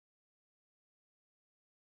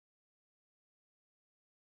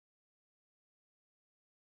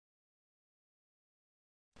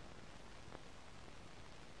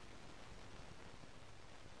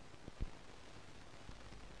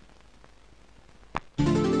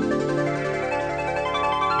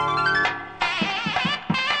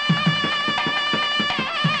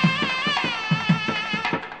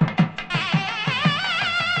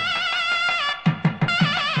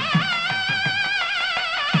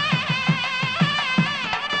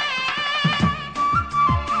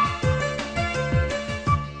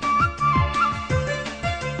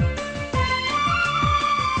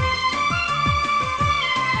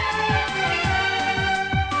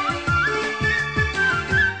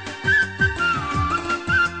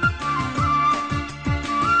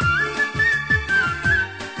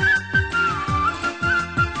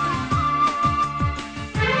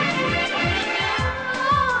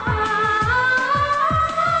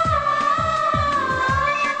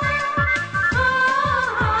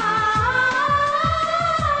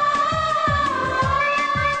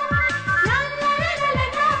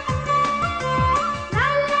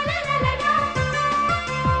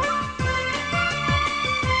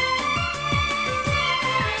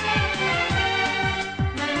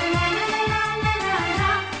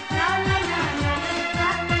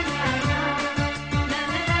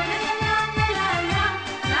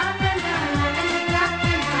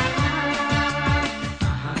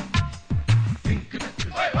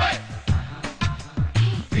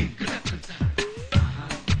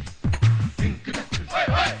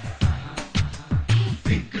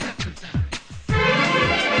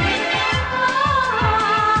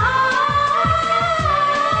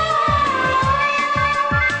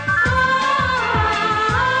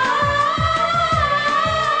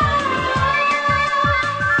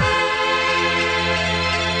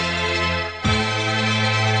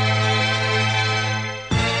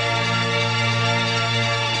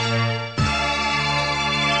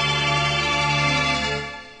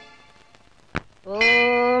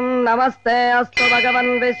నమస్తే అస్తు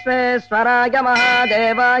భగవన్ విశ్వేశ్వరాయ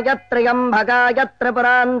మహాదేవాయ త్ర్యంబకాయ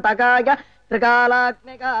త్రిపురాంతకాయ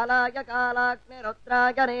త్రికాలాగ్నికాలాయ కాలాగ్ని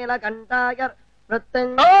రుద్రాయ నీలకంఠాయ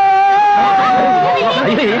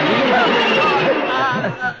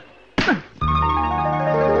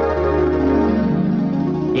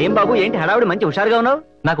ఏం బాబు, ఏంటి హడావుడి? మంచి హుషారుగా ఉన్నావు.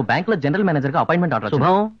 నాకు బ్యాంక్ లో జనరల్ మేనేజర్ గా అపాయింట్మెంట్ ఆర్డర్.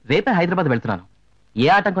 శుభం. రేపే హైదరాబాద్ వెళ్తున్నాను. ఏ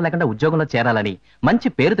ఆటంకం లేకుండా ఉద్యోగంలో చేరాలని, మంచి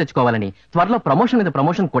పేరు తెచ్చుకోవాలని, త్వరలో ప్రమోషన్ మీద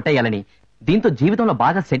ప్రమోషన్ కొట్టేయాలని, దీంతో జీవితంలో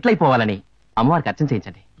బాగా సెటిల్ అయిపోవాలని అమ్మవారికి అర్చన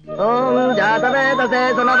చేయించండి. ఓం జాతవేదసే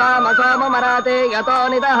సునవామ సోమమరాతే యతో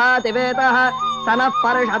నిదహాతి వేదః సనః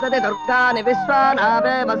పర్షతతి దుర్గాని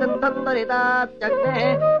విశ్వానావే వసంతం దురితాత్యగ్నే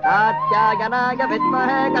కాత్యాయనాయ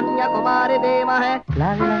విద్మహే కన్యాకుమారి ధీమహే.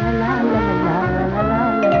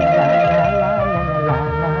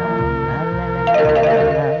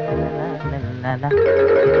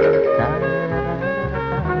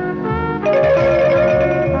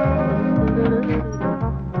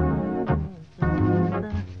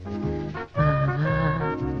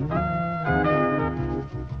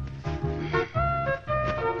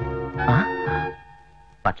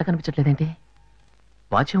 బట్టలు కనిపించట్లేదేంటి?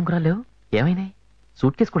 వాచి ఉంగరాలు లేవు, ఏమైనాయి?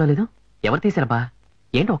 సూట్ కేసు కూడా లేదు. ఎవరు తీసారబ్బా?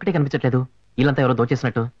 ఏంటి ఒకటే కనిపించట్లేదు? వీళ్ళంతా ఎవరో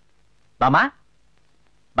దోచేసినట్టు. బామా,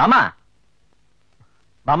 బామా,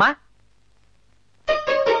 బామా,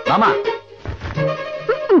 బామా.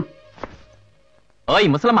 ఓయ్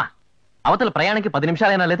ముసలమ్మా, అవతల ప్రయాణానికి 10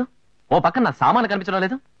 నిమిషాలైనా లేదు. ఓ పక్కన నా సామాను కనిపించడం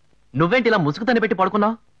లేదు. నువ్వేంటి ఇలా ముసుగుతని పెట్టి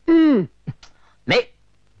పడుకున్నావు?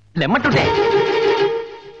 లెమ్మంటుంటే.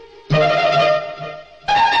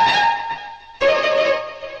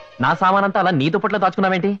 నా సామానంతా అలా నీ దుప్పట్లో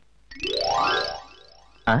దాచుకున్నావేంటి?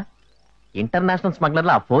 ఇంటర్నేషనల్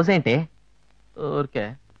స్మగ్లర్ల ఆ ఫోజ్ ఏంటి? ఓకే.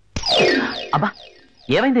 అబ్బా,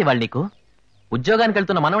 ఏమైంది ఇవాళ నీకు? ఉద్యోగానికి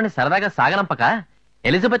వెళ్తున్న మనవడిని సరదాగా సాగనంపక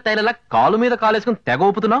ఎలిజబెత్ టైలర్లా కాలు మీద కాలేసుకుని తెగ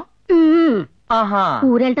ఊపుతున్నావు.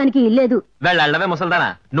 ఊరెళ్ళటానికి ఇల్లేదు. వెళ్ళవే ముసల్దానా,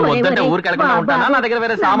 నువ్వు వద్దంటే ఊరికి వెళ్ళకుండా ఉంటానా? నా దగ్గర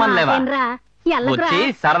వేరే సామాన్ లేవా? వచ్చి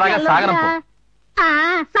సరదాగా సాగనంపు.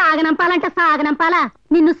 సాగనంపాలంట సాగనంపాలా?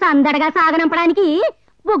 నిన్ను సందడగా సాగనంపడానికి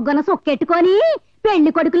బుగ్గన సొక్కెట్టుకొని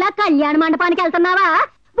పెళ్లి కొడుకులా కళ్యాణ మండపానికి వెళ్తున్నావా?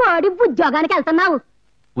 వాడి ఉద్యోగానికి వెళ్తున్నావు.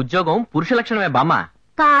 ఉద్యోగం పురుష లక్షణమే బామ్మ.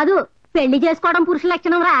 కాదు, పెళ్లి చేసుకోవడం పురుష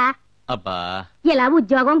లక్షణం రా. అబ్బా, ఇలా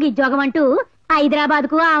ఉద్యోగం గిద్యోగం అంటూ హైదరాబాద్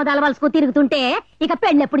కు ఆవదాల వలసకు తిరుగుతుంటే ఇక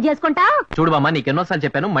పెళ్లి ఎప్పుడు చేసుకుంటావు? చూడు బామ్మ, నీకెన్నోసార్లు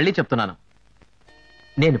చెప్పాను, మళ్ళీ చెప్తున్నాను.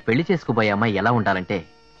 నేను పెళ్లి చేసుకోబోయే అమ్మాయి ఎలా ఉండాలంటే,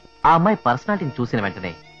 ఆ అమ్మాయి పర్సనాలిటీని చూసిన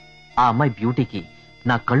వెంటనే ఆ అమ్మాయి బ్యూటీకి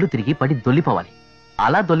నా కళ్ళు తిరిగి పడి దొల్లిపోవాలి.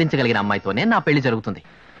 అలా దొల్లించగలిగిన అమ్మాయితోనే నా పెళ్లి జరుగుతుంది.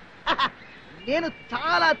 నేను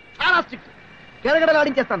చాలా చాలా స్ట్రిక్ట్.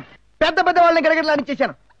 గడగడలాడించేస్తాను. పెద్ద పెద్ద వాళ్ళని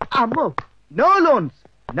గడగడలాడించేశాను. అమ్మో, నో లోన్స్,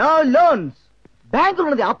 నో లోన్స్. బ్యాంకులు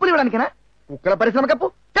ఉన్నది అప్పులు ఇవ్వడానికేనా? కుక్కల పరిశ్రమ కప్పు,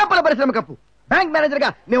 కప్పల పరిశ్రమ కప్పు. బ్యాంక్ మేనేజర్ గా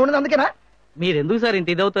నేను ఉన్నది అందుకేనా? మీరెందుకు సార్ ఇంత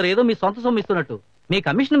ఇదవుతారు? ఏదో మీ సొంత సొమ్ము ఇస్తున్నట్టు. మీ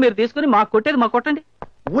కమిషన్ మీరు తీసుకుని మాకు కొట్టేది మాకు కొట్టండి.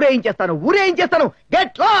 ఊరేయించేస్తాను, ఊరేయించేస్తాను.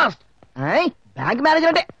 Get lost. బ్యాంక్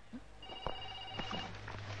మేనేజర్ అంటే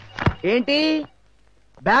ఏంటి?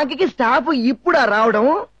 బ్యాంకుకి స్టాఫ్ ఇప్పుడా రావడం?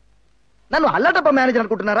 నన్ను అల్లటప్ప మేనేజర్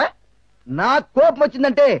అనుకుంటున్నారా? నా కోపం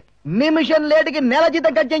వచ్చిందంటే నిమిషం లేటుకి నెల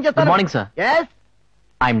జీతం cut చేయించేస్తాను. Good morning sir. yes,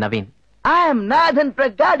 I'm Naveen. I'm Nathan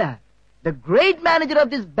Pragada, the great manager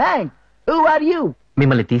of this bank. Who are you?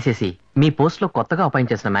 మిమ్మల్ని తీసేసి మీ పోస్ట్ లో కొత్తగా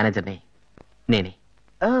అపాయింట్ చేసిన మేనేజర్ని నేనే.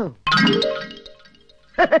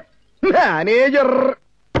 మేనేజర్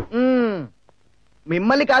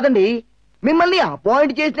మిమ్మల్ని కాదండి, మిమ్మల్ని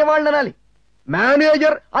అపాయింట్ చేసిన వాళ్ళని అనాలి.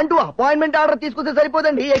 మేనేజర్ అంటూ అపాయింట్మెంట్ ఆర్డర్ తీసుకుంటే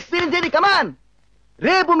సరిపోదండి. ఎక్స్పీరియన్స్ ఏది? కమాన్.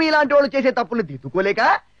 రేపు మీలాంటి వాళ్ళు చేసే తప్పులు దిద్దుకోలేక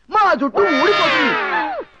మా చుట్టూ ఊడిపోతుంది.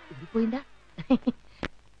 ఊడిపోయిందా?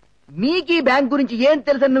 మీకు ఈ బ్యాంక్ గురించి ఏం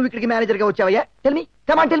తెలుసని నువ్వు ఇక్కడికి మేనేజర్ గా వచ్చావయ్యా? Tell me,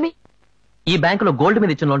 come on tell me. ఈ బ్యాంకులో గోల్డ్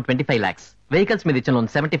మీద ఇచ్చిన లోన్ 25 lakhs, వెహికల్స్ మీద ఇచ్చిన లోన్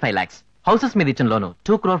 75 lakhs, హౌసెస్ మీద ఇచ్చిన loan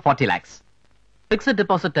 2 crore 40 lakhs, fixed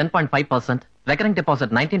deposit 10.5%, recurring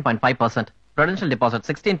deposit 19.5%, Prudential deposit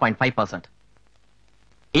 16.5%.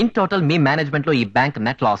 In total me management లో ఈ బ్యాంక్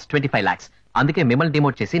నెట్ లాస్ 25 lakhs. అందుకే మిమ్మల్ని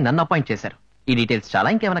డిమోట్ చేసి నన్ను అపాయింట్ చేశారు. ఈ డీటెయిల్స్ చాలా,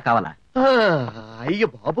 ఇంకేమైనా కావాలా? అయ్యో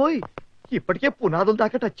బాబోయ్, ఇప్పటికే పునాదులు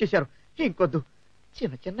దాకా టచ్ చేశారు. ఇంకొద్దు,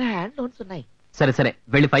 చిన్న చిన్న హ్యాండ్ లోన్స్ ఉన్నాయి. సరే సరే,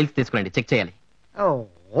 వెళ్ళి ఫైల్స్ తీసుకురండి, చెక్ చేయాలి.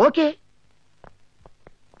 ఓకే.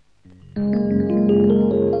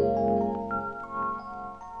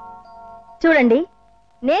 చూడండి,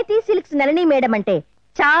 నేతి సిల్క్స్ నళిని మేడం అంటే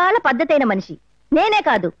చాలా పద్ధతైన మనిషి. నేనే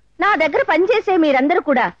కాదు, నా దగ్గర పనిచేసే మీరందరూ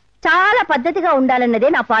కూడా చాలా పద్ధతిగా ఉండాలన్నదే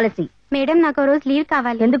నా పాలసీ. మేడం, నాకు రోజు లీవ్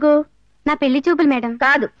కావాలి. ఎందుకు? నా పెళ్లి చూపులు మేడం.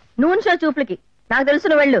 కాదు, నూనె షో చూపులకి. నాకు తెలుసు,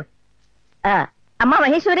 నువ్వు వెళ్ళు. అమ్మా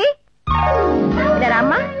మహేశ్వరి, ఇలా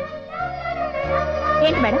అమ్మా.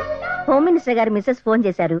 ఏంటి మేడం? హోమ్ మినిస్టర్ గారు మిస్సెస్ ఫోన్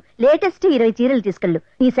చేశారు. లేటెస్ట్ 20 చీరలు తీసుకెళ్ళు.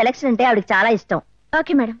 ఈ సెలక్షన్ అంటే ఆవిడకి చాలా ఇష్టం.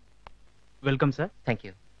 Okay madam. Welcome sir. Thank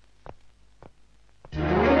you.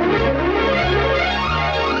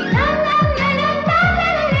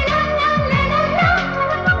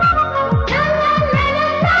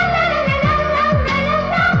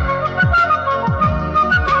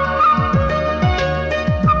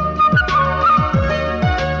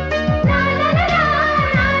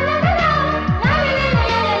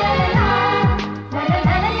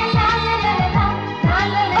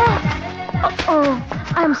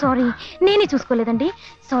 I'm sorry, నేనే చూసుకోలేదండి.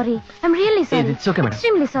 Sorry, I'm really sorry. It's okay, madam.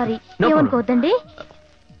 Extremely sorry. No ఏమనుకోవద్దండి.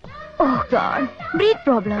 Oh God, breath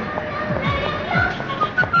problem.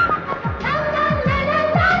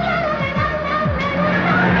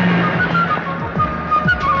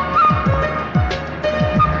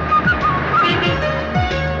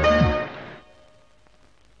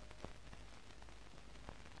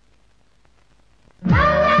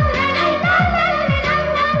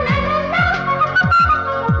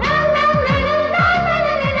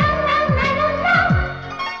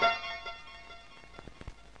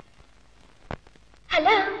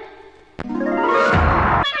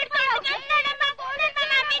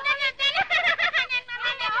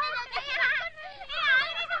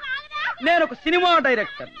 నేను ఒక సినిమా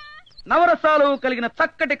డైరెక్టర్. నవరసాలు కలిగిన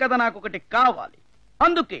చక్కటి కథ నాకు ఒకటి కావాలి.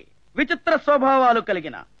 అందుకే విచిత్ర స్వభావాలు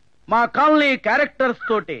కలిగిన మా కాలనీ క్యారెక్టర్స్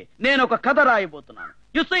తోటి నేను ఒక కథ రాయబోతున్నాను.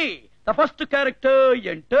 You see the first character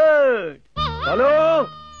entered. Hello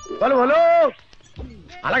hello hello,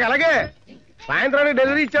 అలాగే సాయంత్రానికి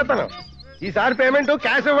డెలివరీ ఇచ్చేస్తాను. ఈసారి పేమెంట్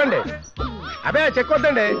క్యాష్ ఇవ్వండి. అదే చెక్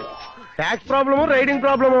వద్దండి. Tax problem, riding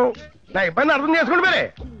problem. నా ఇబ్బంది అర్థం చేసుకోండి మరి.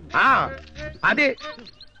 అది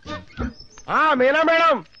మీనా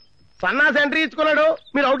మేడం, సన్నాసి ఎంట్రీ ఇచ్చుకున్నాడు,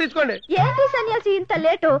 మీరు అవుట్ ఇచ్చుకోండి. ఏంటి సన్యాసి ఇంత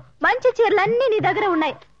లేటు? మంచి చీరలన్నీ నీ దగ్గర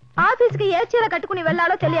ఉన్నాయి. ఆఫీస్ కి ఏ చీర కట్టుకుని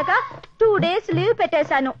వెళ్లాలో తెలియక 2 days లీవ్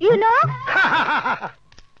పెట్టేశాను. యూనో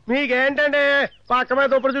మీకేంటంటే పక్క మీద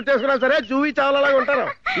దుప్పటి చుట్టేసుకున్నా సరే జూవి చాలాగా ఉంటారు.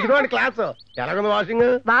 ఇదిగోండి క్లాస్. ఎలాగుంది వాషింగ్?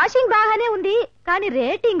 వాషింగ్ బాగానే ఉంది, కానీ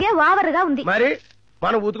రేటింగే ఓవర్ గా ఉంది. మరి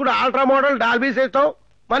మన ఉతుకుడు అల్ట్రా మోడల్ డాల్బీ సిస్టం,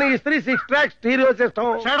 మన ఇస్త్రీ 6 ట్రాక్ స్టీరియో సిస్టం.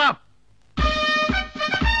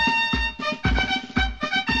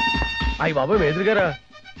 అయ్యి బాబు మేదురు గారా.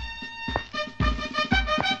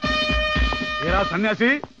 ఏరా సన్యాసి,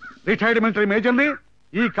 రిటైర్డ్ మిలిటరీ మేజర్ ని,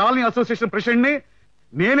 ఈ కాలనీ అసోసియేషన్ ప్రెసిడెంట్ ని.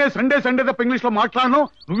 నేనే సండే తప్ప ఇంగ్లీష్ లో మాట్లాడను.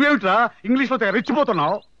 నువ్వేమిట్రా ఇంగ్లీష్ లో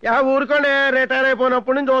రెచ్చిపోతున్నావు? ఊరుకోండి, రిటైర్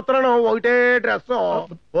అయిపోయినప్పటి నుంచి చూస్తున్నాను ఒకటే డ్రెస్.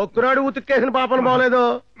 ఒక్కనాడు ఉతికేసిన పాపను బాగలేదు.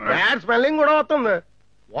 బ్యాడ్ స్మెల్లింగ్ కూడా వస్తుంది.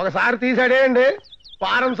 ఒకసారి తీసాడేయండి,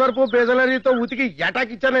 పారం సరుపు బెజలరీతో ఉతికి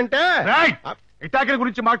ఎటాక్ ఇచ్చానంటే. ఇటాకిల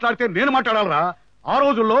గురించి మాట్లాడితే నేను మాట్లాడాలరా? ఆ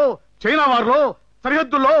రోజుల్లో చైనా వారిలో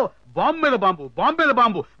సరిహద్దుల్లో బాంబు మీద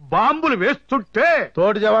బాంబులు వేస్తుంటే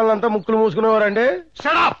తోటి జవాన్లంతా ముక్కులు మూసుకునేవారండి.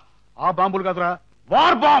 షడప్! ఆ బాంబులు కాదురా,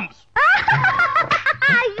 వార్ బాంబ్స్.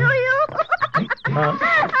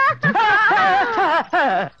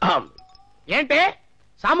 ఏంటి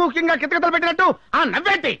సామూహికంగా కితకితలు పెట్టినట్టు ఆ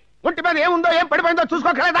నవ్వేంటి? ఒంటి మీద ఏముందో ఏం పడిపోయిందో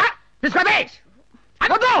చూసుకోగలదా? తీసుకోదే.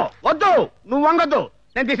 వద్దు వద్దు, నువ్వు వంగొద్దు,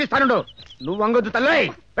 నేను తీసిస్తాను. నువ్వు వంగొద్దు తల్లి.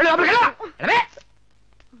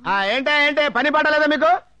 ఏంటే పని పాట లేదా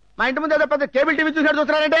మీకు? మా ఇంటి ముందు ఏదో పెద్ద కేబుల్ టీవీ చూసాడు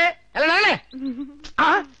చూస్తున్నారంటే.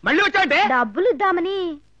 మళ్ళీ వచ్చాయంటే డబ్బులు ఇద్దామని.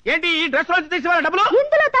 ఏంటి ఈ డ్రెస్ రోజు తీసి వాళ్ళ డబ్బులు?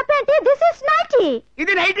 ఇందులో తప్పేంటి? This is nightie.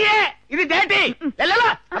 ఇది నైటీయే, ఇది డేటీ.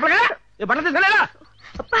 బట్టలు తీసుకెళ్ళా.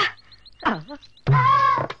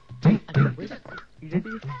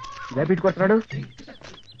 కొడుతున్నాడు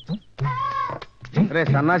రే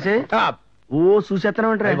సన్నాసి. ఓ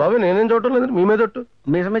చూసేస్తానంటారా బాబు? నేనేం చూడటం లేదు, మీ మీద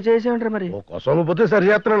మీసమే చేసేమంటారా? మరి కోసం పోతే సరి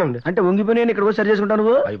చేస్తున్నానండి. అంటే వంగిపోయి నేను ఇక్కడ సరి చేసుకుంటాను.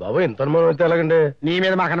 నువ్వు అయ్యి బాబు ఎంత అనుమానం అయితే ఎలాగండి? నీ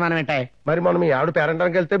మీద మాకు అనుమానం ఏంటాయి? మరి మనం మీ ఆవిడ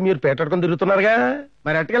పేరంటానికి వెళ్తే మీరు పేటట్టుకుని తిరుగుతున్నారుగా.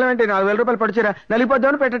 మరి అట్టుకెళ్ళమంటే 4000 రూపాయలు పడిచారా?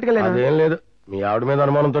 నలిపోద్దామని పెట్టట్టుకెళ్ళాను. అదేం లేదు, మీ ఆవిడ మీద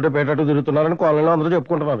అనుమానంతో పేటట్టు తిరుగుతున్నారని కాలనీలో అందరూ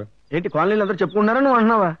చెప్పుకుంటున్నారు. ఏంటి కాలనీలో అందరూ చెప్పుకుంటున్నారా? నువ్వు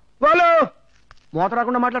అంటున్నావా? వాళ్ళు మూత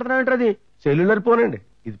రాకుండా మాట్లాడుతున్నావు ఏంటది? సెల్యులర్ పోనండి.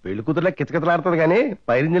 ఇది పెళ్లి కూతురులా కితకితలాడుతుంది కానీ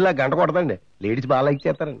పైరింజిలా గంట కొడతండి. లేడీస్ బాగా లైక్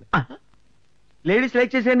చేస్తారండి. లేడీస్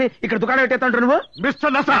లైక్ చేసేయండి, ఇక్కడ దుకాణం పెట్టేస్తాంటారు నువ్వు.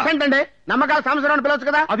 మిస్టర్ నసా ఏంటండి నమ్మకాల సంవత్సరం పిలవచ్చు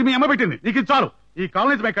కదా? అది మీ అమ్మ పెట్టింది, నీకు ఇది చాలు. ఈ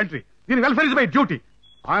కాలనీ ఇస్ మై కంట్రీ, దీని వెల్ఫేర్ ఇస్ మై డ్యూటీ.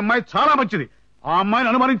 ఆ అమ్మాయి చాలా మంచిది. ఆ అమ్మాయిని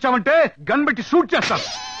అనుమానించామంటే గన్ పెట్టి షూట్ చేస్తాను.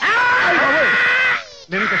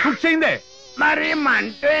 నేను ఇంకా షూట్ చేయిందే. మరి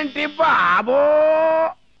మంటేంటి బాబో?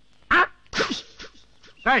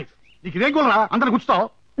 నీకు ఇదేం కూలరా అందరు గుచ్చుతావు?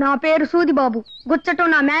 నా పేరు సూది బాబు,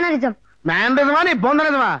 గుచ్చటం నా మేనరిజం. మేనరిజమా నీ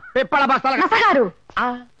బొందరిజమా? పిప్పల బస్తాల నసగారు.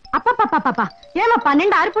 అప్పప్ప ఏమో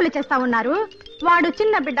 12 అరుపులు చేస్తా ఉన్నారు. వాడు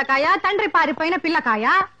చిన్న బిడ్డకాయ, తండ్రి పారిపోయిన పిల్లకాయ.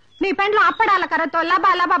 నీ పెండ్లో అప్పడాల కర్రతో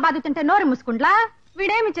లబా లబా బాదుతుంటే నోరు ముసుకుండ్లా.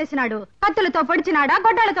 వీడేమి చేసినాడు? కత్తులతో పొడిచినాడా,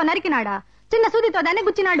 గొడ్డలతో నరికినాడా, చిన్న సూదితో దాన్ని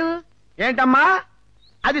గుచ్చినాడు. ఏంటమ్మా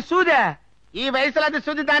అది సూదే? ఈ వయసులో అది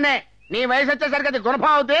సూది తానే. నీ వయసు వచ్చేసరికి అది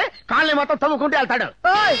గుణపం అవుతే కాళ్ళని మొత్తం తవ్వుకుంటూ వెళ్తాడు.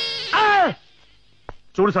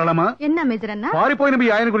 చూడు సరళమ్మా, ఎన్నా మేజరన్నా పారిపోయిన మీ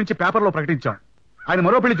ఆయన గురించి పేపర్ లో ప్రకటించాం. ఆయన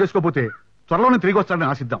మరో పెళ్లి చేసుకోపోతే త్వరలోనే తిరిగి వస్తాడని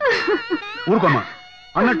ఆశిద్దాం. ఊరుకోమ్మా.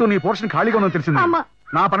 అన్నట్టు నీ పోర్షన్ ఖాళీగా ఉందని తెలిసింది. అమ్మా.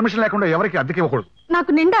 నా పర్మిషన్ లేకుండా ఎవరికి అద్దెకి ఇవ్వకూడదు.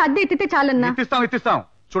 నాకు నిండా అద్దె ఎత్తితే చాలన్నా. ఇప్పిస్తాం.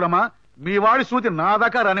 చూడమ్మా, మీ వాడి సూతి నా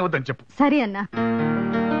దాకా రానివద్దని చెప్పు. సరే అన్నా.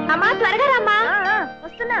 అమ్మా త్వరగా రామ్మా.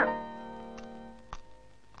 వస్తున్నా,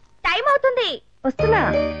 టైం అవుతుంది. వస్తున్నా.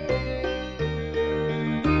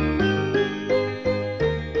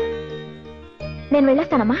 నేను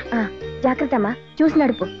వెళ్ళొస్తానమ్మా. జాగ్రత్త అమ్మా, చూసి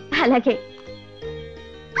నడుపు. అలాగే.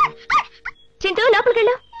 చింటూ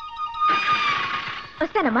లోపలికెళ్ళు.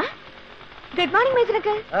 వస్తానమ్మా. Good morning major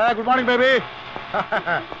uncle. Good morning baby.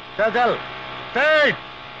 చల్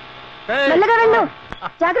మెల్లగా వెళ్ళు.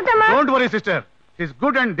 జాగ్రత్త అమ్మా. Don't worry sister, his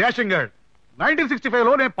good and dashing girl. 1965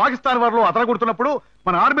 లో నేను పాకిస్తాన్ వార్ లో అతరగొడుతున్నప్పుడు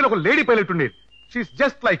మన ఆర్మీలో ఒక లేడీ పైలట్ ఉండేది. She is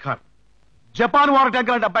just like her. Japan war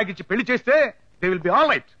tanker అంటే అబ్బాయికి ఇచ్చి పెళ్లి చేస్తే they will be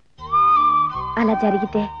all right. అలా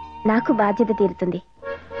జరిగితే నాకు బాధ్యత తీరుతుంది.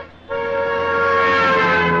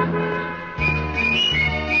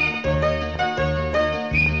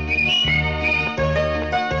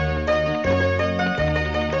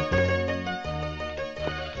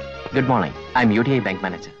 Good morning, I'm UTI bank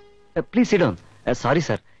manager. Please SIT down. Sorry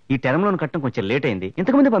sir, ఈ టర్మ్ లోన్ కట్టడం కొంచెం లేట్ అయింది.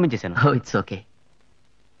 ఇంతకుముందే పంపించేశాను. It's okay.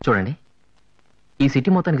 చూడండి, ఈ సిటీ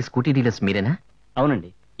మొత్తానికి స్కూటీ డీలర్స్ మీరేనా? అవునండి.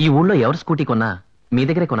 ఈ ఊళ్ళో ఎవరు స్కూటీ కొన్నా మీ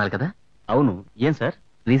దగ్గరే కొనాలి కదా? అవును. ఏం సార్?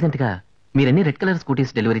 రీసెంట్ గా మీరెన్ని రెడ్ కలర్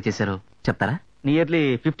స్కూటీస్ డెలివరీ చేశారో చెప్తారా? నియర్లీ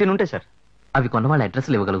 15 ఉంటాయి సార్. అవి కొన్న వాళ్ళ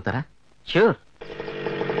అడ్రస్లు ఇవ్వగలుగుతారా? ష్యూర్.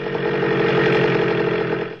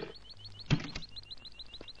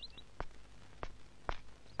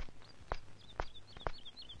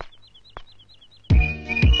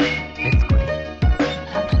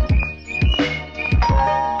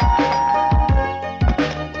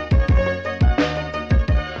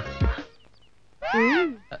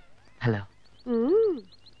 హలో.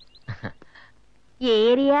 ఏ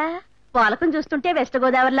ఏరియా? పాలకం చూస్తుంటే వెస్ట్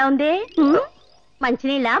గోదావరిలా ఉంది.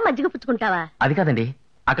 మంచినీళ్ళ మజ్జిగ పుచ్చుకుంటావా? అది కాదండి,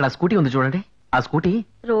 అక్కడ ఆ స్కూటీ ఉంది చూడండి. ఆ స్కూటీ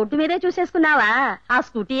రోడ్డు మీదే చూసేసుకున్నావా? ఆ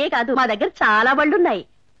స్కూటీయే కాదు, మా దగ్గర చాలా బళ్ళున్నాయి.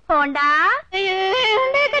 Honda,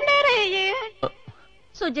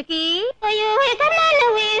 Suzuki,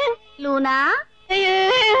 Luna,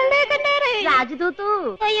 Rajdoot.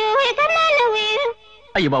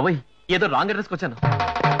 అయ్యో బాబోయ్, ఏదో రాంగ్ అడ్రస్కి వచ్చాను.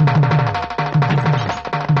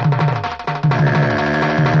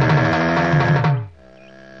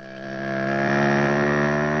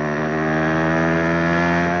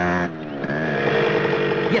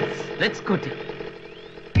 Red scooty.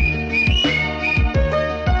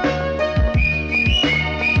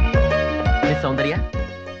 మిస్ సౌందర్య,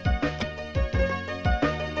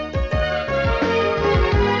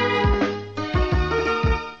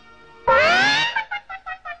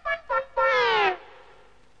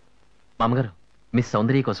 మామగారు, మిస్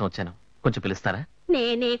సౌందర్య కోసం వచ్చాను, కొంచెం పిలుస్తారా?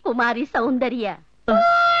 నేనే కుమారి సౌందర్య.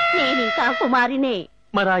 నేనింకా కుమారినే.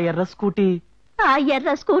 మరి ఆ ఎర్ర స్కూటీ? ఆ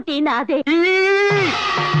ఎర్ర స్కూటీ నాదే.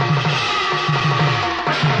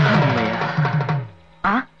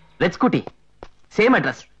 Red scooty, same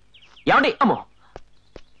address. ఏమండి? అమ్మో,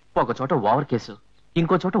 ఒక చోట ఓవర్ కేసు,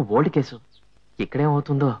 ఇంకో చోట ఓల్డ్ కేసు.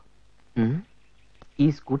 ఇక్కడేమవుతుందో. ఈ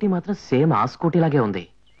స్కూటీ మాత్రం సేమ్ ఆ స్కూటీ లాగే ఉంది.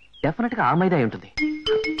 డెఫినెట్ గా ఆ మీద అయి ఉంటుంది.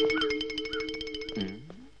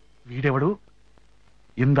 వీడెవడు?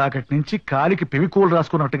 ఇందాకటి నుంచి కాలికి పెవికోలు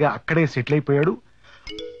రాసుకున్నట్టుగా అక్కడే సెటిల్ అయిపోయాడు.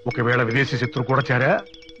 ఒకవేళ విదేశీ శత్రు కూడా చేరా?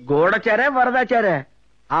 గోడచారా వరదాచారా?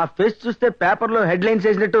 ఆ ఫేస్ చూస్తే పేపర్ లో హెడ్ లైన్స్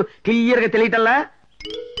వేసినట్టు క్లియర్ గా తెలియటల్లా.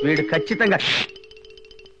 వీడు ఖచ్చితంగా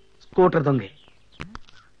స్కూటర్ దొంగ.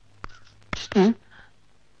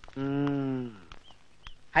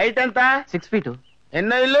 హైట్ ఎంత? 6 feet.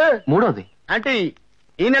 ఎన్నో ఇల్లు? మూడోది. అంటే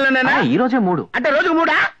ఈ నెలనేనా? ఈ రోజే 3. అంటే రోజుకు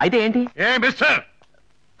 3? అయితే ఏంటి? ఏ మిస్టర్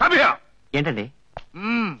కబియా, ఏంటండి?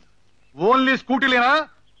 ఓన్లీ స్కూటీలేనా?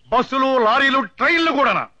 బస్సులు, లారీలు, ట్రైన్లు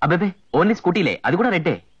కూడానా? అబ్బాబే, ఓన్లీ స్కూటీలే, అది కూడా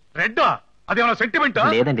రెడ్డే. రెడ్డా? అదేమన్నా సెంటిమెంటా?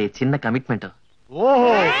 లేదండి, చిన్న కమిట్మెంట్. ఓహో,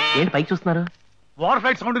 ఏంటి పైకి చూస్తున్నారు? వార్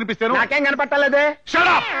ఫ్లైట్ సౌండ్ వినిపిస్తాను. నాకేం కనపట్టలేదే. Shut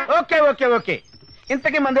up! Okay okay okay.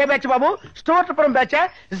 ఇంతకీ మందే బ్యాచ్ బాబు? స్టోర్పురం బ్యాచా,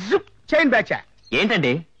 జుప్ చైన్ బ్యాచా?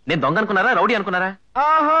 ఏంటండి, నేను దొంగ అనుకున్నారా, రౌడీ అనుకున్నారా?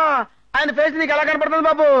 ఆహా, ఆయన ఫేస్ నీకు ఎలా కనపడుతుంది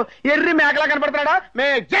బాబు? ఎర్రి మేకలా కనపడుతున్నాడా?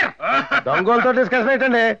 దొంగలతో డిస్కషన్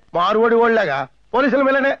ఏంటండి? మారువడి ఓళ్ళగా పోలీసులు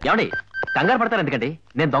వెళ్ళండి. ఏమండి, కంగారు పడతారు ఎందుకండి?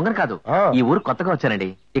 నేను దొంగను కాదు. ఈ ఊరు కొత్తగా వచ్చానండి.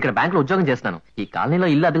 ఇక్కడ బ్యాంక్ లో ఉద్యోగం చేస్తున్నాను. ఈ కాలనీలో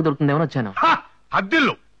ఇల్లు అద్దెకు దొరుకుతుందేమో వచ్చాను.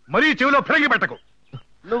 అద్దిల్లు మరీ చెవిలో ఫిరంగి పెట్టకు.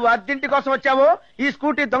 నువ్వు అద్దింటి కోసం వచ్చావు, ఈ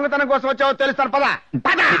స్కూటీ దొంగతనం కోసం వచ్చావు తెలుస్తాను. పద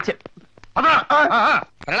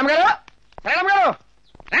ప్రణమ్ గారు, ప్రణమ్ గారు,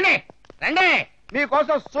 రండి రండి,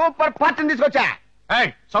 మీకోసం సూపర్ పార్టీని తీసుకొచ్చా.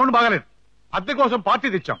 సౌండ్ బాగాలేదు. అద్దె కోసం పార్టీ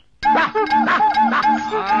తెచ్చాం.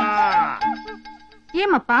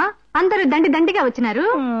 ఏమప్పా అందరూ దండిగా వచ్చినారు?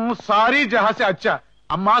 సారీ జహాసే అచ్చా.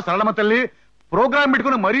 అమ్మా సరళమ్మ తల్లి, ప్రోగ్రామ్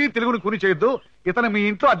పెట్టుకుని మరీ తెలుగుని కూని చేయొద్దు. ఇతను మీ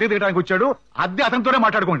ఇంట్లో అద్దె తీయడానికి వచ్చాడు. అద్దె అతనితోనే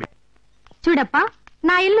మాట్లాడుకోండి. చూడప్పా,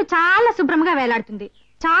 నా ఇల్లు చాలా శుభ్రంగా వేలాడుతుంది.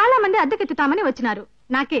 చాలా మంది అద్దెకెత్తుతామని వచ్చినారు.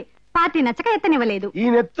 నాకే పార్టీ నచ్చక ఎత్తనివ్వలేదు.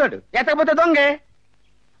 ఈయన ఎత్తాడు, ఎత్తకపోతే దొంగే.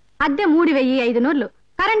 అద్దె 3500,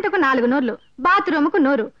 కరెంటుకు 400, బాత్రూమ్ కు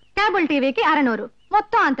 100, కేబుల్ టీవీకి 600,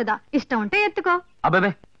 మొత్తం అంతదా. ఇష్టం ఉంటే ఎత్తుకో.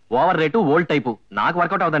 అబ్బాబే, ఓవర్ రేటు ఓల్డ్ టైపు నాకు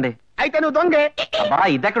వర్కౌట్ అవుతండి. అయితే నువ్వు దొంగే. అబ్బా,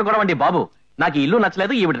 ఇదెక్కడ గొడవ అండి బాబు. నాకు ఇల్లు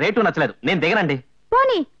నచ్చలేదు, ఈవిడ రేటు నచ్చలేదు. నేను దిగనండి.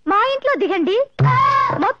 పోనీ మా ఇంట్లో దిగండి.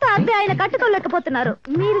 మొత్తం అద్దె ఆయన కట్టుకోలేకపోతున్నారు.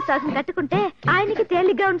 మీరు సగం కట్టుకుంటే ఆయనకి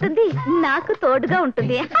తేలిగ్గా ఉంటుంది, నాకు తోడుగా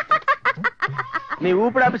ఉంటుంది. నీ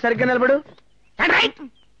ఊపిడాపి సరిగ్గా నిలబడు.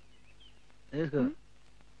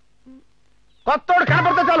 కొత్తోడు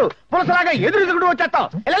కనపడితే చాలు పులసలాగా ఎదురు వచ్చేస్తావు.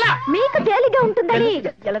 మీకు తేలిగ్గా ఉంటుందని.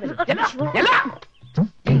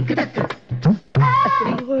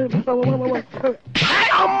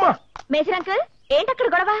 మేజర్ అంకుల్, ఏంటక్కడ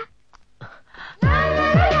గొడవ?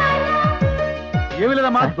 ఏమి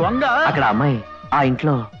లేదమ్మా, దొంగ అక్కడ అమ్మాయి ఆ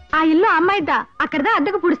ఇంట్లో. ఆ ఇల్లు అమ్మాయిద్దా, అక్కడదా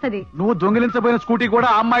అద్దెకు పుడుస్తుంది. నువ్వు దొంగిలించబోయిన స్కూటీ కూడా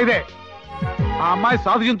ఆ అమ్మాయిదే. ఆ అమ్మాయి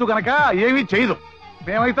సాధు జంతు కనుక ఏమీ చేయదు.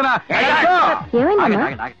 మేమైతే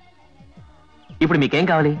ఏమైందమ్మా? ఇప్పుడు మీకేం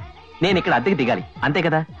కావాలి? నేను ఇక్కడ అద్దెకి దిగాలి, అంతే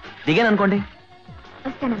కదా? దిగాను అనుకోండి,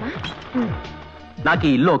 నాకు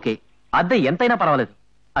ఈ ఇల్లు ఓకే. అద్దె ఎంతైనా పర్వాలేదు.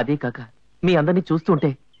 అదే కాక మీ అందరినీ చూస్తుంటే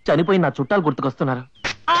చనిపోయిన నా చుట్టాలు గుర్తుకొస్తున్నారు.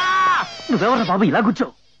 నువ్వెవరా బాబు ఇలా కూర్చో?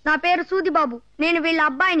 నా పేరు సూది బాబు. నేను వీళ్ళ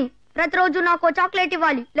అబ్బాయిని. ప్రతిరోజు నాకు చాక్లెట్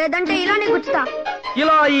ఇవ్వాలి, లేదంటే ఇలానే గుచ్చుతా.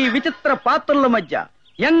 ఇలా ఈ విచిత్ర పాత్రల మధ్య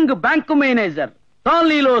యంగ్ బ్యాంకు మేనేజర్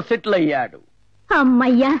కాలనీలో సెటిల్ అయ్యాడు.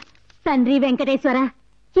 అమ్మయ్యా, తండ్రి వెంకటేశ్వర,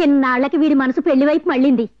 ఎన్నాళ్లకి వీడి మనసు పెళ్లి వైపు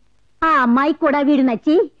మళ్ళింది. ఆ అమ్మాయికి కూడా వీడు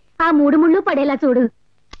నచ్చి ఆ 3 ముళ్ళు పడేలా చూడు.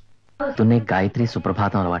 తున్నే గాయత్రి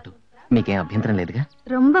సుప్రభాతం అలవాటు మీకేం అభ్యంతరం లేదుగా?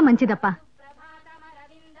 రొంబ మంచిదప్పా.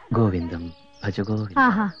 గోవిందం భజ గోవిందం.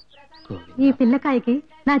 ఆహా, ఈ పిల్లకాయకి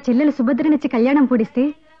నా చెల్లెలు సుభద్రనిచ్చి కళ్యాణం పూడిస్తే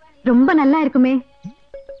రొంబ నల్లా இருக்குமே.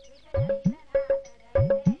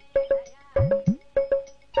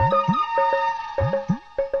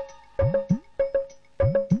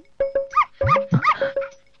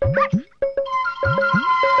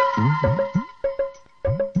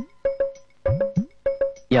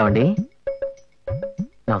 ఏమండి?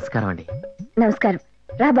 నమస్కారం అండి. నమస్కారం.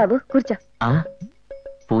 రా బాబు, కూర్చో.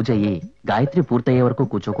 పూజ అయ్యి గాయత్రి పూర్తయ్యే వరకు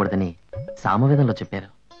కూర్చోకూడదని సామవేదంలో చెప్పారు.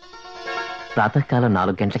 ప్రాతకాలం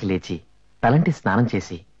 4 గంటలకు లేచి తలంటి స్నానం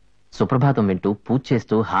చేసి సుప్రభాతం వింటూ పూజ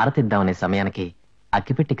చేస్తూ హారతిద్దామనే సమయానికి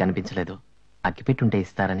అగ్గిపెట్టి కనిపించలేదు. అగ్గిపెట్టుంటే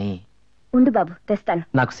ఇస్తారని. ఉండు బాబు, తెస్తాను.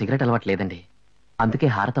 నాకు సిగరెట్ అలవాటు లేదండి, అందుకే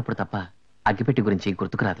హారతప్పుడు తప్ప అగ్గిపెట్టి గురించి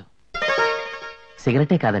గుర్తుకురాదు.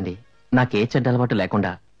 సిగరెటే కాదండి, నాకే చెడ్డ అలవాటు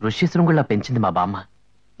లేకుండా ఋష్యశృంగుళ్లా పెంచింది మా బామ్మ.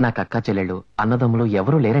 నాకు అక్క చెల్లెళ్ళు అన్నదమ్ములు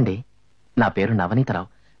ఎవరూ లేరండి. నా పేరు నవనీతరావు.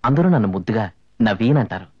 అందరూ నన్ను ముద్దుగా నవీన్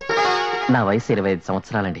అంటారు. నా వయసు 25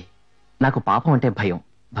 సంవత్సరాలండి. నాకు పాపం అంటే భయం,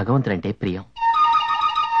 భగవంతుడంటే ప్రియం.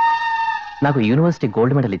 నాకు యూనివర్సిటీ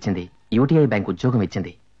గోల్డ్ మెడల్ ఇచ్చింది, యూటీఐ బ్యాంక్ ఉద్యోగం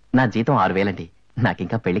ఇచ్చింది. నా జీతం 6000 అండి.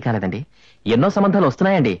 నాకింకా పెళ్లి కాలేదండి. ఎన్నో సంబంధాలు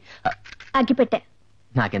వస్తున్నాయండి. అగ్గిపెట్టే.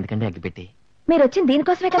 నాకెందుకండి అగ్గిపెట్టి? మీరు వచ్చింది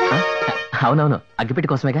దీనికోసమే కదా? అవునవును,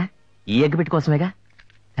 అగ్గిపెట్టి కోసమేగా. ఈ అగ్గిపెట్టి కోసమేగా.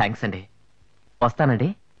 థ్యాంక్స్ అండి. వస్తానండి.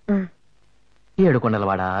 7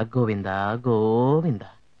 కొండలవాడ గోవింద గోవింద.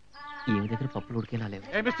 ఈమె దగ్గర పప్పులు ఉడికేలా లేవు.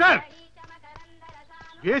 మిస్టర్,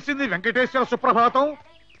 వేసింది వెంకటేశ్వర సుప్రభాతం,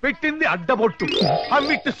 పెట్టింది అడ్డబొట్టు.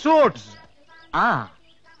 సూట్స్.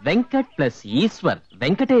 వెంకట్ ప్లస్ ఈశ్వర్,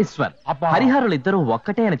 వెంకటేశ్వర్. హరిహరులు ఇద్దరు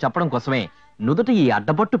ఒక్కటే అని చెప్పడం కోసమే నుదుట ఈ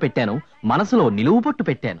అడ్డబొట్టు పెట్టాను, మనసులో నిలువు బొట్టు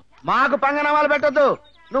పెట్టాను. మాకు పంగనామాలు పెట్టొద్దు.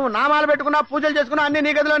 నువ్వు నామాలు పెట్టుకున్నా, పూజలు చేసుకున్నా అన్ని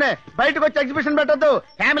నీ గదిలోనే. బయటకు వచ్చి ఎగ్జిబిషన్ పెట్టొద్దు.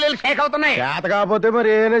 ఫ్యామిలీలు షేక్ అవుతున్నాయి. చేత కాకపోతే మరి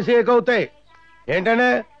ఏమైనా షేక్ అవుతాయి. ఏంటంటే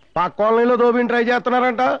పక్క కాలనీలో దోబిని ట్రై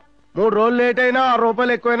చేస్తున్నారంట. 3 రోజులు లేట్ అయినా 6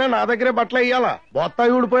 రూపాయలు ఎక్కువైనా నా దగ్గరే బట్టలు వేయాలా.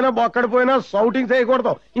 బొత్తాయి ఊడిపోయినా బొక్కడిపోయినా సౌటింగ్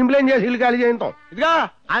చేయకూడదు. ఇంప్లైన్ చేసి ఇల్లు ఖాళీ చేయించాం. ఇదిగా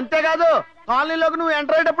అంతేకాదు, కాలనీలోకి నువ్వు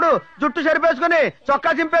ఎంటర్ అయ్యేటప్పుడు జుట్టు సరిపేసుకుని,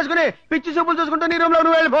 చొక్కా చింపేసుకుని, పిచ్చి చూపులు చూసుకుంటూ నీ రూమ్ లో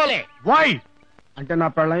నువ్వు వెళ్ళిపోవాలి. వై అంటే నా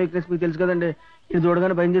పెళ్ళం వీక్నెస్ మీకు తెలుసు కదండి. ఇది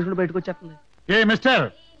చూడగానే భయం చేసుకుని బయటకు వచ్చేస్తుంది. ఏ మిస్టర్,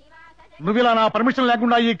 నువ్వు ఇలా నా పర్మిషన్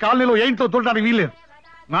లేకుండా ఈ కాలనీలో ఏంటో చూడడానికి వీల్లేదు.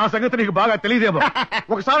 నా సంగతి నీకు బాగా తెలియదేమో.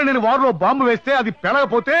 ఒకసారి నేను వారిలో బాంబు వేస్తే అది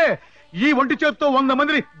పెరగపోతే ఈ ఒంటి చేత్తో 100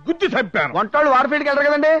 మందిని గుద్ది చంపాను. వంటోళ్ళు వార్ఫీల్డ్కి వెళ్ళరు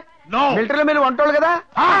కదండి. మిలిటరీలో మీరు వంటోళ్ళు కదా.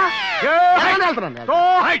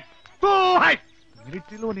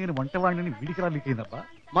 మిలిటరీలో నేను వంటవాడిని వీడికి రాలికైందబ్బా.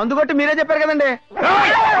 మందు కొట్టి మీరే చెప్పారు కదండి.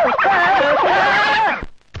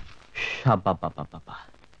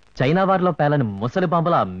 చైనా వారిలో పేలని ముసలి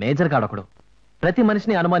బాంబుల మేజర్ గాడొకడు, ప్రతి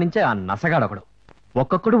మనిషిని అనుమానించే ఆ నసగాడొకడు.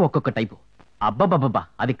 ఒక్కొక్కడు ఒక్కొక్క టైపు. అబ్బబ్బబ్బబ్బా,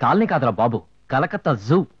 అది కాలనీ కాదురా బాబు, కలకత్తా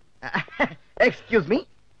జూ. ఎక్స్క్యూజ్ మీ,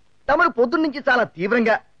 తమరు పొద్దున్న నుంచి చాలా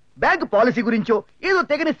తీవ్రంగా బ్యాంక్ పాలసీ గురించో ఏదో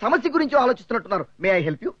తెగని సమస్య గురించో ఆలోచిస్తున్నట్టున్నారు. May I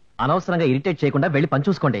help you? అనవసరంగా ఇరిటేట్ చేయకుండా వెళ్ళి పని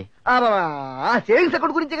చూసుకోండి. ఆ సేవింగ్స్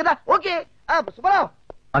అకౌంట్ గురించే కదా. ఓకే సుబ్బారావు.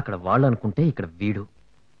 అక్కడ వాళ్ళు అనుకుంటే ఇక్కడ వీడు.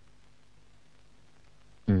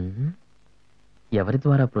 ఎవరి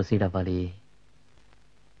ద్వారా ప్రొసీడ్ అవ్వాలి?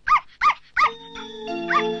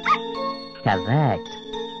 కరెక్ట్.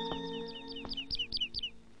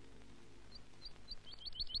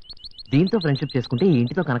 దీంతో ఫ్రెండ్షిప్ చేసుకుంటే ఈ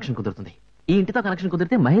ఇంటితో కనెక్షన్ కుదురుతుంది. ఈ ఇంటితో కనెక్షన్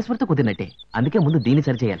కుదిరితే మహేశ్వరితో కుదిరినట్టే. అందుకే ముందు దీన్ని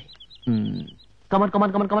సరి చేయాలి. కమాన్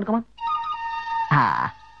కమాన్ కమాన్ కమాన్ కమాన్.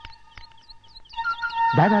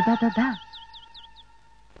 దా దా దా దా దా.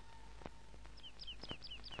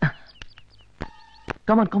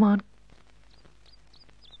 కమాన్ కమాన్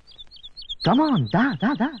కమాన్, దా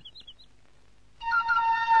దా దా.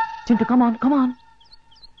 చింటూ కమాన్ కమాన్.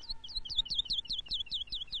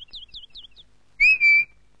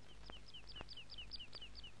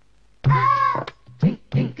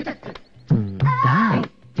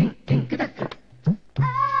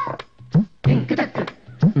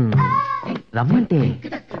 రమ్మంటే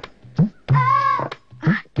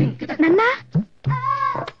నన్నా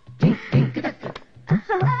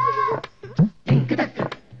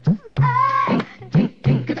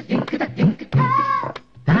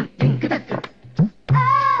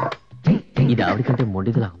ఇది ఆవిడకంటే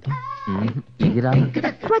మొండిదిలా ఉంది. ఇది రా.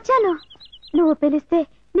 వచ్చాను. నువ్వు పిలిస్తే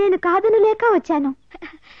నేను కాదను లేక వచ్చాను.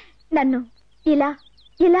 నన్ను ఇలా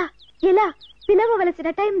ఇలా ఇలా పిలవవలసిన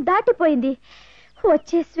టైం దాటిపోయింది.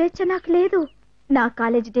 వచ్చే స్వేచ్ఛ నాకు లేదు. నా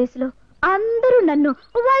కాలేజ్ డేస్ లో అందరూ నన్ను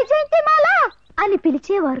వైజయంతిమాల అని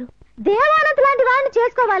పిలిచేవారు. దేవానంద్ లాంటి వాడిని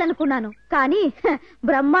చేసుకోవాలనుకున్నాను, కానీ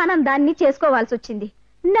బ్రహ్మానందాన్ని చేసుకోవాల్సి వచ్చింది.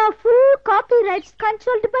 నా full copy rights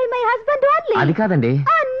controlled by my husband only. అది కాదండి,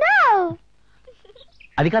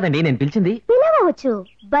 అది కాదండి నేను పిలిచింది. పిలవచ్చు,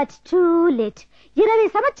 బట్ టూ లేట్. 20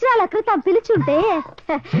 సంవత్సరాల క్రితం పిలుచుంటే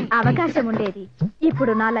అవకాశం ఉండేది.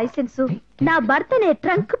 ఇప్పుడు నా లైసెన్సు నా భర్తనే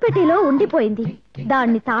ట్రంక్ పెట్టిలో ఉండిపోయింది.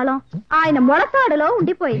 దాన్ని తాళం ఆయన మొలతాడులో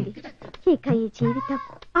ఉండిపోయింది. ఇక ఈ జీవితం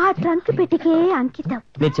ఆ ట్రంక్ పెట్టికే అంకితం.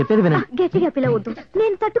 నేను చెప్పేది వినండి. గట్టిగా పిలవద్దు,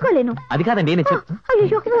 నేను తట్టుకోలేను. అది కాదండి నేను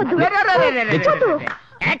అయ్యో వద్దు.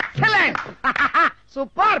 Excellent,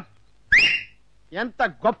 super. ఎంత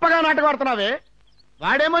గొప్పగా నాటకం ఆడుతున్నావే.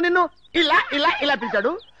 వాడేమో నిన్ను ఇలా ఇలా ఇలా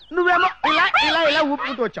పిలిచాడు, నువ్వేమో ఇలా ఇలా ఇలా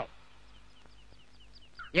ఊపుకుంటూ వచ్చావు.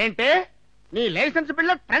 ఏంటే నీ లైసెన్స్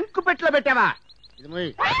బిల్ల ట్రంక్ పెట్టిలో పెట్టావా? ఇది మొయ్.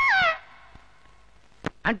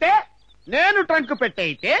 అంటే నేను ట్రంక్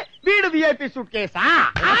పెట్టయితే వీడు విఐపి సూట్ కేసా?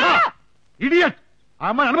 ఇడియట్, ఆ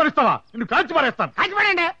అమ్మాయి అనుభవిస్తావా? నిన్ను కాల్చి పారేస్తాను. కాల్చి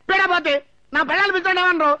పడండి, పీడపోతే. నా పిల్లలు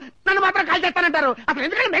పిలుచుండేమన్నారు, నన్ను మాత్రం కాల్ చేస్తానంటారు. అసలు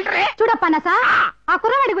ఎందుకంటే బెల్టరే. చూడప్పనసా, ఆ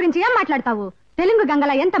కుర్రవాడి గురించి ఏం మాట్లాడతావు? తెలుగు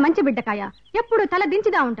గంగల ఎంత మంచి బిడ్డకాయ, ఎప్పుడు తల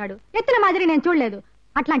దించిదా ఉంటాడు. ఎత్తుల మాదిరి నేను చూడలేదు.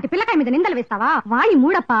 అట్లాంటి పిల్లకాయ మీద నిందలు వేస్తావా? వాణి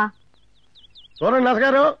మూడప్ప. చూడండి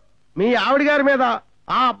నసగారు, మీ ఆవిడ గారి మీద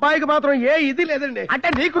ఆ అబ్బాయికి మాత్రం ఏ ఇది లేదండి. అంటే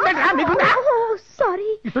సారీ.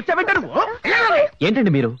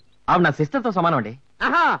 ఏంటండి మీరు? ఆవిడ నా సిస్టర్ తో సమానం అండి.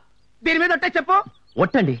 ఆహా, దీని మీద ఒట్టే చెప్పు.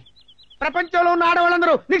 ఒట్టండి. ప్రపంచంలో ఉన్న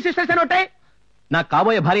ఆడవాళ్ళందరూ నీకు సిస్టర్స్ అని ఒట్టాయి. నాకు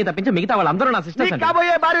కాబోయే భార్య తప్పించి మిగతా వాళ్ళందరూ నా సిస్టర్స్.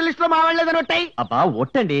 కాబోయే భార్య లిస్ట్ లో మా వాళ్ళేదని ఒట్టాయి. అబ్బా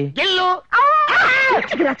ఒట్టండి. గిల్లు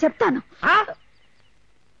చెప్తాను.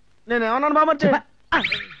 నేనేమన్నాను బాబు?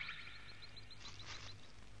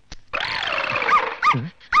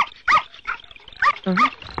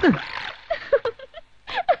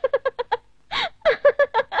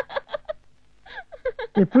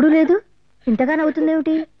 ఎప్పుడు లేదు, ఇంతగా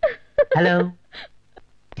నవ్వుతుందేమిటి? హలో.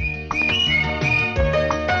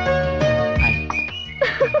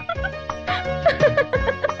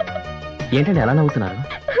 ఏంటండి ఎలా నవ్వుతున్నారు?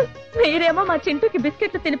 మీరేమో మా చింటూకి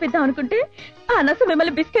బిస్కెట్లు తినిపిద్దాం అనుకుంటే ఆ నసు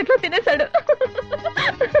మిమ్మల్ని బిస్కెట్లు తినేశాడు.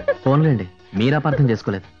 ఫోన్లేండి, మీరు అపార్థం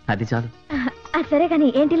చేసుకోలేదు, అది చాలు. సరే కానీ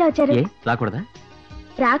ఏంటిలా వచ్చారు? ఏ రాకూడదా?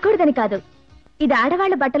 రాకూడదని కాదు, ఇది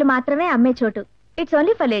ఆడవాళ్ల బట్టలు మాత్రమే అమ్మే చోటు. It's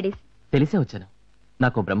only for ladies. తెలిసే వచ్చాను.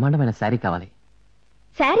 నాకు బ్రహ్మాండమైన శారీ కావాలి.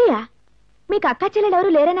 శారీయా? మీకు అక్క చెల్లెలు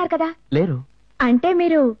ఎవరు లేరన్నారు కదా? లేరు. అంటే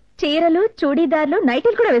మీరు చీరలు, చూడీదార్లు,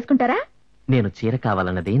 నైటీలు కూడా వేసుకుంటారా? నేను చీర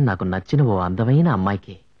కావాలన్నది నాకు నచ్చిన ఓ అందమైన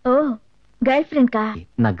అమ్మాయికి. ఓ, గర్ల్ ఫ్రెండ్ కా?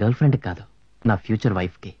 నా గర్ల్ ఫ్రెండ్ కాదు, నా ఫ్యూచర్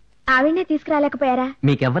వైఫ్ కి. ఆవిడనే తీసుకురాలేకపోయారా?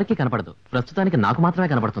 మీకెవ్వరికి కనపడదు, ప్రస్తుతానికి నాకు మాత్రమే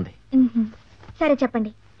కనపడుతుంది. సరే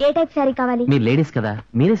చెప్పండి, ఏ టైప్ శారీ కావాలి? మీరు లేడీస్ కదా,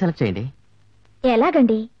 మీరే సెలెక్ట్ చేయండి.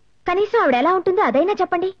 ఎలాగండి? కనీసం ఆవిడ ఎలా ఉంటుందో అదైనా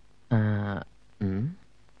చెప్పండి.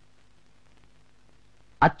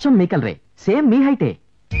 అచ్చం మీ కలరే, సేమ్ మీ హైటే,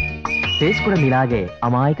 ఫేస్ కూడా మీలాగే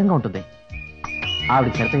అమాయకంగా ఉంటుంది.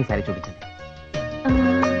 ఆవిడ సరిపోయే శారీ చూపించండి.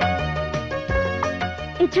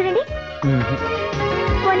 ఇది చూడండి.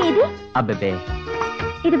 పోనీ ఇది అబ్బెబ్బే,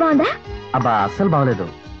 ఇది బాగుందా? అబ్బా అస్సలు బాగలేదు.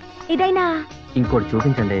 ఇదైనా ఇంకోటి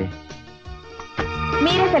చూపించండి.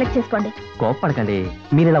 మీరే సెలెక్ట్ చేసుకోండి. కోప్పడకండి,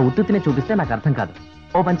 మీరు ఇలా ఉత్తునే చూపిస్తే నాకు అర్థం కాదు.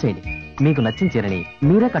 ఓ పని చేయండి, మీకు నచ్చిన చీరని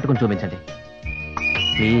మీరే కట్టుకుని చూపించండి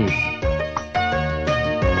ప్లీజ్.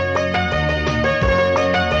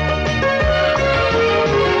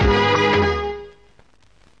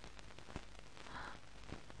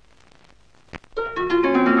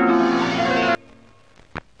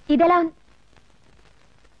 ఇదెలా ఉంది?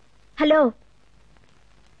 హలో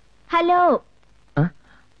హలో,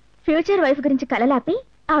 ఫ్యూచర్ వైఫ్ గురించి కలలాపి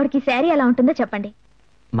ఆవిడకి శారీ ఎలా ఉంటుందో చెప్పండి.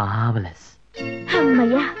 మార్వెలస్.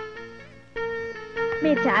 అమ్మయ్యా,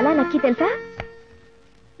 మీరు చాలా లక్కీ తెలుసా.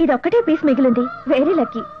 ఇదొక్కటే పీస్ మిగిలింది. Very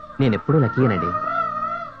lucky. నేను ఎప్పుడూ లక్కీనండి.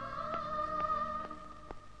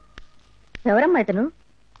 ఎవరమ్మా ఇతను?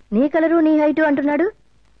 నీ కలరు నీ హైటు అంటున్నాడు.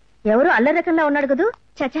 ఎవరు అల్లరి రకంలా ఉన్నాడు కదూ?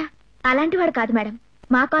 చచా, అలాంటి వాడు కాదు మేడం.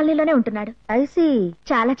 మా కాలనీలోనే ఉంటున్నాడు. ఐసి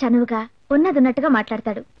చాలా చనువుగా ఉన్నట్టుగా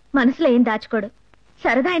మాట్లాడతాడు. మనసులో ఏం దాచుకోడు.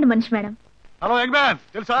 సరదా అయిన మనిషి మేడం. హలో యంగ్ మ్యాన్,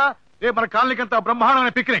 తెలుసా రేపు మన కాలనీకి అంత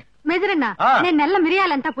బ్రహ్మాండమైన పిక్నిక్. మెజరన్నా, నేను నెల్ల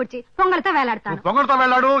మిరియాలంతా పుచ్చి పొంగలతో వేలాడతాను. పొంగల్తో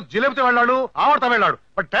వెళ్ళాడు, జిలేబితో వెళ్ళాడు, ఆవడతో వెళ్ళాడు,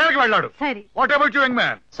 బట్ టైర్కి వెళ్ళాడు. సరే. What about you young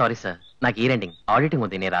man? Sorry sir, నాకు ఈ రెండింగ్ ఆడిటింగ్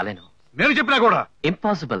ఉంది, నేను రాలేను. నేను చెప్పినా కూడా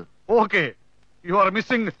impossible. Okay, you are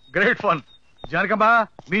missing great fun. జానకమ్మా,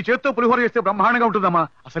 నీ చేత్తో పులిహోర చేస్తే బ్రహ్మాండంగా ఉంటుందమ్మా.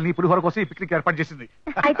 అసలు నీ పులిహోర కోసం ఈ పిక్నిక్ ఏర్పాటు చేసింది.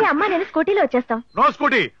 అయితే అమ్మా నేను స్కూటీలో వచ్చేస్తాం. నో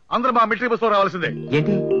స్కూటీ, అందరూ మా మిలిటరీ బస్ లో రావాల్సిందే.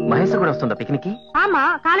 ఏంటి, మహేష్ కూడా వస్తుందా పిక్నిక్ కి? ఆమా,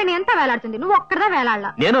 కాలనీ ఎంత వేలాడుతుంది, నువ్వు ఒక్కడదా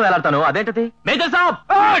వేలాడలా. నేను వేలాడతాను. అదేంటది? మేజర్ సాబ్!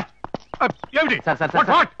 ఏమిటి? Sir sir What,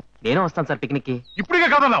 sir, what? నేను వస్తాను సార్ పిక్నిక్ కి. ఇప్పుడుగా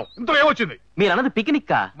కాదన్నావు, ఇంతలో ఏమొచ్చింది? మీరు అన్నది పిక్నిక్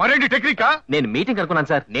కా? మరేంటి టెక్నిక్? నేను మీటింగ్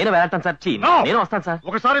అనుకున్నాను సార్. నేను వేలాడతాను సార్. No. నేను వస్తాను సార్.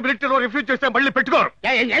 ఒకసారి మిలిటరీలో రిఫ్యూజ్ చేస్తే మళ్ళీ పెట్టుకోరు.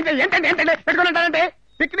 ఏంటంటే పెట్టుకుంటానంటే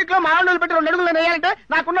పిక్నిక్ లో మా ఆండోళ్ళు పెట్టి 2 అడుగులు వేయాలంటే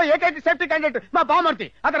నాకున్న ఏకైక సేఫ్టీ క్యాండిడేట్ మా బావమర్తి.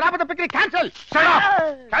 అతను రాకపోతే పిక్నిక్ క్యాన్సిల్.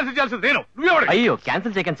 క్యాన్సిల్ చేయాల్సింది నేను, నువ్వెవడు? అయ్యో,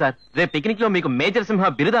 క్యాన్సిల్ చేయకండి సార్. రేపు పిక్నిక్ లో మీకు మేజర్ సింహ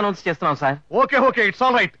బిరుదు అనౌన్స్ చేస్తున్నాం sir. Okay okay, it's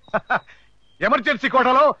all right. Emergency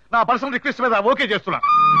కోటాలో నా పర్సనల్ రిక్వెస్ట్ మీద ఓకే చేస్తున్నా.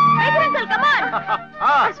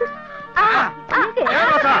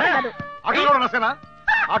 ఆటోలో కూడా నసేనా?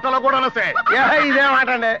 ఆటోలో కూడా నసే. ఇదే మాట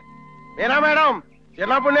అండి. ఏనా మేడం,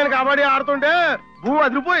 చిన్నప్పుడు నేను కబడ్డీ ఆడుతుంటే భూమి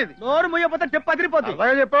అదిరిపోయింది. నోరు ముయ్యపోతే చెప్పు అదిరిపోతుంది.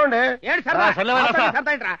 అలాగే చెప్పండి. ఏంటి సరదా?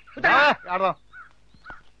 సరదా ఏంట్రా? ఆడదాం.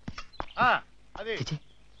 అది చిచి,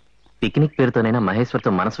 పిక్నిక్ పేరుతోనైనా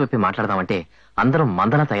మహేశ్వర్తో మనసు విప్పి మాట్లాడదామంటే అందరూ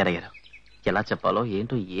మందలా తయారయ్యారు. ఎలా చెప్పాలో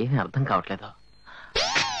ఏంటో ఏమీ అర్థం కావట్లేదు.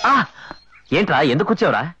 ఏంట్రా, ఎందుకు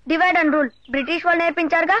వచ్చావురా? డివైడ్ అండ్ రూల్ బ్రిటిష్ వాళ్ళు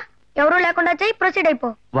నేర్పించారుగా. ఎవరు లేకుండా చెయ్యి, ప్రొసీడ్ అయిపో.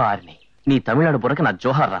 వారిని నీ తమిళనాడు బుర్రకి నా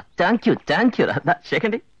జోహార్ రా. థ్యాంక్ యూ రా.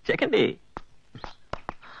 చెకండి.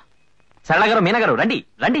 సరళ గారు, మీనా గారు, రండి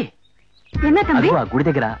రండి. అదిగో ఆ గుడి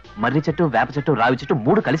దగ్గర మర్రి చెట్టు, వేప చెట్టు, రావి చెట్టు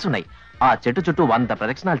 3 కలిసి ఉన్నాయి. ఆ చెట్టు చుట్టూ 100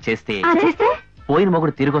 ప్రదక్షిణాలు చేస్తే పోయిన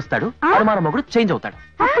మొగుడు తిరిగి వస్తాడు, అనుమాన మొగుడు చేంజ్ అవుతాడు.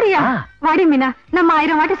 వాడి మీనా నమ్మ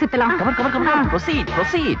 1000 వాటి సుత్తలాం.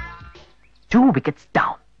 ప్రొసీడ్. 2 wickets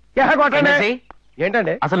down.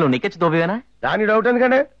 ఏంటండి అసలు నువ్వు నికెచ్ దోబివేనా? దాని డౌట్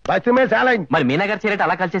ఎందుకండి? బస్సు మీద చాలా మరి మీనా గారి చీర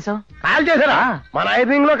అలా కాల్ చేసావు? కాల్ చేశారా? మన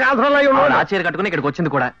ఐరింగ్ లో కాల్సరం ఆ చీర కట్టుకుని ఇక్కడికి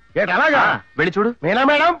వచ్చింది కూడా. అలాగా వెళ్ళి చూడు. Meena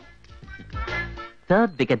madam,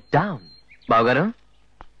 3rd wicket down. బావగారు,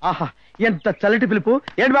 ఆహా, ఎంత చల్లటి పిలుపు.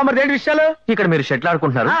 ఏంటి బామ్మర్, ఏంటి విషయాలు? ఇక్కడ మీరు షెట్లు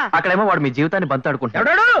ఆడుకుంటున్నారు, అక్కడేమో వాడు మీ జీవితాన్ని బంతు ఆడుకుంటాడు.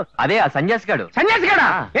 ఎవడాడు? అదే ఆ సన్యాసి గాడు. సన్యాసి గాడా?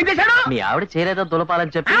 ఏం చేశాడు? మీ ఆవిడ చేరేదో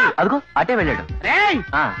దులపాలని చెప్పి అదిగో అటే వెళ్ళాడు. రేయ్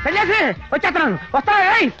సన్యాసి, వచ్చేస్తున్నాను.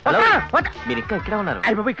 హలో, మీరు ఇంకా ఇక్కడే ఉన్నారు.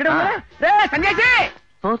 ఇక్కడ ఉన్నారా? రే సన్యాసి.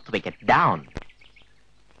 4th wicket down.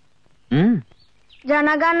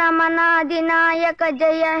 జనగణ మన అధినాయక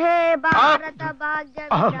జయ హే భారత భాగ్య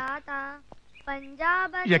విధాత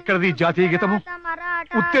పంజాబ్ ఎక్కడిది జాతీయ గీతము?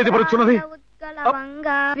 ఉత్తేజపరుచున్నది. ఉత్కల వంగ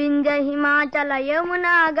వింజ హిమాచల యమున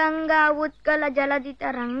గంగా ఉత్కల జలధి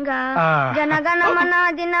తరంగా జనగణ మన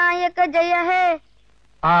అధినాయక జయ హే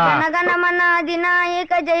జనగణ మన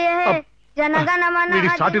అధినాయక జయ హే జనగణ మన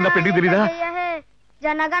జయ హే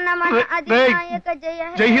జనగణ మన అధినాయక జయ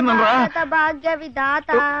హే భారత భాగ్య విధాత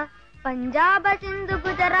పంజాబ్ సింధు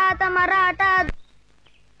గుజరాత్ మరాఠా.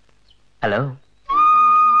 హలో,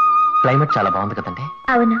 క్లైమేట్ చాలా బాగుంది కదండి?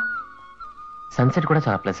 అవును. సన్సెట్ కూడా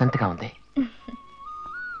చాలా ప్లెజెంట్ గా ఉంది.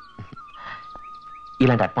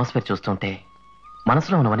 ఇలాంటి అట్మాస్ఫియర్ చూస్తుంటే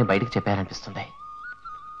మనసులో ఉన్నవన్నీ బయటికి చెప్పారనిపిస్తుంది.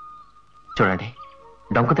 చూడండి,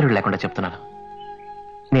 డొంకు తిరుగు లేకుండా చెప్తున్నాను.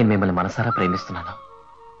 నేను మిమ్మల్ని మనసారా ప్రేమిస్తున్నాను.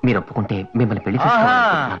 మీరు ఒప్పుకుంటే మిమ్మల్ని పెళ్లి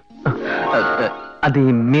చేసుకోవాలనుకుంటున్నాను. అది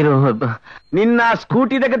మీరు నిన్న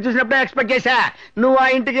స్కూటీ దగ్గర చూసినప్పుడే ఎక్స్పెక్ట్ చేశా నువ్వు ఆ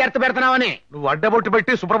ఇంటికి ఎర్త పెడతావని. నువ్వు అడ్డబొట్టు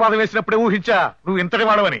పెట్టి సుప్రభాతం వేసినప్పుడే ఊహించా నువ్వు ఇంతటి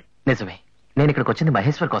వాడవని. నిజమే, నేను ఇక్కడికి వచ్చింది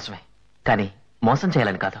మహేశ్వర్ కోసమే, కానీ మోసం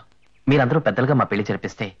చేయాలని కాదు. మీరందరూ పెద్దలుగా మా పెళ్లి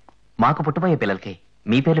జరిపిస్తే మాకు పుట్టబోయే పిల్లలకి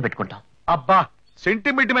మీ పేర్లు పెట్టుకుంటాం. అబ్బా,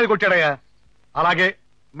 సెంటిమెంట్ మీద కొట్టాడయ్యా. అలాగే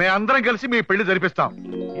మేమందరం కలిసి మీ పెళ్లి జరిపిస్తాం.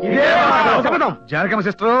 జానకమ్మ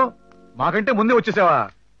సిస్టర్, మాకంటే ముందే వచ్చేసావా?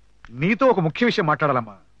 నీతో ఒక ముఖ్య విషయం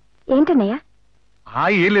మాట్లాడాలమ్మా. ఏంటన్నయ్యా?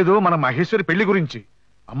 ఏం లేదు, మన మహేశ్వరి పెళ్లి గురించి.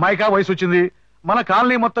 అమ్మాయికా వయసు వచ్చింది. మన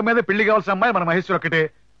కాలనీ మొత్తం మీద పెళ్లి కావాల్సిన అమ్మాయి మన మహేశ్వరి ఒక్కటే.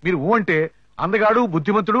 మీరు ఊ అంటే అందగాడు,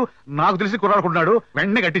 బుద్ధిమంతుడు, నాకు తెలిసి కుర్రాడుకున్నాడు,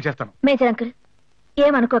 వెంటనే గట్టి చేస్తాను. మేజర్ అంకుల్,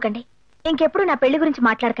 ఏమనుకోకండి. ఇంకెప్పుడు నా పెళ్లి గురించి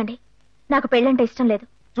మాట్లాడకండి. నాకు పెళ్ళంటే ఇష్టం లేదు.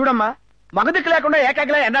 చూడమ్మా, మగదిక్కు లేకుండా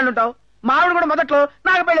ఏకాకిలా ఎన్నాళ్ళుంటావు? మావిడ కూడా మొదట్లో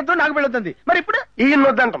నాకు పెళ్ళొద్దు. మరి ఇప్పుడు ఈయన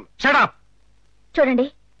వద్దంటాం. షడప్. చూడండి,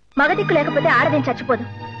 మగదిక్కు లేకపోతే ఆడదేం చచ్చిపోదు.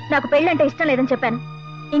 నాకు పెళ్ళంటే ఇష్టం లేదని చెప్పాను.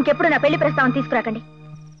 ఇంకెప్పుడు నా పెళ్లి ప్రస్తావన తీసుకురాకండి.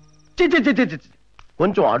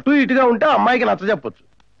 కొంచెం అటు ఇటుగా ఉంటే అమ్మాయికి నచ్చ చెప్పొచ్చు.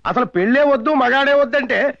 అసలు పెళ్ళే వద్దు, మగాడే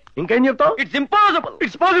వద్దంటే ఇంకేం చెప్తావు? It's impossible.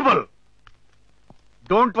 It's possible.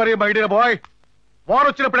 Don't worry my dear bye. వారు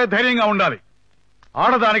వచ్చినప్పుడే ధైర్యంగా ఉండాలి.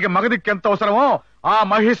 ఆడదానికి మగదిక్కు ఎంత అవసరమో ఆ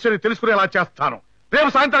మహేశ్వరి తెలుసుకునేలా చేస్తాను. రేపు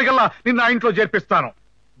సాయంత్రానికల్లా నిన్న ఇంట్లో చేర్పిస్తాను.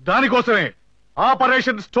 దానికోసమే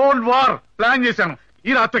ఆపరేషన్ స్టోన్ వార్ ప్లాన్ చేశాను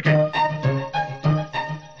ఈ రాత్రికి.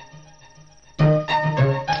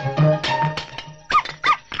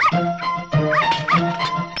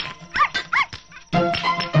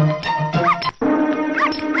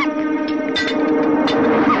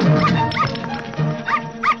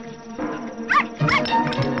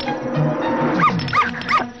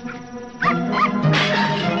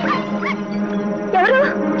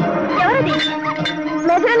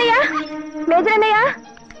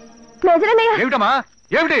 ఏమిటమ్మా?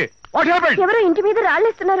 ఏమిటి? What happened? ఎవరో ఇంటి మీద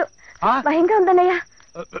రాళ్ళేస్తున్నారు. భయంగా ఉందన్నయ్య.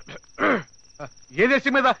 ఏ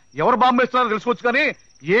దేశం మీద ఎవరు బాంబు వేస్తున్నారో తెలుసుకోవచ్చు, కానీ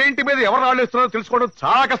ఏ ఇంటి మీద ఎవరు రాళ్ళు వేస్తున్నారో తెలుసుకోవడం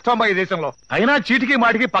చాలా కష్టం అమ్మా ఈ దేశంలో. అయినా చీటికి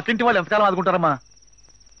మాటికి పక్కింటి వాళ్ళు ఎంతకాలం ఆదుకుంటారమ్మా?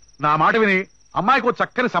 నా మాట విని అమ్మాయికి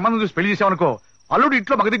చక్కని సంబంధం చూసి పెళ్లి చేసావనుకో, అల్లుడు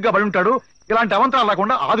ఇంట్లో మగదిగ్గా పడి ఉంటాడు. ఇలాంటి అవంతరాలు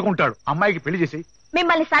రాకుండా ఆదుకుంటాడు. అమ్మాయికి పెళ్లి చేసి.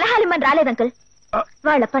 మిమ్మల్ని సలహాలు ఇమ్మని రాలేదు అంకుల్.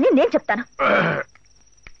 వాళ్ళ పని నేను చెప్తాను.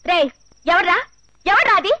 రే, ఎవడ్రా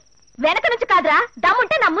అది? వెనక నుంచి కాదురా,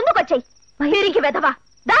 దమ్ముంటే నా ముందుకు వచ్చాయి. మయూరికి వెధవా,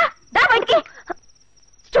 దా దా బయటికి.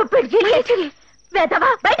 వెధవా,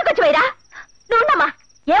 బయటకు వచ్చి పోయిరా. నువ్వున్నమ్మా,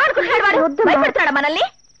 ఏమనుకుంటున్నాడు వాడు? భయపెడతాడా మనల్ని?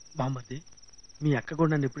 బామ్మర్ది, మీ అక్క కూడా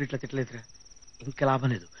నన్ను ఎప్పుడు ఇట్లా తిట్టలేదురా. ఇంకా లాభం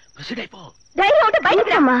లేదు, ప్రొసీడ్ అయిపో. ధైర్యం ఉంటే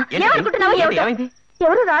బయటికి రమ్మా. ఏమనుకుంటున్నావు?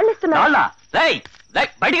 ఎవరు రాళ్ళిస్తున్నారు?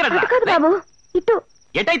 కాదు బాబు, ఇటు.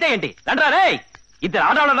 ఎటైతే ఏంటి? రండ్రా రే. ఇద్దరు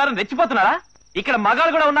ఆడవాళ్ళు ఉన్నారని రెచ్చిపోతున్నారా? ఇక్కడ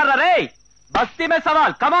మగాళ్ళు కూడా ఉన్నారా రే? బస్తీ మే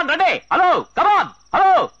సవాల్. కమాన్ రండి. Hello come on.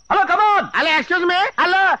 Hello come on. అలా ఎక్స్క్యూజ్ మీ,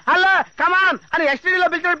 హలో కమాన్ అని ఎస్టీడీలో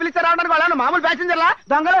పిలిచారు రావడానికి వాళ్ళ మామూలు ప్యాసింజర్లా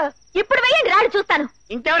దొంగలు. ఇప్పుడు వెయ్యండి, రాడు చూస్తాను.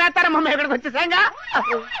 ఇంకెవరు వేస్తారా మమ్మీ? ఇక్కడికి వచ్చేసాంగా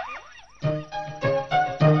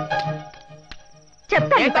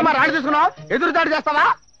చెప్తాను. రాడు తీసుకున్నావు, ఎదురు దాడి చేస్తావా?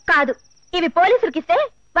 కాదు, ఇవి పోలీసులకిస్తే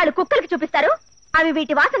వాళ్ళు కుక్కలకి చూపిస్తారు. అవి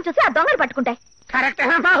వీటి వాసన చూసి ఆ దొంగలు పట్టుకుంటాయి.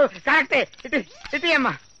 కరెక్టే. ఇటీ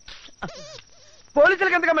అమ్మా.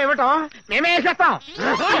 పోలీసులకి ఎంతకమ్మా ఇవ్వటం? మేమే వేసేస్తాం.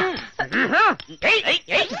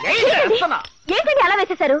 ఏంటండి అలా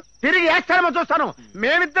వేసేశారు? తిరిగి వేస్తారేమో చూస్తాను.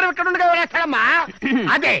 మేమిద్దరం ఇక్కడ ఉండగా వేస్తాడమ్మా.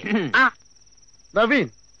 అదే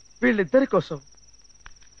నవీన్, వీళ్ళిద్దరి కోసం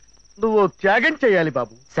నువ్వు త్యాగం చేయాలి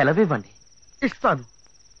బాబు. సెలవివ్వండి. ఇస్తాను.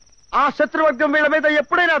 ఆ శత్రువర్గం వీళ్ళ మీద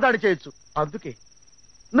ఎప్పుడైనా దాడి చేయొచ్చు. అందుకే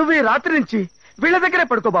నువ్వు ఈ రాత్రి నుంచి వీళ్ళ దగ్గరే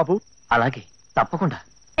పడుకో బాబు. అలాగే, తప్పకుండా.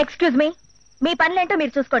 ఎక్స్క్యూజ్ మీ, మీ పనులేంటో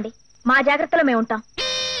మీరు చూసుకోండి. మా జాగ్రత్తలో మేము ఉంటాం.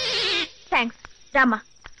 థ్యాంక్స్. రామ్మా.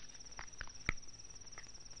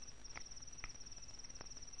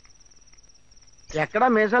 ఎక్కడా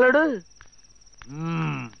మేసాలాడు?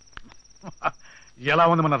 ఎలా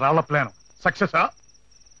ఉంది మన రాళ్ల ప్లాన్? సక్సెసా?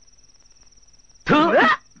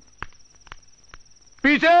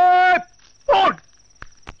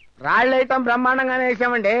 రాళ్ళు వేయటం బ్రహ్మాండంగానే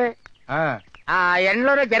వేసామండి. ఆ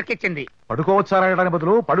ఎండలోనే జరికిచ్చింది. పడుకోవచ్చారా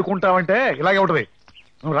బదులు పడుకుంటావంటే ఇలాగే ఉంటది.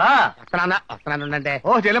 నువ్వు రా. వస్తున్నానంటే.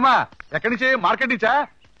 ఓ చెల్లెమా, ఎక్కడి నుంచి? మార్కెట్ నుంచా?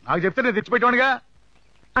 నాకు చెప్తే నేను తెచ్చిపెట్టానుగా.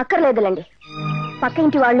 అక్కర్లేదులండి. పక్క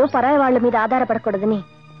ఇంటి వాళ్ళు పరాయి వాళ్ళ మీద ఆధారపడకూడదని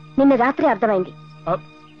నిన్న రాత్రి అర్థమైంది.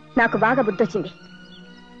 నాకు బాగా బుద్ధొచ్చింది.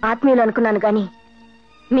 ఆత్మీయులు అనుకున్నాను గాని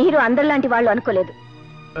మీరు అందరిలాంటి వాళ్ళు అనుకోలేదు.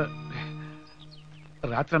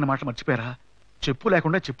 రాత్రి అన్న మాట మర్చిపోయారా? చెప్పు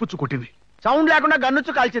లేకుండా చెప్పుచ్చు కొట్టింది. సౌండ్ లేకుండా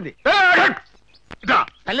గన్నుచ్చు కాల్చింది.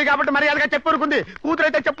 తల్లి కాబట్టి మర్యాదగా చెప్పురుకుంది.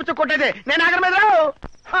 కూతురైతే చెప్పుచ్చు కొట్టేది. నేను ఆగర మీద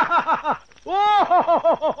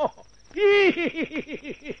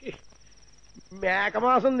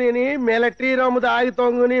మేకమాసం తిని మిలిటరీ రమ్ము దాగి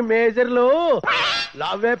తొంగుని మేజర్లు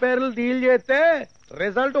లవ్వే పేర్లు డీల్ చేస్తే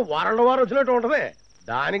రిజల్ట్ వరల్డ్ వార్ వచ్చినట్టు ఉంటది.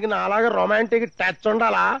 దానికి నాలాగా రొమాంటిక్ టచ్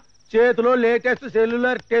ఉండాలా, చేతిలో లేటెస్ట్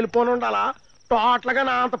సెల్యులర్ టెలిఫోన్ ఉండాలా, టోటల్ గా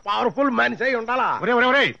నా అంత పవర్ఫుల్ మనిషి అయి ఉండాలా.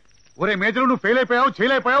 ఒరే మేజర్, నువ్వు ఫెయిల్ అయిపోయావు,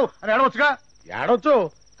 చేయలేకపోయావు అని ఏడవచ్చుగా. ఏడొచ్చు,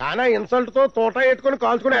 కానీ ఇన్సల్ట్ తో తోట ఎట్టుకుని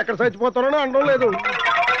కాల్చుకుని ఎక్కడ చచ్చిపోతారో అనడం లేదు.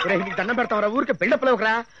 నీకు దండం పెడతావరా, ఊరికి బిల్డప్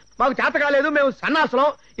లేవురా. మాకు చేత కాలేదు, మేము సన్నాసులం.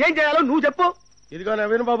 ఏం చేయాలో నువ్వు చెప్పు. ఇదిగో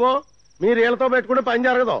నవీన్ బాబు, మీరు వీళ్ళతో పెట్టుకుంటే పని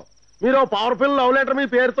జరగదు. మీరు పవర్ఫుల్ లవ్ లెటర్ మీ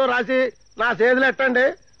పేరుతో రాసి నా చేతులు ఎట్టండి.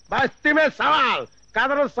 బస్తీ మీద సవాల్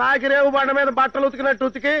కథను సాకిరేవు బండ మీద బట్టలు ఉతికినట్టు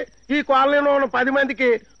ఉతికి ఈ కాలనీలో ఉన్న 10 మందికి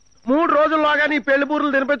 3 రోజుల్లోగా నీ పెళ్లి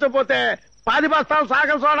బూరులు తినిపించకపోతే 10 బస్తాలు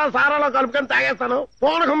సాగం సోడా సారాలో కలుపుకొని తాగేస్తాను.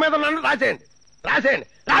 పూనకం మీద నన్ను రాసేయండి రాసేయండి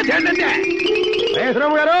రాసేయండి అంటే.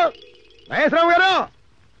 మహేశ్వరం గారు, మహేశ్వరం గారు,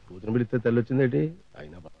 కూతురు పిలిస్తే తెల్లి వచ్చిందేంటి?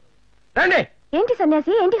 అయినా రండి. ఏంటి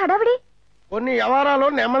సన్యాసి, ఏంటి హడావిడి? కొన్ని వ్యవహారాలు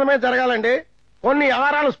నెమ్మదమే జరగాలండి, కొన్ని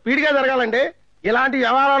వ్యవహారాలు స్పీడ్ గా జరగాలండి. ఇలాంటి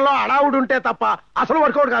వ్యవహారాల్లో అడావుడు ఉంటే తప్ప అసలు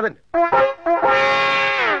వర్కౌట్ కాదండి.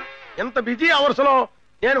 ఎంత బిజీ అవర్స్ లో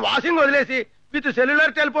నేను వాషింగ్ వదిలేసి విత్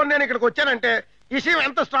సెల్యులర్ టెలిఫోన్ నేను ఇక్కడికి వచ్చానంటే విషయం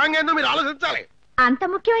ఎంత స్ట్రాంగ్ అయిందో మీరు ఆలోచించాలి. అంత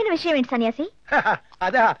ముఖ్యమైన విషయం ఏంటి సన్యాసి?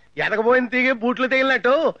 అదే ఎదకపోయిన తీగి బూట్లు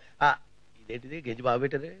తెగిలినట్టు. ఇదేంటిది గెంజి బాగా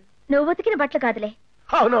పెట్టదే? నువ్వు ఉతికిన బట్టలు కాదులే.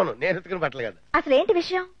 అవునవును, నేను ఉతికిన బట్టలు కాదు. అసలు ఏంటి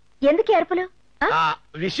విషయం? ఎందుకు అరుపులు?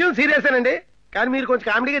 విషయం సీరియస్ అండి, కానీ మీరు కొంచెం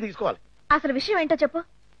కామెడీగా తీసుకోవాలి. అసలు విషయం ఏంటో చెప్పు.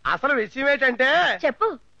 అసలు విషయం ఏంటంటే చెప్పు.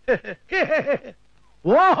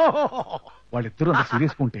 వాళ్ళిద్దరూ అంత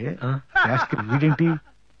సీరియస్ ఉంటే వీడేంటి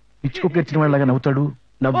పిచ్చుకు గెలిచిన వాళ్ళగా నవ్వుతాడు?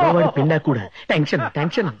 నవ్వేవాడి పిండా కూడా. Tension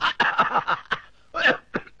tension.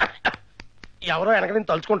 ఎవరో వెనక నేను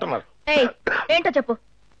తలుచుకుంటున్నారు. ఏంటో చెప్పు.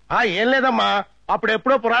 ఏం లేదమ్మా,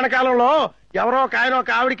 అప్పుడెప్పుడో పురాణ కాలంలో ఎవరో ఒక ఆయన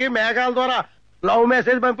ఒక ఆవిడికి మేఘాల ద్వారా లవ్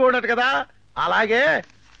మెసేజ్ పంపివాడట కదా, అలాగే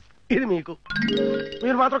ఇది మీకు.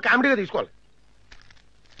 మీరు మాత్రం కామెడీగా తీసుకోవాలి.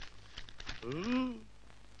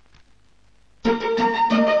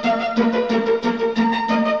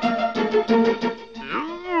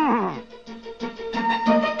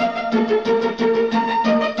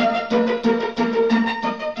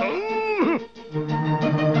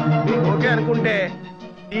 ఓకే అనుకుంటే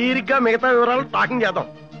తీరిగ్గా మిగతా వివరాలు టాకింగ్ చేద్దాం.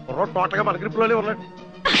 టోటల్ గా మన గ్రిప్లోనే ఉన్నాడు.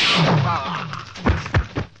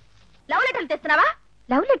 లవ్ లెటర్లు తెస్తున్నావా?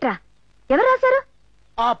 లవ్ లెటరా? ఎవరు రాశారు?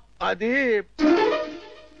 అది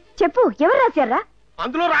చెప్పు, ఎవరు రాశారా?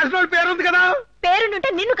 అందులో రాసిన వాళ్ళ పేరుంది కదా. పేరుంటే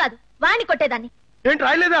నిన్ను కాదు వాణ్ణి కొట్టేదాన్ని. ఏంటి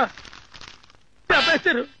రాయలేదా?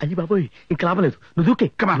 చెప్పేస్తారు. అయ్యి బాబోయ్, ఇంకా లాభలేదు. నువ్వు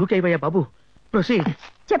దూకే బాబు. ప్రొసీడ్.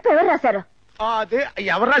 చెప్పు, ఎవరు రాశారు? అదే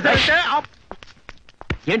ఎవరు రాశారంటే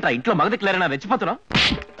ఏంట్రా ఇంట్లో మగదిక్లేరైనా రెచ్చిపోతున్నా?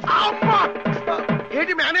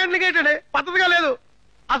 ఏంటి మేనేజ్మెంట్ ఏంటండి? పద్ధతిగా లేదు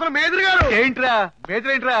అసలు. మేజర్ గారు ఏంట్రా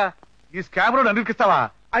మేజర్ ఏంట్రా? ఈ స్కామ్ లో నన్నుకిస్తావా?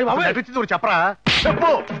 నటించింది చెప్పరా?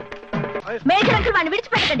 చెప్పు. మేజర్ అంకుల్ వాడిని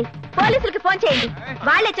విడిచిపెట్టండి. పోలీసులకి ఫోన్ చేయండి,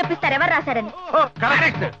 వాళ్ళే చెప్పిస్తారు ఎవరు రాశారని.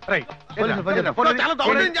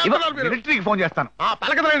 మిలిటరీకి ఫోన్ చేస్తాను.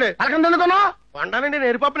 పలకదండి. పలకందుకున్నా వండానండి.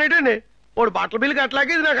 నేర్పప్పనేటండి. వాడు బట్టల బిల్లు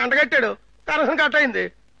కట్టలాకి ఇది నాకు అంటగట్టాడు. కనసం కట్ అయింది.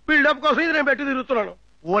 బిల్డప్ కోసం ఇది నేను పెట్టి తిరుగుతున్నాను.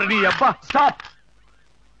 ఓరి అబ్బా, స్టాప్.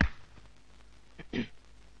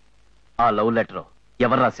 ఆ లవ్ లెటర్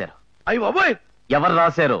ఎవరు రాశారు? అయ్యి బాబోయ్, ఎవరు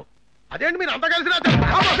రాశారు? అదేంటి మీరు అంతా కలిసి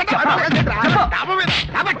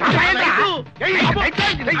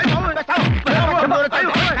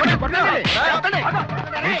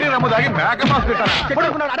దాగి మేక మాస్ పెట్టారా?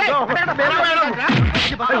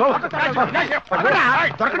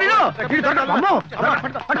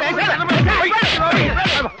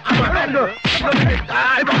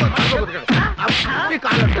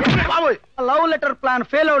 లవ్ లెటర్ ప్లాన్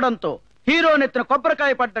ఫెయిల్ అవడంతో హీరో నెత్తిన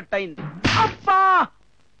కొబ్బరికాయ పడ్డట్టయింది. అబ్బా,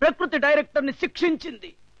 ప్రకృతి డైరెక్టర్ ని శిక్షించింది.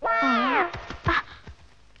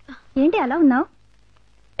 ఏంటి అలా ఉన్నావు?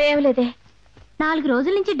 ఏం లేదే. 4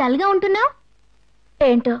 రోజుల నుంచి డల్ గా ఉంటున్నావు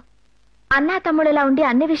ఏంటో. అన్నా తమ్ముడులా ఉండి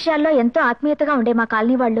అన్ని విషయాల్లో ఎంతో ఆత్మీయతగా ఉండే మా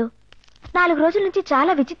కాలనీ వాళ్ళు 4 రోజుల నుంచి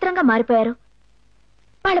చాలా విచిత్రంగా మారిపోయారు.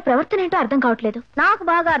 వాళ్ళ ప్రవర్తన ఏంటో అర్థం కావట్లేదు. నాకు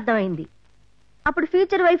బాగా అర్థమైంది. అప్పుడు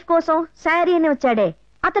ఫ్యూచర్ వైఫ్ కోసం శారీ అని వచ్చాడే,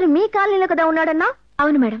 అతను మీ కాలనీలో కదా ఉన్నాడన్నా?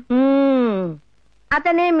 అవును మేడం.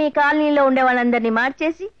 అతనే మీ కాలనీలో ఉండే వాళ్ళందరినీ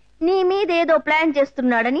మార్చేసి నీ మీద ఏదో ప్లాన్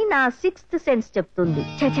చేస్తున్నాడని నా 6th సెన్స్ చెప్తుంది.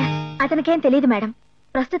 చచా, అతనికేం తెలియదు మేడం.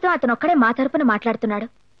 ప్రస్తుతం అతను ఒక్కడే మా తరపున మాట్లాడుతున్నాడు.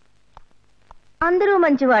 అందరూ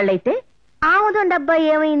మంచి వాళ్ళైతే ఆముదం డబ్బా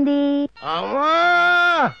ఏమైంది? అమ్మా,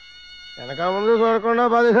 వెనక ముందు చూడకుండా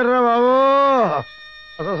బాధేశారా బాబు.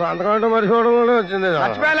 అసలు సంతకం అంటే మరి చూడకుండా వచ్చింది.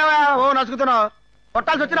 మర్చిపోయావా? ఓ నసుకుతున్నావు.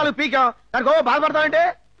 కొట్టాల్సి వచ్చి 4 పీకా. దానికి ఓ బాధపడతావంటే?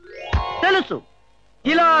 తెలుసు,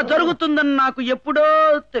 ఇలా జరుగుతుందని నాకు ఎప్పుడో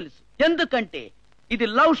తెలుసు. ఎందుకంటే ఇది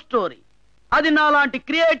లవ్ స్టోరీ. అది నాలాంటి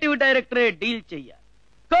క్రియేటివ్ డైరెక్టరే డీల్ చెయ్యాలి.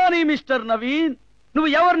 కానీ మిస్టర్ నవీన్, నువ్వు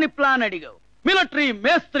ఎవరిని ప్లాన్ అడిగావు? మిలిటరీ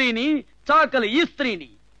మేస్త్రీని, చాకలి ఈ స్త్రీని.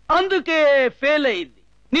 అందుకే ఫెయిల్ అయింది.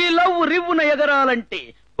 నీ లవ్ రివ్వున ఎగరాలంటే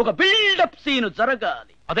ఒక బిల్డప్ సీన్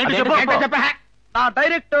జరగాలి. నా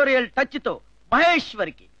డైరెక్టోరియల్ టచ్ తో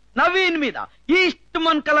మహేశ్వరికి నవీన్ మీద ఈస్ట్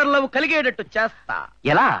మన్ కలర్ లవ్ కలిగేటట్టు చేస్తా.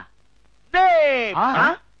 ఎలా?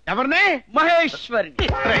 ఎవరిని? మహేశ్వరిని.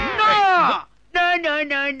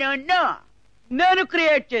 నేను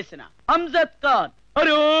క్రియేట్ చేసిన అంజద్ ఖాన్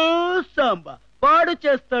అరే సాంబా వాడు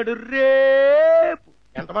చేస్తాడు రేపు.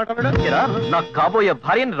 ఎంత మాట్లాడాడు? నాకు కాబోయే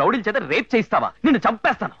భార్యని రౌడీల చేత రేప్ చేయిస్తావా? నిన్ను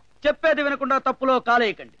చంపేస్తాను. చెప్పేది వినకుండా తప్పులో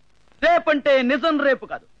కాలేయకండి. రేపంటే నిజం రేపు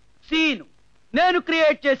కాదు, సీను. నేను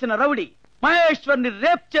క్రియేట్ చేసిన రౌడీ మహేశ్వర్ని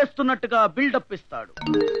రేప్ చేస్తున్నట్టుగా బిల్డప్ ఇస్తాడు.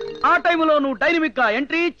 ఆ టైంలో నువ్వు డైనమిక్ గా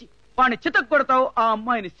ఎంట్రీ ఇచ్చి వాడిని చితక్ కొడతావు, ఆ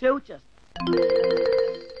అమ్మాయిని సేవ్ చేస్తావు.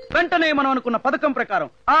 వెంటనే మనం అనుకున్న పథకం ప్రకారం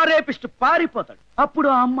ఆ రేపిస్ట్ పారిపోతాడు. అప్పుడు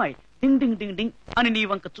ఆ అమ్మాయి డింగ్ డింగ్ డింగ్ డింగ్ అని నీ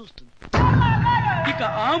వంక చూస్తుంది. ఇక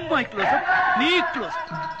ఆ అమ్మాయి క్లోజప్, నీ క్లోజప్,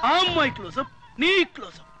 ఆ అమ్మాయి క్లోజప్, నీ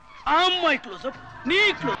క్లోజప్, ఆ అమ్మాయి క్లోజప్, నీ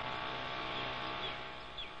క్లోజప్.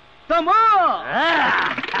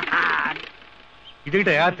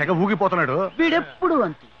 ఇదేంటయ్యా తెగ ఊగిపోతున్నాడు? వీడెప్పుడు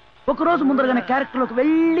అంతే, ఒక రోజు ముందరగానే క్యారెక్టర్ లోకి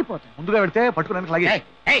వెళ్ళిపోతాడు. ముందుగా పెడితే పట్టుకున్నానికి లాగే.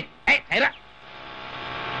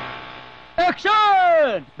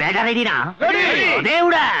 రెడీనా?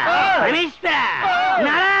 దేవుడా, పరమేశ్వర,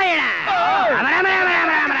 నారాయణ,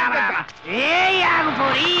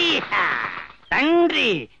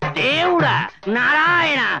 తండ్రి, దేవుడా,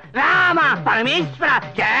 నారాయణ, రామ, పరమేశ్వర,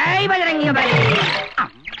 జై బజరంగి బలి.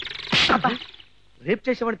 రేప్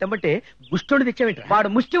చేసేవాడు తెమ్మంటే ముష్టోడు తెచ్చావేంటి? వాడు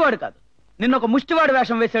ముష్టివాడు కాదు, నిన్న ఒక ముష్టివాడు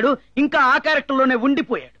వేషం వేశాడు, ఇంకా ఆ క్యారెక్టర్ లోనే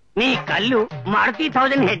ఉండిపోయాడు. నీ కళ్ళు మారుతి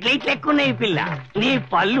 1000 హెడ్ లైట్ లెక్కున్నాయి పిల్ల, నీ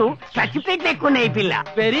పళ్ళు సర్టిఫికేట్ లెక్కున్నాయి పిల్ల,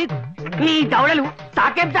 వెరీ నీ దవడలు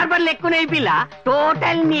సాకెట్ దర్బర్ లెక్కున్నాయి పిల్ల,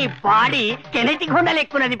 టోటల్ నీ బాడీ కెనెటిక్ హోండా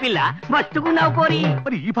లెక్కున్నది పిల్ల, మస్తుకున్నావు పోరి.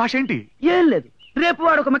 మరి ఈ భాష ఏంటి? ఏం లేదు, రేపు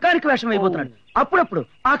వాడు ఒక మెకానిక్ వేషం అయిపోతున్నాడు, అప్పుడప్పుడు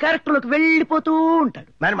ఆ క్యారెక్టర్ లోకి వెళ్ళిపోతూ ఉంటాడు.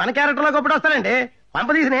 మరి మన క్యారెక్టర్ లోకి ఎప్పుడు వస్తానండి?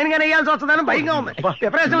 పంపదీసి నేనుగా వేయాల్సి వస్తుందని భయంగా ఉంది.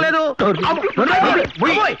 ప్రిపరేషన్ లేదు.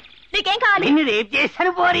 నీకేం కావాలి? నిన్ను రేపు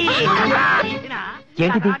చేస్తాను పోరి.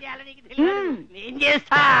 ఏంటిది? నేను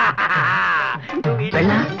చేస్తా.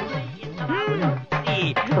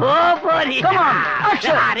 ఓ పోరి,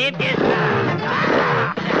 రేపు చేస్తా.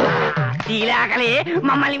 తీలాకలే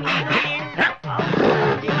మమ్మల్ని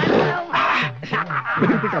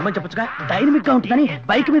రమ్మని చెప్పొచ్చుగా, డైనమిక్ గా ఉంటుందని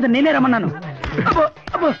బైక్ మీద నేనే రమ్మన్నాను. అబ్బో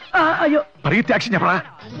అబ్బో, అయ్యో. పరిగెత్తి యాక్షన్ చెప్పరా?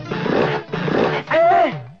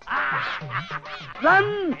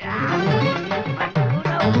 రన్.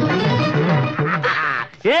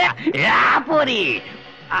 పోరి.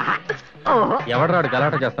 ఎవడు రాడు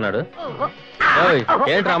గలాట చేస్తున్నాడు?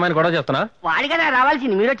 ఏంటి రామాయణ గొడవ చేస్తున్నా? వాడి కదా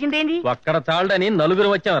రావాల్సింది, మీరు వచ్చిందేంది? ఒక్కడ చాలడని నలుగురు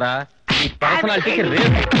వచ్చావరా? ఈ పర్సనాలిటీకి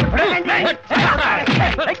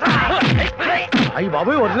అయ్యి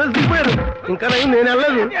బాబోయ్, ఒరిజినల్ దిగిపోయారు. ఇంకా నేను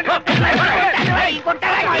వెళ్ళలేదు.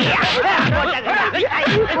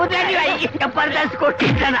 జబర్దస్త్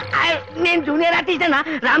కొట్టించానా? నేను జూనియర్ ఆర్టిస్టనా?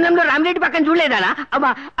 రామ్నంలో రామిరెడ్డి పక్కన చూడలేదానా?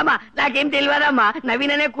 అమ్మా అమ్మా, నాకేం తెలియదమ్మా.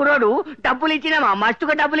 నవీన్ అనే కుర్రోడు డబ్బులు ఇచ్చినమ్మా,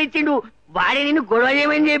 మస్తుగా డబ్బులు ఇచ్చిండు. వాడి నిన్ను గొడవ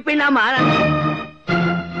చేయమని చెప్పిండమ్మా.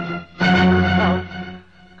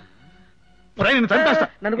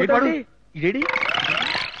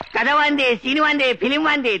 కథ వందే, సీన్ వందే, ఫిలిం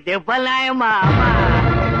వందే, దెబ్బలు నాయమ్మా.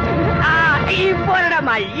 ఈ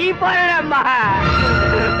పోరడమ్మా, ఈ పోరడమ్మా.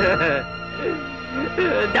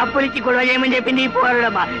 డబ్బులు ఇచ్చి గొడవ చేయమని చెప్పింది ఈ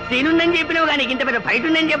పోరడమ్మా. సీన్ ఉందని చెప్పినావు కానీ ఇంత పెద్ద ఫైట్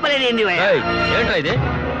ఉందని చెప్పలేదు. ఏంది ఏంట్రా ఇది?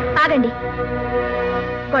 ఆగండి,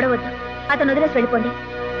 గొడవద్దు. అతను వదిలేసి వెళ్ళిపోండి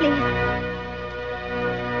ప్లీజ్.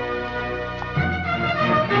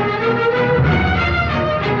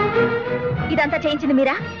 ఇదంతా చేయించింది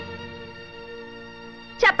మీరా?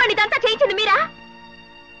 చెప్పండి, ఇదంతా చేయించింది మీరా?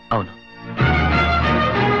 అవును.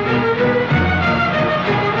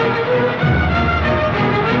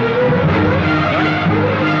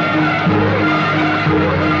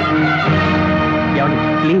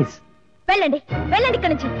 ప్లీజ్ వెళ్ళండి, వెళ్ళండి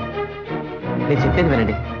ఇక్కడి నుంచి. నేను చెప్పేది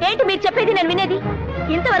వినండి. ఏంటి మీరు చెప్పేది నేను వినేది?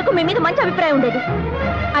 ఇంతవరకు మీ మీద మంచి అభిప్రాయం ఉండేది,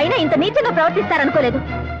 అయినా ఇంత నీచంగా ప్రవర్తిస్తారనుకోలేదు.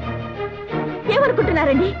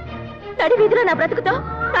 ఏమనుకుంటున్నారండి? నడి వీధిలో నా బ్రతుకుతో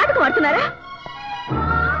నాటకం ఆడుతున్నారా?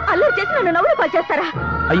 అల్లరి చేసి నన్ను నవ్వులు పాలు చేస్తారా?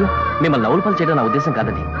 అయ్యో, మిమ్మల్ని నవ్వులు పాలు చేయడం నా ఉద్దేశం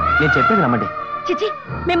కాదండి. నేను చెప్పేది నమ్మండి. చిచి,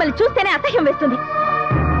 మిమ్మల్ని చూస్తేనే అసహ్యం వేస్తుంది.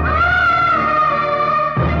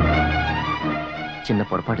 చిన్న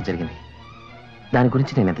పొరపాటు జరిగింది, దాని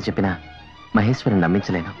గురించి నేను ఎంత చెప్పినా మహేశ్వరిని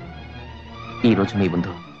నమ్మించలేను. ఈ రోజు మీ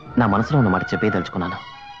ముందు నా మనసులో ఉన్న మాట చెప్పేదలుచుకున్నాను.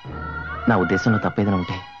 నా ఉద్దేశంలో తప్పేదైనా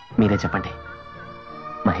ఉంటే మీరే చెప్పండి.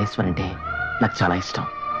 మహేశ్వరి అంటే నాకు చాలా ఇష్టం.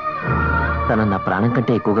 తనను నా ప్రాణం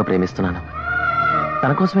కంటే ఎక్కువగా ప్రేమిస్తున్నాను.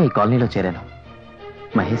 తన కోసమే ఈ కాలనీలో చేరాను.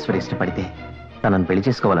 మహేశ్వరి ఇష్టపడితే తనను పెళ్లి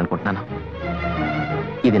చేసుకోవాలనుకుంటున్నాను.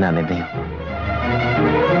 ఇది నా నిర్ణయం.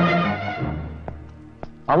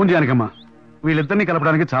 అవును జానకమ్మ, వీళ్ళిద్దరినీ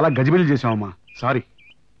కలపడానికి చాలా గజిబిలి చేశామమ్మా. సారీ.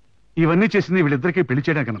 ఇవన్నీ చేసింది వీళ్ళిద్దరికీ పెళ్లి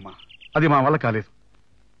చేయడానికనమ్మా. అది మా వల్ల కాలేదు.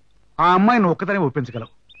 ఆ అమ్మాయిని ఒక్కదానే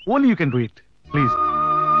ఒప్పించగలవు. Only you can do it please.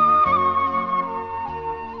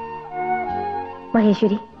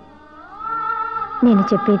 Maheshwari, నేను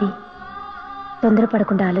చెప్పేది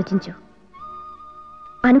తొందరపడకుండా ఆలోచించు.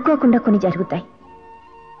 అనుకోకుండా కొన్ని జరుగుతాయి.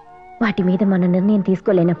 వాటి మీద మన నిర్ణయం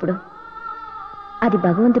తీసుకోలేనప్పుడు అది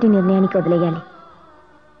భగవంతుడి నిర్ణయానికి వదిలేయాలి.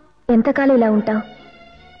 ఎంతకాలం ఇలా ఉంటావు?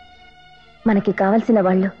 మనకి కావలసిన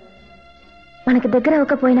వాళ్ళు మనకి దగ్గర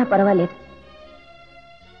అవ్వకపోయినా పర్వాలేదు.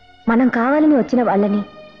 మనం కావాలని వచ్చిన వాళ్ళని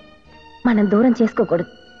మనం దూరం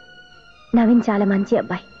చేసుకోకూడదు. నవీన్ చాలా మంచి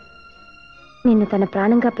అబ్బాయి. నిన్ను తన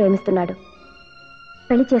ప్రాణంగా ప్రేమిస్తున్నాడు.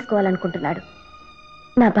 పెళ్లి చేసుకోవాలనుకుంటున్నాడు.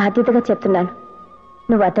 నా బాధ్యతగా చెప్తున్నాను,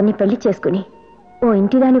 నువ్వు అతన్ని పెళ్లి చేసుకుని ఓ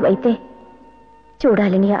ఇంటిదాని అయితే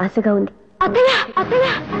చూడాలని ఆశగా ఉంది. అత్తయ్య, అత్తయ్య,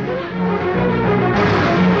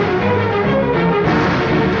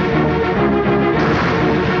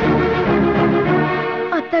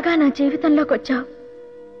 అత్తగా నా జీవితంలోకి వచ్చావు.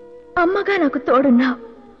 అమ్మగా నాకు తోడున్నావు.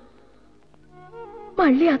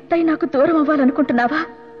 మళ్ళీ అత్తయ్య నాకు దూరం అవ్వాలనుకుంటున్నావా?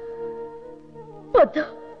 వద్దు,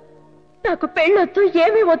 నాకు పెళ్ళొద్దు,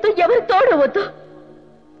 ఏమీ వద్దు, ఎవరి తోడు వద్దు.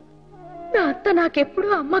 నా అత్త నాకెప్పుడు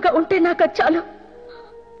అమ్మగా ఉంటే నాకు చాలు,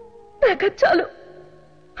 నాకు చాలు,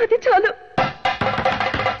 అది చాలు.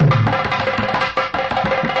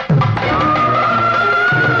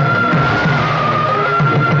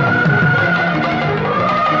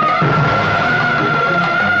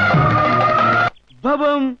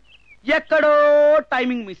 భవం, ఎక్కడో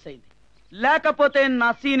టైమింగ్ మిస్ అయింది. లేకపోతే నా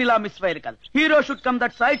సీన్ ఇలా మిస్ అయ్యారు కదా. Hero should come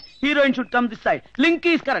that side, heroine should come this side. Link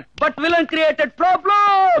is correct but villain created problem.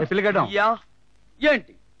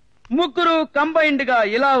 ఏంటి ముగ్గురు కంబైన్డ్ గా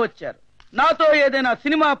ఇలా వచ్చారు? నాతో ఏదైనా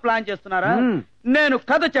సినిమా ప్లాన్ చేస్తున్నారా? నేను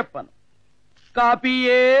కథ చెప్పాను,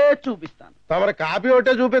 కాపీయే చూపిస్తాను. తమరు కాపీ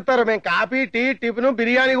ఒకటే చూపిస్తారు, మేము కాపీ, టీ, టిఫిన్,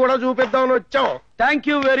 బిర్యానీ కూడా చూపిద్దామని వచ్చాం. Thank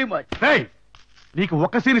you very much. నీకు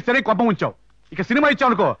ఒక్క సీన్ ఇస్తేనే కోపం ఉంచావు, ఇక సినిమా ఇచ్చావు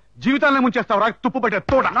అనుకో జీవితాన్ని ముంచేస్తావు. రా తుప్పు పట్టే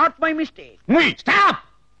తోట. Not my mistake. స్టాప్.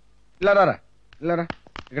 ఇలా రారా, ఇలా రా,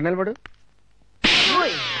 ఇక్కడ నిలబడు.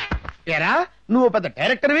 ఏరా, నువ్వు పెద్ద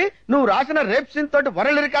డైరెక్టర్వి, నువ్వు రాసిన రేప్ సీన్ తోటి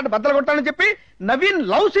వరల్డ్ రికార్డు బద్దలు కొట్టాలని చెప్పి నవీన్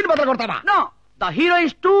లవ్ సీన్ బద్దలు కొడతావా? No, the hero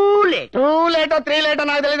is too late. 2 లేటో 3 లేటో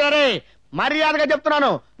నాకు తెలియదు. రే, మర్యాదగా చెప్తున్నాను,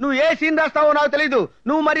 నువ్వు ఏ సీన్ రాస్తావో నాకు తెలీదు.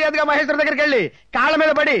 నువ్వు మర్యాదగా మహేశ్వర్ దగ్గరికి వెళ్ళి కాళ్ళ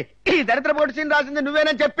మీద పడి ఈ దరిద్రపోటు సీన్ రాసింది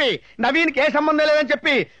నువ్వేనని చెప్పి, నవీన్కి ఏ సంబంధం లేదని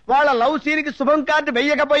చెప్పి, వాళ్ళ లవ్ సీన్ కి శుభం కార్డు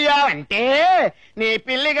వెయ్యకపోయావంటే నీ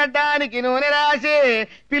పిల్లి గడ్డానికి నూనె రాసి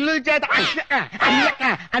పిల్లుల చేత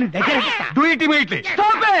అని దగ్గర. Do it immediately.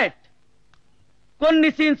 Stop it. కొన్ని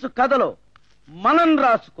సీన్స్ కథలో మనం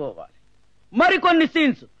రాసుకోవాలి, మరికొన్ని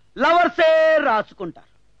సీన్స్ లవర్సే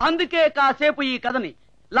రాసుకుంటారు. అందుకే కాసేపు ఈ కథని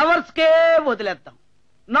లవర్స్ కే వదిలేద్దాం.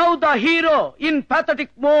 Now the hero in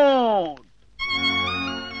pathetic mode.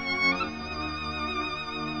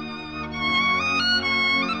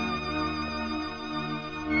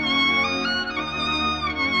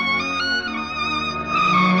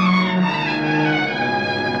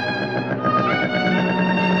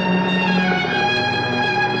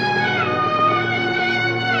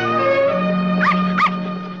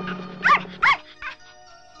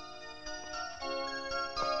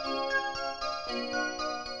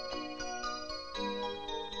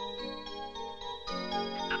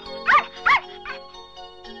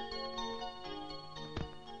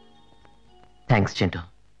 Thanks Chintu,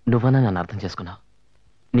 నువ్వైనా నన్ను అర్థం చేసుకున్నావు.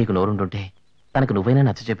 నీకు నోరుంటుంటే తనకు నువ్వైనా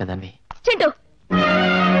నచ్చ చెప్పేదాన్ని. చింటూ,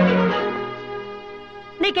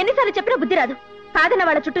 నీకెన్నిసార్లు చెప్పినా బుద్ధి రాదు. కాదన్న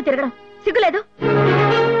వాళ్ళ చుట్టూ తిరగడం సిగ్గులేదు?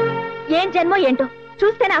 ఏం జన్మో ఏంటో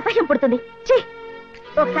చూస్తేనే అసహ్యం పుడుతుంది. ఛీ,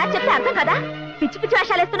 ఒకసారి చెప్తే అర్థం కదా, పిచ్చి పిచ్చి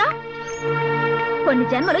వేషాలేస్తున్నావు. కొన్ని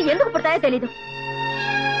జన్మలు ఎందుకు పుడతాయో తెలీదు.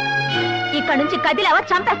 ఇక్కడ నుంచి కదిలావా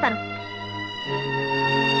చంపేస్తాను.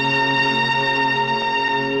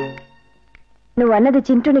 నువ్వు అన్నది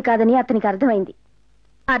చింటూని కాదని అతనికి అర్థమైంది.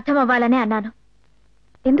 అర్థం అవ్వాలనే అన్నాను.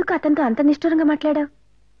 ఎందుకు అతనితో అంత నిష్ఠూరంగా మాట్లాడావు?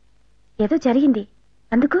 ఏదో జరిగింది,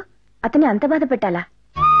 అందుకు అతన్ని అంత బాధ పెట్టాలా?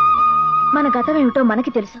 మన గతం ఏమిటో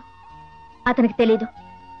మనకి తెలుసు, అతనికి తెలీదు.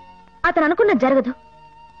 అతను అనుకున్న జరగదు,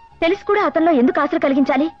 తెలిసి కూడా అతనిలో ఎందుకు ఆశలు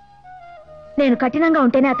కలిగించాలి? నేను కఠినంగా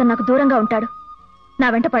ఉంటేనే అతను నాకు దూరంగా ఉంటాడు, నా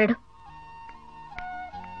వెంట పడడు.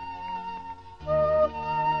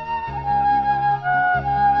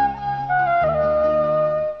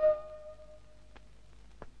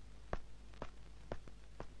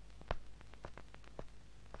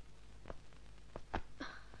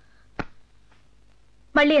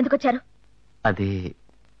 మళ్ళీ ఎందుకు వచ్చారు? అది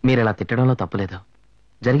మీరు ఇలా తిట్టడంలో తప్పులేదు.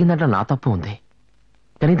 జరిగిన దాంట్లో నా తప్పు ఉంది,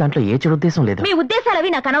 కానీ దాంట్లో ఏ చెడు ఉద్దేశం లేదు. మీ ఉద్దేశాలు అవి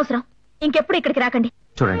నాకు అనవసరం. ఇంకెప్పుడు ఇక్కడికి రాకండి.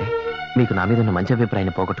 చూడండి, మీకు నా మీద ఉన్న మంచి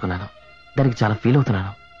అభిప్రాయాన్ని పోగొట్టుకున్నాను. దానికి చాలా ఫీల్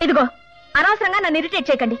అవుతున్నాను. ఇదిగో అనవసరంగా నన్ను ఇరిటేట్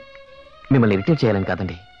చేయకండి. మిమ్మల్ని ఇరిటేట్ చేయాలని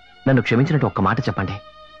కాదండి, నన్ను క్షమించినట్టు ఒక్క మాట చెప్పండి.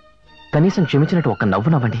 కనీసం క్షమించినట్టు ఒక్క నవ్వు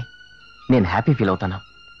నవ్వండి, నేను హ్యాపీ ఫీల్ అవుతాను.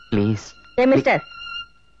 ప్లీజ్. ఏ మిస్టర్,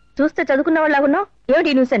 చూస్తే చదువుకున్న వాళ్ళగున్నావు,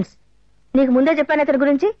 ఏమిటి న్యూసెన్స్? నీకు ముందే చెప్పాను అతని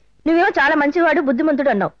గురించి. నువ్వేమో చాలా మంచివాడు,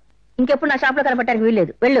 బుద్ధిమంతుడు అన్నావు. ఇంకెప్పుడు నా షాప్ లో కనపడటానికి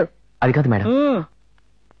వీల్లేదు, వెళ్ళు. అది కాదు మేడం.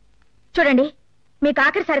 చూడండి, మీకు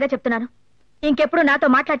ఆఖరిసారిగా చెప్తున్నాను, ఇంకెప్పుడు నాతో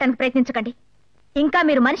మాట్లాడటానికి ప్రయత్నించకండి. ఇంకా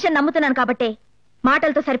మీరు మనిషిని నమ్ముతున్నాను కాబట్టి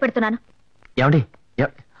మాటలతో సరిపెడుతున్నాను. ఏమండి?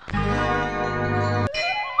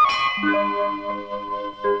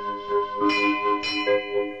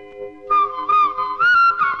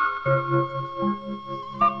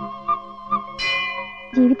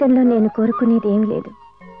 జీవితంలో నేను కోరుకునేది ఏమీ లేదు.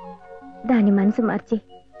 దాని మనసు మార్చి,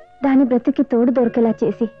 దాని బ్రతుకి తోడు దొరికేలా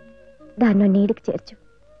చేసి దాన్ని నీడికి చేర్చు.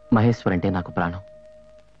 మహేశ్వర్ అంటే నాకు ప్రాణం.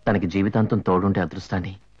 తనకి జీవితాంతం తోడుంటే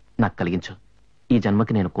అదృష్టాన్ని నాకు కలిగించు. ఈ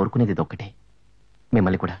జన్మకి నేను కోరుకునేది ఇదొక్కటే.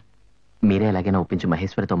 మిమ్మల్ని కూడా మీరే ఎలాగైనా ఒప్పించి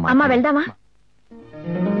మహేశ్వరితో అమ్మా వెళ్దామా?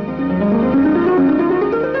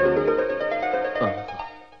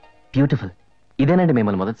 బ్యూటిఫుల్. ఇదేనండి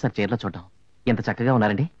మిమ్మల్ని మొదటిసారి చీరలో చూడడం. ఎంత చక్కగా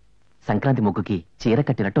ఉన్నారండి. సంక్రాంతి ముగ్గుకి చీర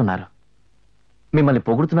కట్టినట్టు ఉన్నారు. మిమ్మల్ని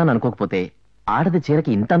పొగుడుతున్నాను అనుకోకపోతే ఆడది చీరకి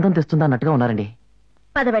ఇంత అందం తెస్తుందా అన్నట్టుగా ఉన్నారండి.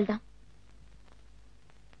 పద వెళ్దాం.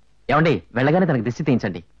 ఏమండి, వెళ్ళగానే తనకి దిష్టి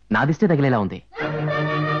తీయించండి. నా దిష్టి తగిలేలా ఉంది.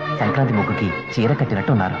 సంక్రాంతి ముగ్గుకి చీర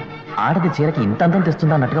కట్టినట్టు ఉన్నారు. ఆడది చీరకి ఇంత అందం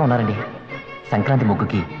తెస్తుందా అన్నట్టుగా ఉన్నారండి. సంక్రాంతి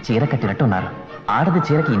ముగ్గుకి చీర కట్టినట్టు ఉన్నారు. ఆడది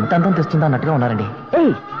చీరకి ఇంత అందం తెస్తుందా అన్నట్టుగా ఉన్నారండి.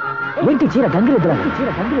 ఏంటి చీర గంగిరెద్దులా?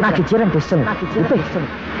 నాకు చీర అంటే ఇష్టం.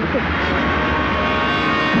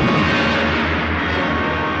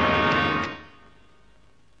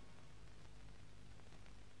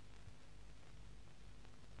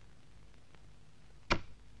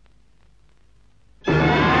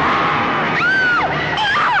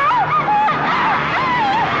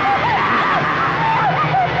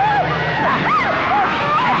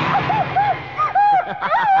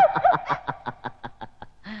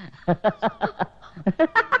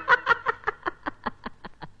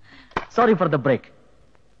 Sorry for the break.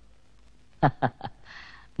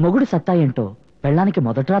 మొగుడు సత్తా ఏంటో పెళ్ళానికి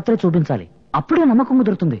మొదటి రాత్రే చూపించాలి, అప్పుడే నమ్మకం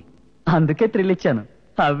కుదురుతుంది. అందుకే థ్రిల్ ఇచ్చాను.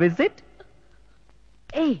 How is it?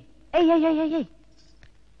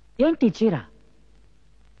 ఏంటి చీర?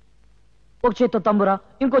 ఒక చేత్తో తంబురా,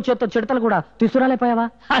 ఇంకో చేత్తో చిడతలు కూడా తీసుకురాలేపోయావా?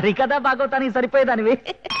 అది కదా బాగోతానికి సరిపోయేదానివి.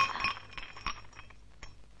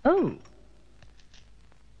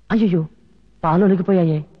 అయ్యో, పాలు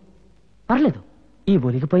ఒలిగిపోయాయే. పర్లేదు, ఈ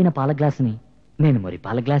ఒలిగిపోయిన పాల గ్లాసుని నేను మరి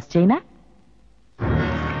పాల గ్లాస్ చేయనా?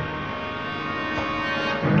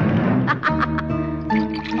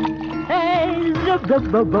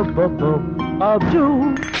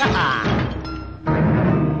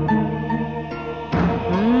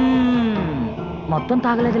 మొత్తం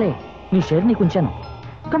తాగలేదులే, నీ షేర్ నీకు ఉంచాను.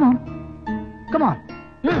 కమాన్ కమాన్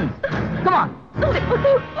కమాన్,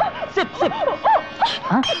 సిప్ సిప్.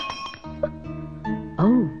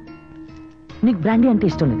 నీకు బ్రాండీ అంటే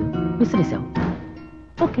ఇష్టం లేదు, విసిరేసావు.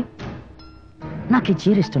 ఓకే, నాకు ఈ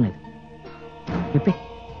చీర ఇష్టం లేదు. విప్పే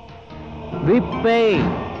విప్పే.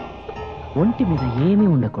 ఒంటి మీద ఏమీ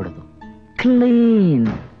ఉండకూడదు, క్లీన్.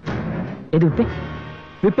 ఏది విప్పే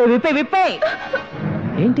విప్పే విప్పే విప్పే.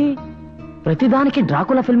 ఏంటి ప్రతిదానికి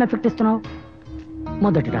డ్రాకులా ఫిల్మ్ ఎఫెక్ట్ ఇస్తున్నావు?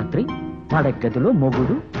 మొదటి రాత్రి పడగదిలో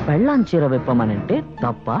మొగుడు పెళ్ళాం చీర విప్పమనంటే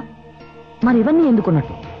తప్ప? మరి ఇవన్నీ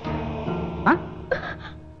ఎందుకున్నట్టు?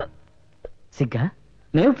 సిగ్గా?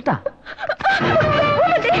 నేపుతా.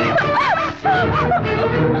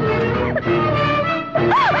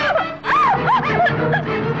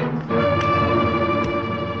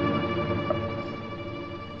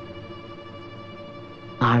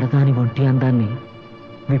 ఆడదాని ఒంటి అందాన్ని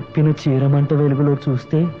విప్పిన చీరమంట వెలుగులో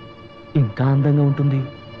చూస్తే ఇంకా అందంగా ఉంటుంది.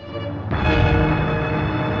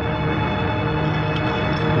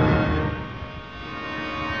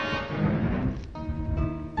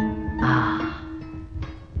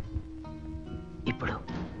 ఇప్పుడు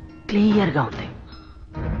క్లియర్ గా ఉంది.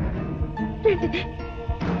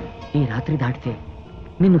 ఈ రాత్రి దాటితే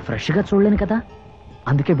నిన్ను ఫ్రెష్ గా చూడలేను కదా,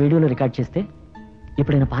 అందుకే వీడియోలో రికార్డ్ చేస్తే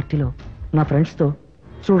ఎప్పుడైనా పార్టీలో నా ఫ్రెండ్స్ తో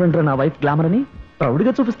చూడండి నా వైఫ్ గ్లామర్ అని ప్రౌడ్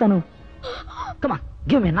గా చూపిస్తాను. Come on,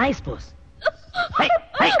 give me nice pose.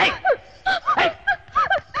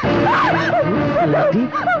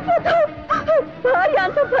 భార్య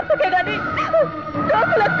అంత భర్తకే గాని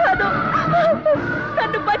లోపలకు కాదు.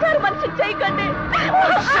 నన్ను బజారు మనిషి చేయకండి.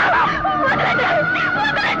 వదలండి,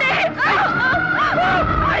 వదలండి.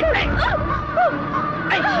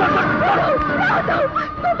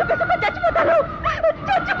 చచ్చిపోతాను,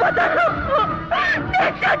 చచ్చిపోతాను,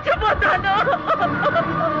 నేను చచ్చిపోతాను.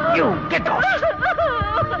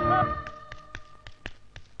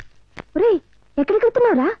 ఒరేయ్ ఎక్కడికి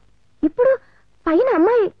వెళ్తున్నావురా? ఇప్పుడు పైన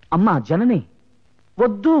అమ్మాయి. అమ్మా జనని,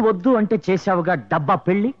 వద్దు వద్దు అంటే చేశావుగా డబ్బా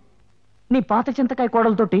పెళ్లి. నీ పాత చింతకాయ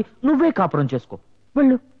కోడలతోటి నువ్వే కాపురం చేసుకో,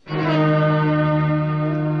 వెళ్ళు.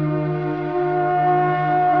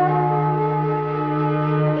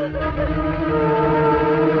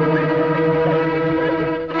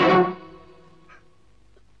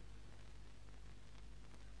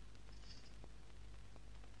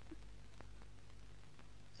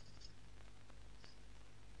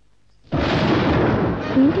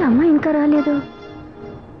 ఏంటి అమ్మాయి ఇంకా రాలేదు?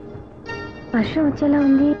 వర్షం వచ్చేలా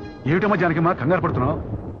ఉంది. ఏమిటమ్మా జానకమ్మా కంగారు పడుతున్నావు?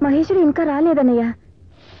 మహేశ్వరి ఇంకా రాలేదన్నయ్య.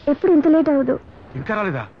 ఎప్పుడు ఇంత లేట్ అవదు. ఇంకా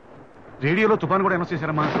రాలేదా? రేడియోలో తుఫాన్ కూడా అనౌన్స్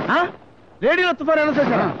చేశారమ్మా. రేడియోలో తుఫాన్ అనౌన్స్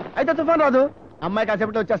చేశారా? అయితే తుఫాన్ రాదు, అమ్మాయి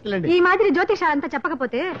కాసేపట్లో వచ్చేస్తలేండి. ఈ మాదిరి జ్యోతిషాలంతా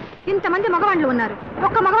చెప్పకపోతే ఇంతమంది మగవాళ్ళు ఉన్నారు,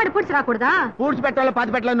 ఒక్క మగవాడు పూడ్చి రాకూడదా? పూడ్చి పెట్టాలో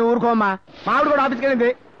పాతి పెట్టాలో నువ్వు ఊరుకోమ్మా. మావిడ కూడా ఆఫీస్కి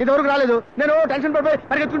వెళ్ళింది, ఇంతవరకు రాలేదు. నేను టెన్షన్ పడిపోయి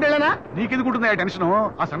పరిగెత్తుకుంటే వెళ్ళానా? నీకెందుకుంటుంది ఆ టెన్షన్?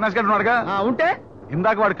 ఆ సన్యాసి గారు ఉన్నాడుగా. ఉంటే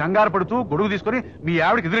ఇందాక వాడు కంగారు పడుతూ గొడుగు తీసుకుని మీ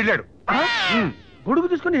ఆవిడకి ఎదురెళ్ళాడు. గొడుగు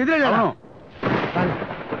తీసుకుని ఎదురెళ్ళాను.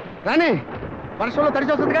 రాని వర్షంలో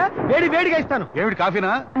తడిసి వస్తుందిగా, వేడి వేడిగా ఇస్తాను. ఏమిటి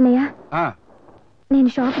కాఫీనా? అన్నయ్య ఆ, నేను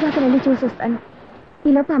షాప్ దాకా వెళ్ళి చూసి వస్తాను.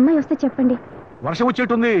 ఈలోపు అమ్మాయి వస్తే చెప్పండి. వర్షం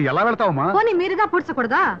వచ్చేటుంది, ఎలా వెళ్తావమ్మా? పోనీ మీరుగా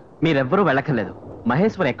పూడ్చకూడదా? మీరెవ్వరూ వెళ్ళక్కర్లేదు.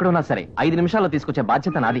 మహేశ్వర్ ఎక్కడున్నా సరే 5 నిమిషాల్లో తీసుకొచ్చే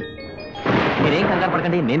బాధ్యత నాది. మీరేం కంగారు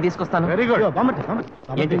పడకండి, నేను తీసుకొస్తాను. Very good.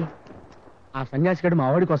 ఏంటి? ఆ సన్యాసి గడు మా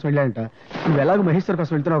ఆవిడ కోసం వెళ్ళాడంట. నువ్వు ఎలాగో మహేశ్వర్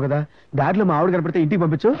కోసం వెళ్తున్నావు కదా, దారిలో మా ఆవిడ కనపడితే ఇంటికి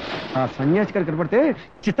పంపించు. ఆ సన్యాసి గారు కనపడితే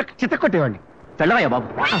చిత్త కొట్టేవాడిని. వెళ్ళవయ్యా బాబు.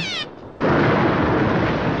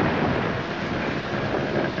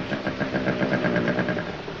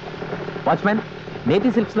 వాచ్మ్యాన్, నేతి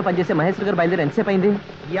సిల్క్స్ లో పనిచేసే మహేశ్వర్ గారు బయలుదేరి ఎంతసేపు అయింది?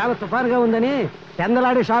 ఇవాళ తుఫానుగా ఉందని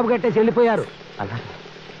పెందలాడే షాప్ కట్టేసి వెళ్ళిపోయారు. అలా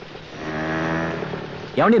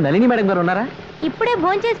ఏమండి, నళిని మేడం గారు ఉన్నారా? ఇప్పుడే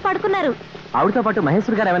భోంచేసి పడుకున్నారు. ఆవిడతో పాటు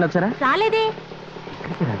మహేశ్వర్ గారు ఏమైనా వచ్చారా? రాలేదే.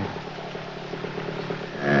 ఇక్కడికి రాలేదు.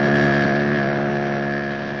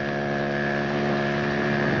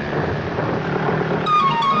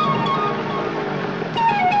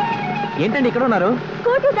 ఏంటండి ఇక్కడ ఉన్నారు?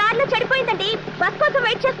 స్కూటీ దారిలో చెడిపోయిందండి, బస్ కోసం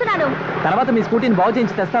వెయిట్ చేస్తున్నాను. తర్వాత మీ స్కూటీని బాగు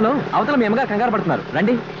చేయించి తెస్తాను. అవతల మీ అమ్మగారు కంగారు పడుతున్నారు.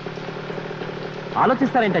 రండి.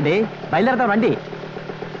 ఆలోచిస్తారేంటండి, బయలుదేరదాం. రండి,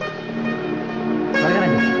 త్వరగా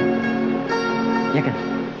రండి. ఎక్కండి.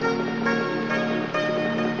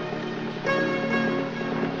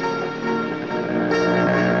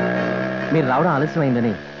 మీరు రావడం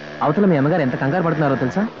ఆలస్యమైందని అవతల మీ అమ్మగారు ఎంత కంగారు పడుతున్నారో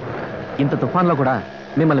తెలుసా? ఇంత తుఫాన్లో కూడా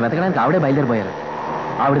మిమ్మల్ని వెతకడానికి ఆవిడే బయలుదేరిపోయారు.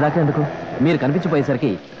 ఆవిడ దాకా ఎందుకు, మీరు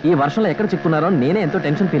కనిపించిపోయేసరికి ఈ వర్షంలో ఎక్కడ చిక్కున్నారో నేనే ఎంతో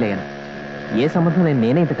టెన్షన్ ఫీల్ అయ్యాను. ఏ సంబంధం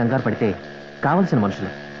నేనే ఇంత కంగారు పడితే కావలసిన మనుషులు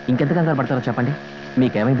ఇంకెంత కంగారు పడతారో చెప్పండి.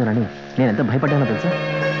 మీకేమైందోనని నేను ఎంత భయపడ్డానో తెలుసా?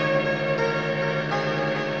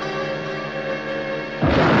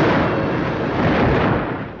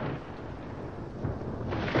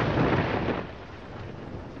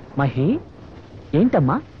 మహి,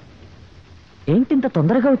 ఏంటమ్మా, ఏంటింత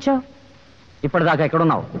తొందరగా వచ్చావు? ఇప్పటిదాకా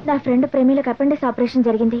ఎక్కడున్నావు? నా ఫ్రెండ్ ప్రేమిలకు అపెండిక్స్ ఆపరేషన్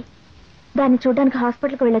జరిగింది, దాన్ని చూడడానికి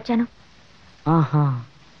హాస్పిటల్కి వెళ్ళొచ్చాను. ఆహా,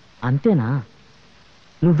 అంతేనా?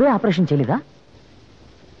 నువ్వే ఆపరేషన్ చేయలేదా?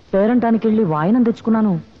 పేరంటానికి వెళ్ళి వాయినం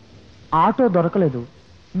తెచ్చుకున్నాను, ఆటో దొరకలేదు.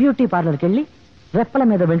 బ్యూటీ పార్లర్కి వెళ్ళి రెప్పల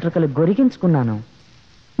మీద వెంట్రుకలు గొరిగించుకున్నాను,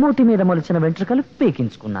 మూతి మీద మొలిచిన వెంట్రుకలు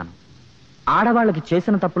పీకించుకున్నాను. ఆడవాళ్ళకి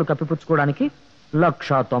చేసిన తప్పులు కప్పిపుచ్చుకోవడానికి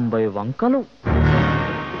 190 వంకలు.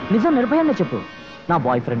 నిజం నిర్భయంగా చెప్పు. నా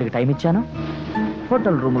బాయ్ ఫ్రెండ్కి టైం ఇచ్చాను,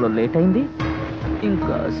 హోటల్ రూమ్లో లేట్ అయింది,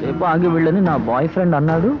 ఇంకాసేపు ఆగి వెళ్ళని నా బాయ్ ఫ్రెండ్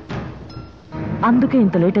అన్నాడు, అందుకే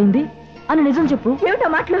ఇంత లేట్ అయింది అని నిజం చెప్పు. ఏమిటో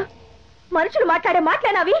మాటలు, మనుషులు మాట్లాడే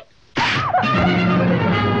మాట్లాడినవి.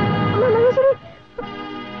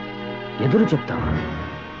 ఎదురు చెప్తావా?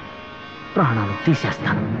 ప్రాణాలు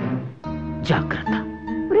తీసేస్తాను, జాగ్రత్త.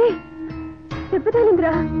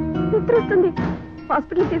 దెబ్బతాలిందిరా, నిద్ర వస్తుంది,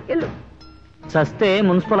 హాస్పిటల్ తీసుకెళ్ళు. సస్తే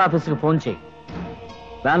మున్సిపల్ ఆఫీస్కి ఫోన్ చేయి,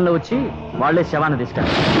 వ్యాన్లో వచ్చి వాళ్లే శవాన్ని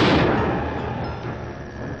తీసుకెళ్ళి.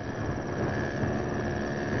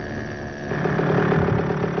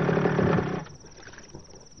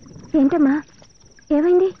 ఏంటమ్మా,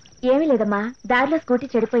 ఏమైంది? ఏమీ లేదమ్మా, దారిలో స్కూటీ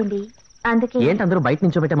చెడిపోయింది, అందుకే. ఏంటి అందరూ బయట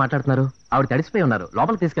నుంచో పెట్టే మాట్లాడుతున్నారు? ఆవిడ తడిసిపోయి ఉన్నారు,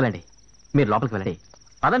 లోపలికి తీసుకెళ్ళండి. మీరు లోపలికి వెళ్ళండి,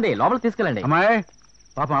 పదండి, లోపలికి తీసుకెళ్ళండి. అమ్మాయి,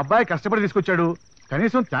 పాపం అబ్బాయి కష్టపడి తీసుకొచ్చాడు,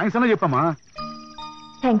 కనీసం థ్యాంక్స్ అన్నా చెప్పమ్మా.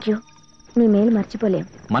 థ్యాంక్ యూ, నీ మేలు మర్చిపోలేం.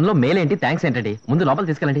 మనలో మేలేంటి, థ్యాంక్స్ ఏంటండి? ముందు లోపలికి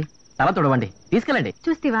తీసుకెళ్ళండి, తల తొడవండి, తీసుకెళ్ళండి.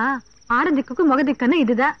 చూస్తీవా, ఆడ దిక్కుకు మగ దిక్కన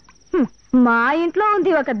ఇదిదా. మా ఇంట్లో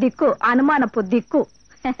ఉంది ఒక దిక్కు, అనుమానపు దిక్కు.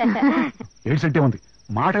 ఏడ్సంటే ఉంది,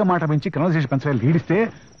 మాటగా మాట పెంచి కన్వర్సేషన్ పెంచాలి. లీడిస్తే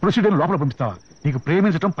ప్రొసీడర్ లోపల పంపిస్తావా? నీకు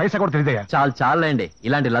ప్రేమించడం పైసా కూడా తెలియదయా? చాలు చాలండి,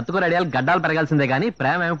 ఇలాంటి లత్తుకు రెడీయాలు గడ్డాలు పెరగాల్సిందే గానీ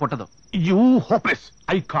ప్రేమ ఏమి పుట్టదు. You hopeless.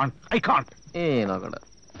 I can't. ఏనో కూడా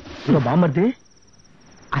బామ్మర్ది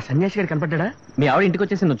ఆ సన్యాసి గారు కనపడ్డా? మీ ఆవిడ ఇంటికి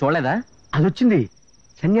వచ్చేసి నువ్వు చూడలేదా? అది వచ్చింది.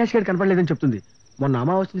 సన్యాసి గారు కనపడలేదని చెప్తుంది. మొన్న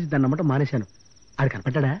అమావాస్య నుంచి దాన్ని నమ్మటం మానేశాను. అది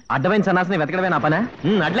కనపడ్డా? అడ్డమైన సన్నాసిని వెతకడమే నా పనా?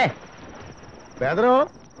 అడ్లే పేదరు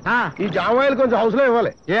ఈ జామాయిలు కొంచెం హౌస్ లో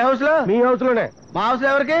ఇవ్వాలి. ఏ హౌస్ లో? మీ హౌస్ లోనే. మా హౌస్ లో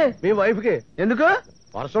ఎవరికి? మీ వైఫ్ కి. ఎందుకు?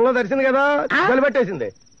 వర్షంలో తడిసింది కదా, పెట్టేసింది.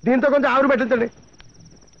 దీంతో కొంచెం ఆవిరి పెట్టించండి.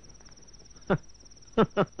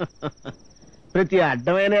 ప్రతి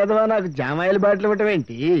అడ్డమైన ఏదో నాకు జామాయిల బాటలు ఇవ్వటం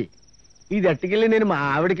ఏంటి? ఇది అట్టుకెళ్ళి నేను మా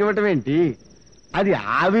ఆవిడకి ఇవ్వటం ఏంటి? అది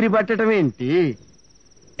ఆవిరి పట్టడం ఏంటి?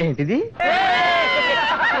 ఏంటిది?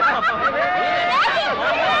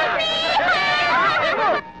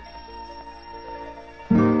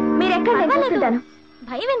 మీరెక్కడ నేను చూస్తుంటాను.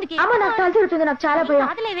 భయం ఎందుకు? అమ్మ నాకు తల తిరుగుతుంది, నాకు చాలా భయం.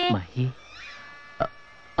 మహి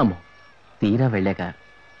అమ్మో, తీరా వెళ్ళాక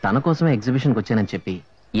తన కోసమే ఎగ్జిబిషన్కి వచ్చానని చెప్పి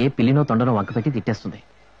ఏ పిల్లినో తొండనో వంక పెట్టి తిట్టేస్తుంది.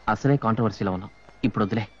 అసలే కాంట్రవర్సీలో ఉన్నాం. ఇప్పుడు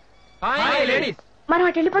వదిలే. మనం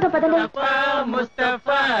అటు వెళ్ళిపోతాం పదండి.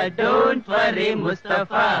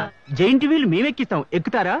 Giant wheel మేమెక్కిస్తాం,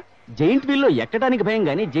 ఎక్కుతారా? జైంట్ వీల్ లో ఎక్కడానికి భయం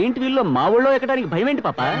గానీ జైంట్ వీల్ లో మా ఊళ్ళో ఎక్కడానికి భయం ఏంటి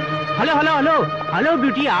పాప? Hello hello hello hello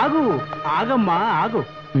beauty, ఆగు ఆగమ్మా ఆగు.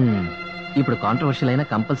 ఇప్పుడు కాంట్రవర్షియల్ అయినా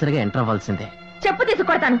కంపల్సరీగా ఎంటర్ అవ్వాల్సిందే. చెప్పు తీసి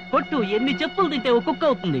కొడతాను. కొట్టు. ఎన్ని చెప్పులు తింటే ఒక కుక్క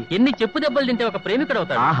అవుతుంది, ఎన్ని చెప్పు దెబ్బలు తింటే ఒక ప్రేమికుడు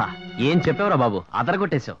అవుతాడు. ఆహా, ఏం చెప్పావురా బాబు,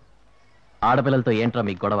 అదరగొట్టేశావు. ఆడపిల్లలతో ఏంట్రా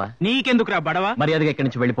మీకు గొడవ? నీకెందుకురా బడవ? మర్యాదగా ఇక్కడి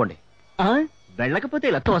నుంచి వెళ్ళిపోండి. వెళ్ళకపోతే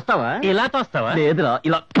ఇలా తోస్తావా? ఎలా తోస్తావా? లేదురా,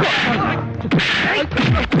 ఇలా.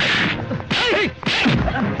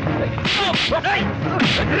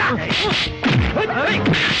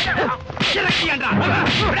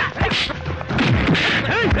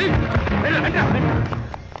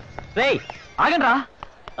 రేయ్ ఆగండి రా.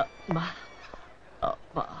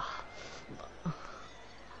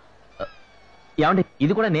 ఏమండి,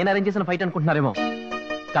 ఇది కూడా నేను అరేంజ్ చేసిన ఫైట్ అనుకుంటున్నారేమో.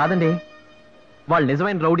 కాదండి, వాళ్ళు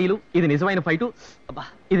నిజమైన రౌడీలు, ఇది నిజమైన ఫైటు,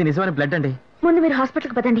 ఇది నిజమైన బ్లడ్ అండి. ముందు మీరు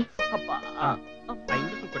హాస్పిటల్కి పదండి.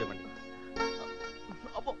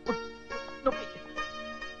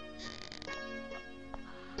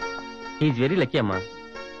 ఈజ్ వెరీ లక్కీ అమ్మా.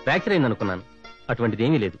 ఫ్రాక్చర్ అయింది అనుకున్నాను, అటువంటిది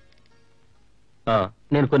ఏమీ లేదు.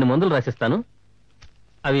 నేను కొన్ని మందులు రాసిస్తాను,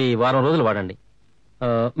 అవి వారం రోజులు వాడండి.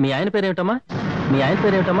 మీ ఆయన పేరేమిటమ్మా? మీ ఆయన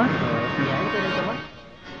పేరేమిటమ్మా?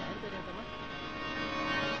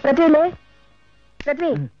 పృథ్వీ లే, పృథ్వీ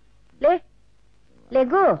లే,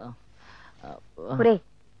 లేగు. ఒరే,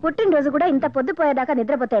 పుట్టినరోజు కూడా ఇంత పొద్దుపోయేదాకా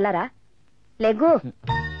నిద్రపోతే ఎలారా? లేగు.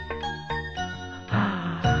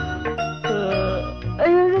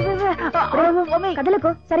 కదలకు,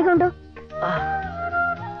 సరిగా ఉండు.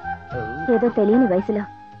 ఏదో తెలియని వయసులో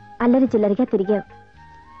అల్లరి చిల్లరిగా తిరిగావు.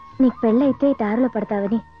 నీకు పెళ్ళైతే దారిలో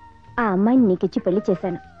పడతావని ఆ అమ్మాయిని నీకిచ్చి పెళ్లి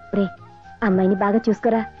చేశాను. రే, అమ్మాయిని బాగా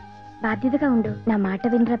చూసుకోరా, బాధ్యతగా ఉండు. నా మాట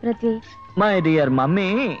వినరా పృథ్వీ? మై డియర్ మమ్మీ,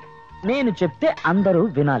 నేను చెప్తే అందరూ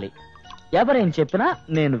వినాలి. ఎవరేం చెప్పినా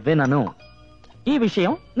నేను వినను. ఈ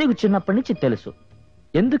విషయం నీకు చిన్నప్పటి నుంచి తెలుసు.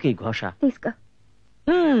 ఎందుకు ఈ ఘోష? తీసుకో.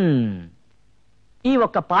 ఈ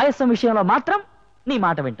ఒక్క పాయసం విషయంలో మాత్రం నీ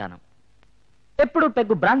మాట వింటాను. ఎప్పుడు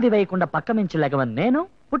పెగ్గు బ్రాంతి వేయకుండా పక్క మించి లెగవని నేను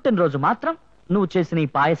పుట్టినరోజు మాత్రం నువ్వు చేసిన ఈ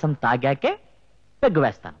పాయసం తాగాకే పెగ్గు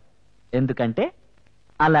వేస్తాను. ఎందుకంటే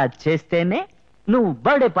అలా చేస్తేనే నువ్వు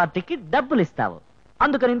బర్త్డే పార్టీకి డబ్బులు ఇస్తావు.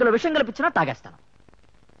 అందుకని ఇందులో విషయం కల్పించినా తాగేస్తాను.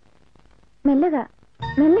 మెల్లగా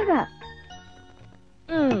మెల్లగా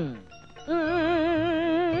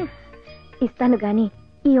ఇస్తాను గాని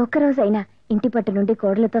ఈ ఒక్కరోజైనా ఇంటి పట్టు నుండి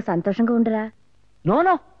కోడలతో సంతోషంగా ఉండరా? నో,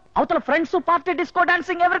 అవతల friends, party, disco,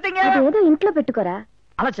 dancing, everything ఏదో ఇంట్లో పెట్టుకోరా.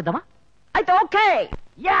 అలా చేద్దామా? అయితే okay.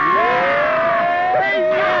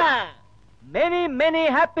 Many many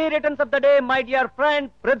happy returns of the day my dear friend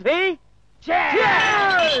Prithvi.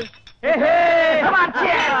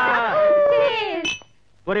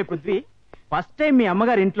 ఒరే పృథ్వీ, ఫస్ట్ టైం మీ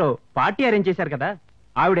అమ్మగారి ఇంట్లో పార్టీ అరేంజ్ చేశారు కదా,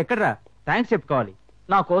 ఆవిడ ఎక్కడరా? థ్యాంక్స్ చెప్పుకోవాలి.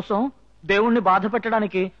 నా కోసం దేవుణ్ణి బాధ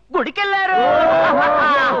పెట్టడానికి గుడికెళ్లారు.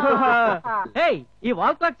 ఈ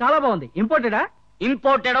వాల్ క్లాక్ చాలా బాగుంది. ఇంపోర్టెడా?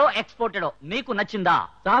 ఇంపోర్టెడో ఎక్స్పోర్టెడో నీకు నచ్చిందా?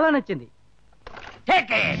 చాలా నచ్చింది.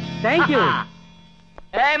 Thank you.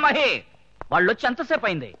 ఏ మహి, వాళ్ళు వచ్చి ఎంతసేపు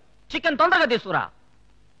అయింది? చికెన్ తొందరగా తీసుకురా.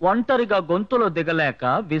 ఒంటరిగా గొంతులో దిగలేక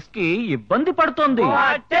విస్కీ ఇబ్బంది పడుతోంది.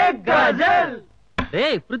 రే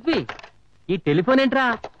పృథ్వీ, ఈ టెలిఫోన్ ఏంట్రా?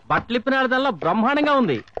 బట్టలిప్పిన ఆడదల్లా బ్రహ్మాండంగా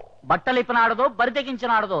ఉంది. బట్టలిప్పిన ఆడదో బరి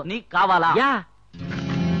తెగించిన ఆడదో నీకు కావాలా? యా.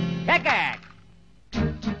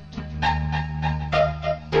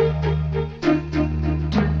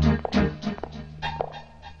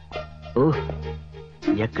 ఓహ్,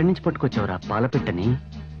 ఎక్కడి నుంచి పట్టుకొచ్చావురా పాలపిట్టని?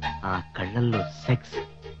 ఆ కళ్ళల్లో sex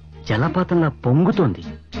జలపాతంలా పొంగుతోంది.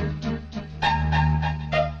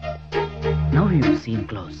 Now you seen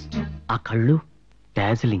close. ఆ కళ్ళు,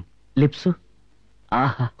 డాజిలింగ్ లిప్స్,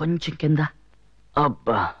 ఆహా, కొంచెం కింద.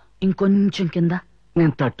 అబ్బా, ఇంకొంచెం కింద.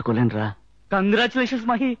 నేను తట్టుకోలేనురా. కంగ్రాచులేషన్స్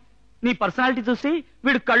మహి, నీ పర్సనాలిటీ చూసి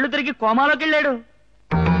వీడు కళ్ళు తిరిగి కోమాలోకి వెళ్ళాడు.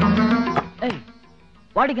 ఏయ్,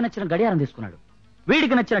 వాడికి నచ్చిన గడియారం తీసుకున్నాడు,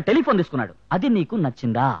 వీడికి నచ్చిన టెలిఫోన్ తీసుకున్నాడు. అది నీకు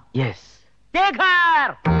నచ్చిందా? ఎస్.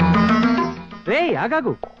 రే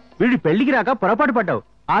ఆగాగు, వీడి పెళ్లికి రాక పొరపాటు పడ్డావు.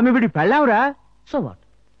 ఆమె వీడి పెళ్ళావురా. So what?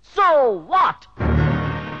 So what?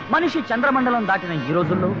 మనిషి చంద్రమండలం దాటిన ఈ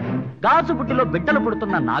రోజుల్లో, గాజు బుట్టిలో బిడ్డలు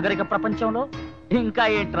పుడుతున్న నాగరిక ప్రపంచంలో ఇంకా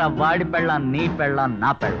ఏంట్రా వాడి పెళ్ళాం, నీ పెళ్ళాం, నా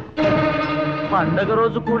పెళ్ళాం. పండగ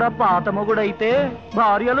రోజు కూడా పాత మొగుడైతే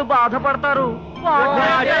భార్యలు బాధపడతారు.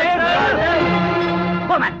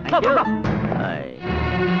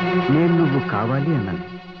 నేను నువ్వు కావాలి అన్నాను,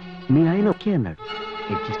 మీ ఆయన ఓకే అన్నాడు.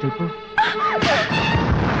 అడ్జస్ట్ అయిపో.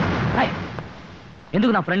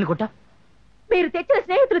 ఎందుకు నా ఫ్రెండ్ని కొట్టా? మీరు తెచ్చిన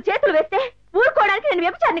స్నేహితులు చేతులు వేస్తే ఊరుకోవడానికి నేను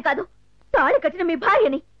వ్యభిచారిని కాదు, తాళి కట్టిన మీ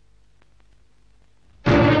భార్యని.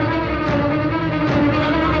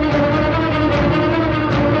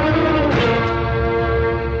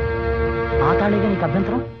 ఆ తాళిగా నీకు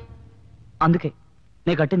అభ్యంతరం? అందుకే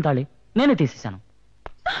నే కట్టిన తాళి నేనే తీసేశాను.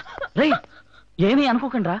 రే, ఏమీ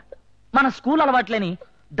అనుకోకండి రా, మన స్కూల్ అలవాట్లేని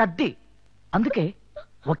దద్ది. అందుకే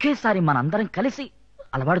ఒకేసారి మనందరం కలిసి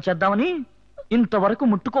అలవాటు చేద్దామని ఇంతవరకు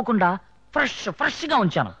ముట్టుకోకుండా ఫ్రెష్ గా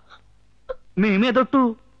ఉంచాను. మేమేదొట్టు.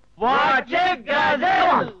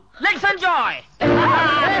 Let's enjoy.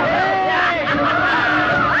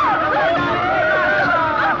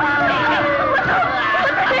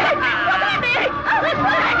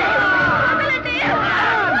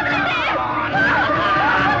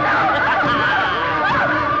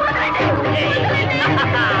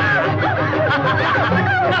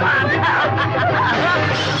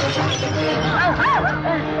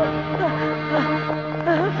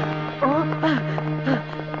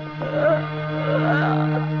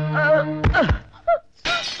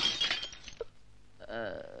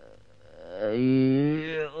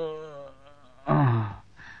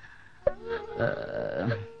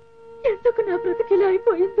 ఎందుకు నా బ్రతికిలా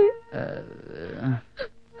అయిపోయింది?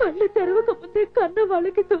 కళ్ళు తెరవక ముందే కన్న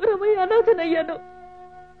వాళ్ళకి దూరమై అనాథనయ్యాను.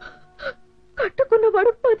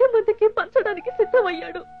 కట్టుకున్నవాడు 10 మందికి పంచడానికి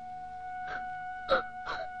సిద్ధమయ్యాడు.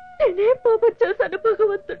 నేనేం పాపం చేశాను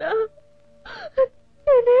భగవంతుడా?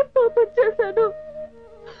 నేనేం పాపం చేశాను?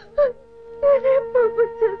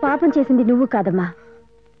 పాపం చేసింది నువ్వు కాదమ్మా,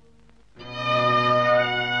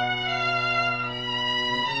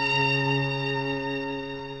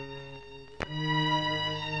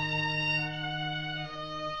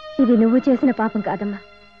 ఇది నువ్వు చేసిన పాపం కాదమ్మా,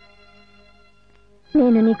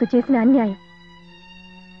 నేను నీకు చేసిన అన్యాయం.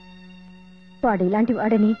 వాడు ఇలాంటి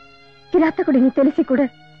వాడని, కిరాతకుడిని తెలిసి కూడా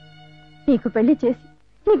నీకు పెళ్లి చేసి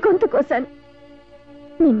నీ గొంతు కోసాను.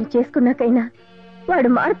 నిన్ను చేసుకున్నాకైనా వాడు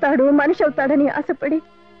మారుతాడు, మనిషి అవుతాడని ఆశపడి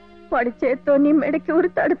వాడి చేత్తో నీ మెడకి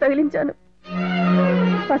ఉరితాడు తగిలించాను.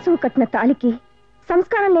 పశువు కట్టిన తాలికి,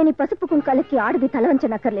 సంస్కారం లేని పసుపు కుంకాలకి ఆడది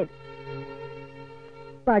తలవంచనక్కర్లేదు.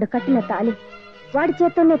 వాడు కట్టిన తాలి వాడి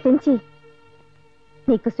చేత్తోనే తెంచి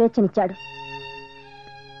నీకు స్వేచ్ఛనిచ్చాడు.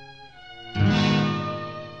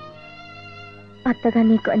 అత్తగా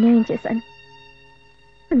నీకు అన్యాయం చేశాను,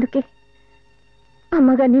 అందుకే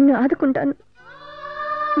అమ్మగా నిన్ను ఆదుకుంటాను,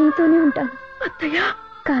 నీతోనే ఉంటాను. అత్తయ్య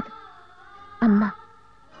కాదు, అమ్మా.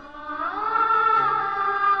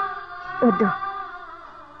 వద్దు,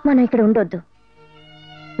 మనం ఇక్కడ ఉండొద్దు.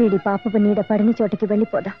 వీడి పాపపు నీడ పడిన చోటికి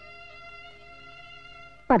వెళ్ళిపోదాం.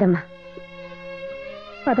 పదమ్మా,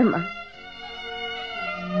 పదమ్మా.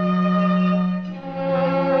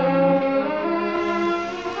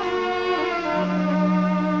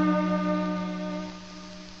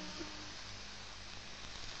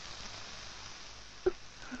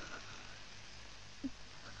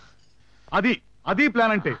 అది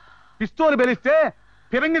ప్లాన్ అంటే. పిస్తోలు బెలిస్తే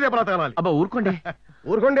ఫిరంగి దెబ్బలా తగలాలి. అబ్బా ఊరుకోండి.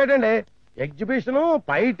 ఊరుకోండేటండి, exhibition,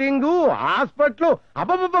 fighting, hospital,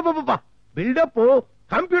 అబ్బబ్బబ్బబ్బ, buildup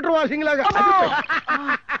computer washing లాగా.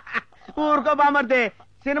 ఊరుకో బామర్దే,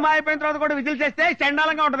 సినిమా అయిపోయిన తర్వాత కూడా విజిల్ చేస్తే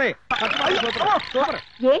చండాలంగా ఉంటది.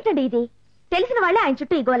 ఏంటండి ఇది? తెలిసిన వాళ్ళే ఆయన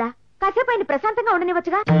చుట్టూ ఇగోలా. కాసేపు ఆయన ప్రశాంతంగా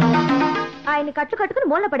ఉండనివ్వచ్చుగా. ఆయన కట్లు కట్టుకుని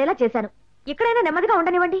మూలన పడేలా చేశాను. ఇక్కడైనా నెమ్మదిగా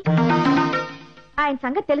ఉండనివ్వండి. ఆయన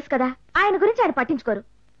సంగతి తెలుసు కదా, ఆయన గురించి ఆయన పట్టించుకోరు.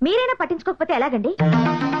 మీరైనా పట్టించుకోకపోతే ఎలాగండి?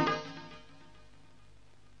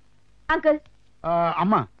 అంకుల్,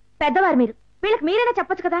 అమ్మా, పెద్దవారు మీరు, వీళ్ళకి మీరైనా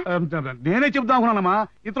చెప్పొచ్చు కదా. నేనే చెప్దాం అనుకున్నానమ్మా,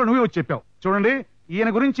 ఇంతలో నువ్వే వచ్చి చెప్పావు. చూడండి, ఈయన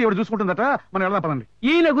గురించి ఎవరు చూసుకుంటుందట, మనం వెళ్దాం పదండి.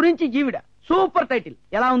 ఈయన గురించి జీవిడ సూపర్ టైటిల్.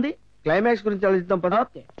 ఎలా ఉంది? క్లైమాక్స్ గురించి ఆలోచిద్దాం పద.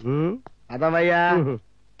 ఓకే అదవయ్యా.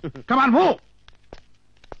 Come on move.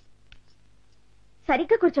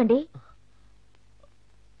 సరిగ్గా కూర్చోండి.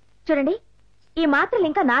 చూడండి, ఈ మాత్రలు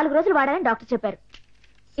ఇంకా 4 రోజులు వాడాలని డాక్టర్ చెప్పారు.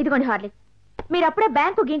 ఇదిగోండి హార్లిక్. మీరు అప్పుడే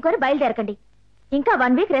బ్యాంకు గీంకొని బయలుదేరకండి. ఇంకా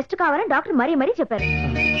 1 వీక్ రెస్ట్ కావాలని డాక్టర్ మరీ చెప్పారు.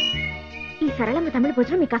 ఈ సరళమ్మ తమిళ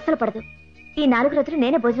భోజనం మీకు అస్సలు పడదు. ఈ 4 రోజులు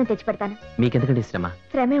నేనే భోజనం తెచ్చి పెడతాను. మీకెందుకండి శ్రమ?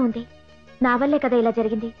 శ్రమే ఉంది, నా వల్లే కదా ఇలా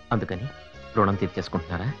జరిగింది. అందుకని రుణం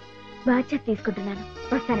తీర్చేసుకుంటున్నారా? బాధ్యత తీసుకుంటున్నాను.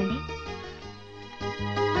 వస్తానండి.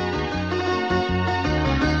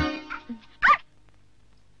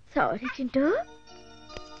 సారీ చింటూ.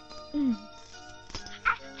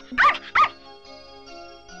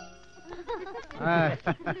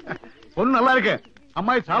 పొన్ను నల్లారికే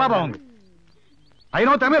అమ్మాయి చాలా బాగుంది. I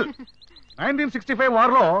know Tamil. 1965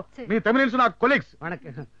 వార్లో me Tamilians నా కొలీగ్స్.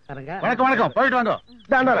 వణకం పోయిట్ వాంగో.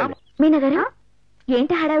 మీనా గారు,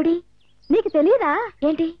 ఏంటి హడావిడి? నీకు తెలియదా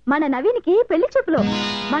ఏంటి? మన నవీన్కి పెళ్లి చూపులు.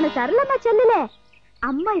 మన సరళమ్మ చెల్లెలే.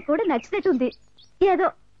 అమ్మాయి కూడా నచ్చినట్టుంది. ఏదో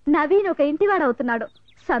నవీన్ ఒక ఇంటివాడవుతున్నాడు.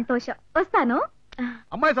 సంతోషం. వస్తాను.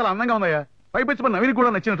 అమ్మాయి చాలా అందంగా ఉందయ్యా. పైపెచ్చి నవీన్ కూడా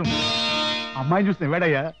నచ్చినట్టుంది. అమ్మాయిని చూసి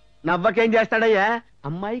నవ్వాడయ్యా. నవ్వకేం చేస్తాడయ్యా?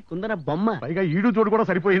 అమ్మాయి కుందన బొమ్మ. పైగా ఈడు చోటు కూడా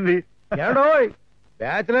సరిపోయింది.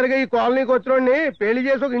 బ్యాచులర్ గా ఈ కాలనీకి వచ్చినోడిని పెళ్లి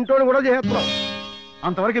చేసి ఒక ఇంటోని కూడా చేస్తున్నాం.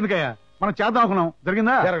 అంతవరకు ఎందుకయ్యా? మనం చేద్దాం అనుకున్నాం,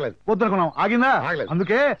 జరిగిందా? జరగలేదు. వద్దనుకున్నాం, ఆగిందా? ఆగలేదు.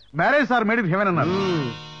 అందుకే marriage or made in heaven అన్నారు.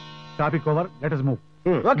 Topic over, let us move.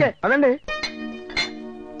 Okay అదండి.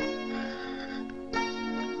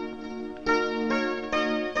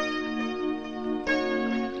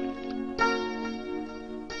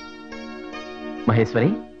 మహేశ్వరి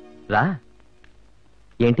రా.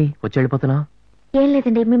 ఏంటి వచ్చి వెళ్ళిపోతున్నావు? ఏం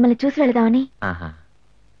లేదండి, మిమ్మల్ని చూసి వెళదామని. ఆహా.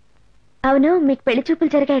 అవును, మీకు పెళ్లి చూపులు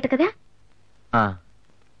జరిగాయట కదా? ఆ,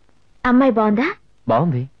 అమ్మాయి బాగుందా?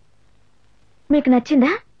 బాగుంది. మీకు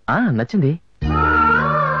నచ్చిందా? నచ్చింది.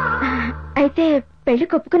 అయితే పెళ్లి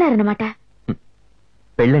కొప్పుకున్నారన్నమాట.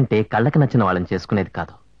 పెళ్ళంటే కళ్ళకి నచ్చిన వాళ్ళని చేసుకునేది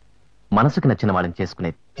కాదు, మనసుకు నచ్చిన వాళ్ళని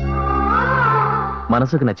చేసుకునేది.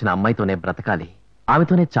 మనసుకు నచ్చిన అమ్మాయితోనే బ్రతకాలి,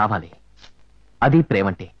 ఆమెతోనే చావాలి. అది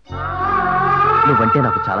ప్రేమంటే. నువ్వంటే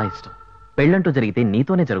నాకు చాలా ఇష్టం. పెళ్ళంటూ జరిగితే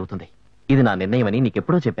నీతోనే జరుగుతుంది. ఇది నా నిర్ణయం అని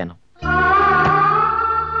నీకెప్పుడో చెప్పాను.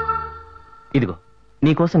 ఇదిగో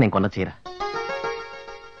నీకోసం నేను కొన్న చీర.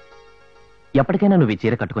 ఎప్పటికైనా నువ్వు ఈ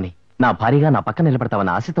చీర కట్టుకుని నా భార్యగా నా పక్కన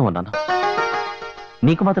నిలబడతావన్న ఆశతో ఉన్నాను.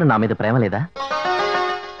 నీకు మాత్రం నా మీద ప్రేమ లేదా?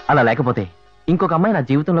 అలా లేకపోతే ఇంకొక అమ్మాయి నా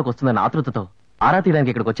జీవితంలోకి వస్తుందన్న ఆతృతతో ఆరా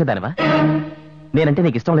తీయడానికి ఇక్కడికి వచ్చేదానివా? నేనంటే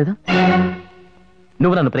నీకు ఇష్టం లేదు?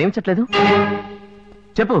 నువ్వు నన్ను ప్రేమించట్లేదు?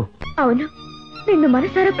 చెప్పు. అవును, నిన్ను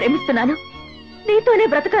మనసారా ప్రేమిస్తున్నాను. నీతోనే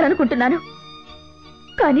బ్రతకాలనుకుంటున్నాను.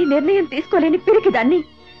 కానీ నిర్ణయం తీసుకోలేని పిరికిదాన్ని.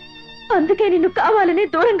 అందుకే నిన్ను కావాలని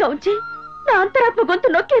దూరంగా ఉంచి నా అంతరాత్మ గొంతు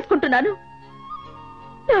నొక్కేసుకుంటున్నాను.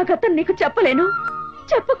 నాకతను నీకు చెప్పలేను,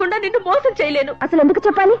 చెప్పకుండా నిన్ను మోసం చేయలేను. అసలు ఎందుకు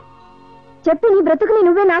చెప్పాలి? చెప్పి నీ బ్రతుకుని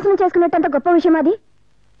నువ్వే నాశనం చేసుకునేటంత గొప్ప విషయం అది.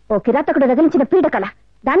 ఓ కిరాతకుడు రగిలించిన పీడకల.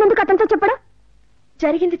 దాన్ని ఎందుకు అతనితో చెప్పడం?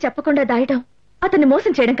 జరిగింది చెప్పకుండా దాయడం అతన్ని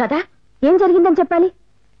మోసం చేయడం కదా. ఏం జరిగిందని చెప్పాలి?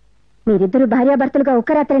 మీరిద్దరూ భార్యాభర్తలుగా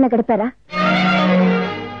ఒక్క రాత్రైనా గడిపారా?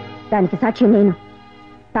 దానికి సాక్షి నేను.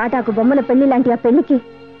 తాటాకు బొమ్మల పెళ్లి లాంటి ఆ పెళ్లికి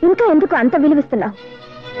ఇంకా ఎందుకు అంత విలువిస్తున్నావు?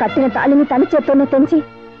 కట్టిన తాళిని తన చేత్తోనే తెంచి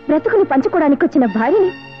బ్రతుకుని పంచుకోవడానికి వచ్చిన భార్యని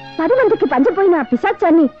 10 మందికి పంచపోయిన ఆ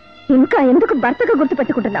పిశాచాన్ని ఇంకా ఎందుకు భర్తగా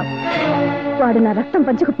గుర్తుపెట్టుకుంటున్నావు? వాడు నా రక్తం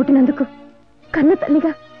పంచుకు పుట్టినందుకు కన్న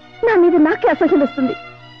తల్లిగా నా మీద నాకే అసహ్యం వస్తుంది.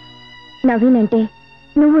 నవీన్ అంటే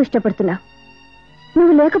నువ్వు ఇష్టపడుతున్నావు.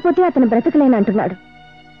 నువ్వు లేకపోతే అతను బ్రతకలేనంటున్నాడు.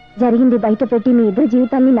 జరిగింది బయట పెట్టి మీ ఇద్దరు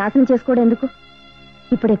జీవితాన్ని నాశనం చేసుకోవడం ఎందుకు?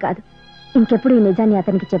 ఇప్పుడే కాదు, ఇంకెప్పుడు ఈ నిజాన్ని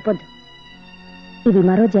అతనికి చెప్పొద్దు. ఇది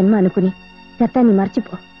మరో జన్మ అనుకుని గతాన్ని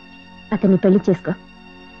మర్చిపో. అతన్ని పెళ్లి చేసుకో.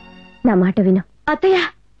 నా మాట విను. అత్తయ్య,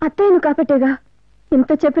 అత్తయ్యను కాబట్టేగా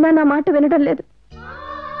ఇంత చెప్పినా నా మాట వినడం లేదు.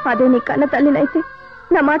 అదే నీ కన్న తల్లినైతే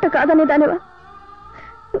నా మాట కాదనే దానివా?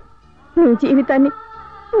 నీ జీవితాన్ని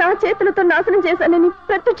నా చేతులతో నాశనం చేశానని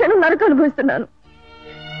ప్రతి క్షణం నరకం అనుభవిస్తున్నాను.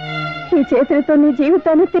 ఈ చేతులతో నీ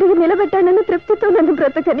జీవితాన్ని తిరిగి నిలబెట్టానని తృప్తితో నన్ను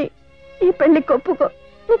బ్రతకని ఈ పెళ్లి కొప్పుకో.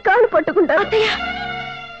 నీ కాళ్ళు పట్టుకుంటా.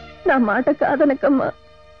 నా మాట కాదనకమ్మా.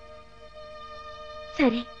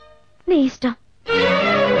 సరే, నీ ఇష్టం.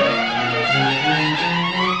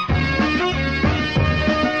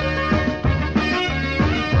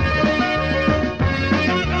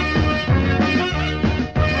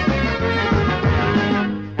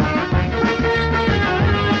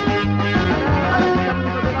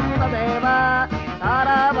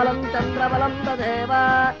 తారాబలం చంద్రబలం తదేవ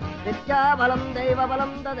విద్యాబలం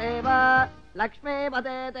దైవబలం తదేవ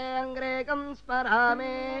లక్ష్మీపతే అంగ్రేకం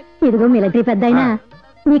స్మరామే. ఇదిగో మిలిటరీ పెద్దయినా,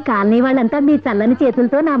 మీ కాలనీ వాళ్ళంతా మీ చల్లని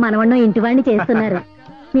చేతులతో నా మనవణ్ణో ఇంటివాణ్ణి చేస్తున్నారు.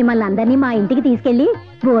 మిమ్మల్ని అందరినీ మా ఇంటికి తీసుకెళ్లి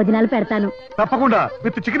భోజనాలు పెడతాను. తప్పకుండా,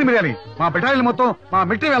 విత్ చికెన్ బిర్యానీ. మా బెటాలియన్ మొత్తం మా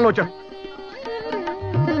మిలిటరీ వాళ్ళు వచ్చారు.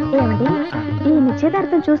 ఏమండి, ఈ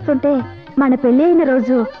నిశ్చితార్థం చూస్తుంటే మన పెళ్లి అయిన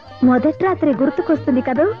రోజు మొదటి రాత్రి గుర్తుకొస్తుంది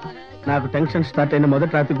కదా? నాకు టెన్షన్ స్టార్ట్ అయిన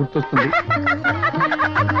మొదటి రాత్రి గుర్తొస్తుంది.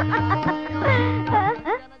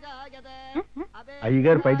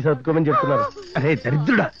 అయ్యగారు బయట సర్దుకోమని చెప్తున్నారు. అరే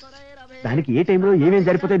దరిద్రుడా, దానికి ఏ టైంలో ఏమేం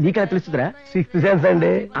జరిపోతాయి నీకా తెలుస్తుందిరా? 6th సెన్స్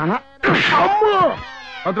అండి.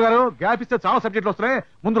 పంతులు గారు గ్యాప్ ఇస్తే చాలా సబ్జెక్టులు వస్తున్నాయి,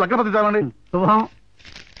 ముందు లగ్నపతి చదవండి. శుభం.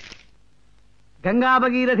 గంగా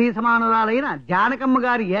భగీరథి సమానురాలైన జానకమ్మ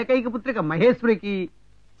గారి ఏకైక పుత్రిక మహేశ్వరికి,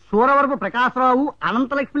 సూరవరపు ప్రకాశరావు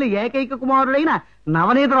అనంతలక్ష్మిల ఏకైక కుమారుడైన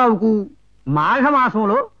నవనీతరావుకు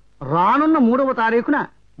మాఘమాసంలో రానున్న 3వ తారీఖున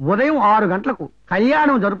ఉదయం 6 గంటలకు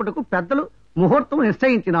కళ్యాణం జరుపుటకు పెద్దలు ముహూర్తం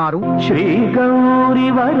నిశ్చయించినారు. శ్రీ గౌరి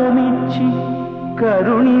వరమిచ్చి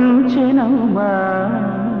కరుణించెనమ్మా,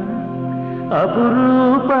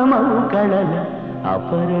 అపురూపమౌ కళల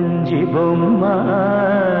అపరంజి బొమ్మ,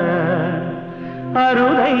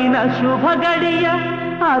 అరుదైన శుభ గడియ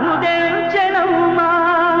అరుదెంచెనమ్మా,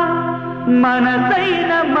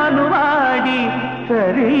 మనసైన మనువాడి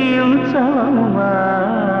కరించవమ్మా.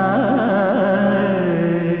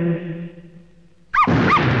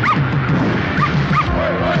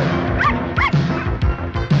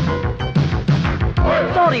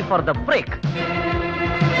 Sorry for the break.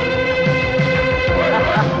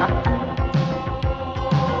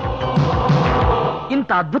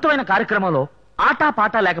 ఇంత అద్భుతమైన కార్యక్రమంలో ఆటా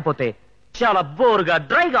పాట లేకపోతే చాలా బోర్గా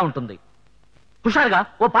డ్రైగా ఉంటుంది. హుషారుగా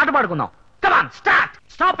ఓ పాట పాడుకుందాం. Come on, start.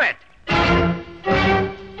 Stop it.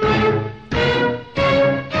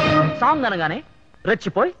 Song అనగానే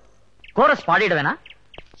రెచ్చిపోయి కోరస్ పాడేయడమేనా?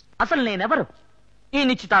 అసలు నేనెవరు? ఈ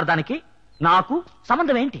నిశ్చితార్థానికి నాకు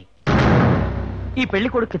సంబంధం ఏంటి? ఈ పెళ్లి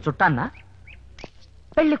కొడుక్కి చుట్టాన్నా,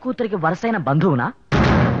 పెళ్లి కూతురికి వరసైన బంధువునా,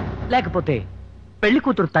 లేకపోతే పెళ్లి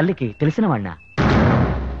కూతురు తల్లికి తెలిసిన వాణ్ణా?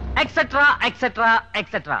 Etcetera etcetera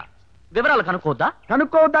etcetera. వివరాలు కనుక్కోవద్దా?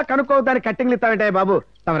 కనుక్కోవద్దా అని కట్టింగ్లు ఇస్తామంటాయి బాబు.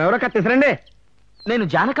 తమరెవరో కట్టేసరండి. నేను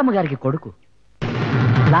జానకమ్మ గారికి కొడుకు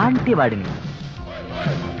లాంటి వాడిని.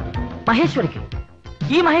 మహేశ్వరికి,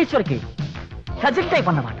 ఈ మహేశ్వరికి కజిన్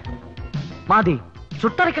టైప్ అన్నమాట. మాది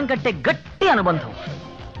చుట్టరికం కంటే గట్టి అనుబంధం.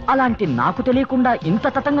 అలాంటి నాకు తెలియకుండా ఇంత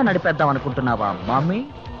తతంగా నడిపేద్దాం అనుకుంటున్నావా మమ్మీ?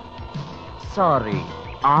 Sorry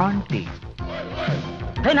aunty.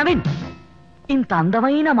 హే నవీన్, ఇంత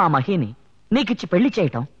అందమైన మా మహిని నీకిచ్చి పెళ్లి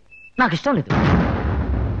చేయటం నాకు ఇష్టం లేదు.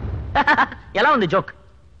 ఎలా ఉంది జోక్?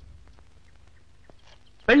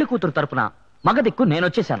 పెళ్లి కూతురు తరపున మగ దిక్కు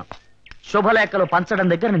నేనొచ్చేశాను. శుభలేఖలు పంచడం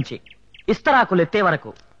దగ్గర నుంచి ఇస్తరాకులు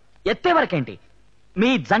ఎత్తే వరకేంటి, మీ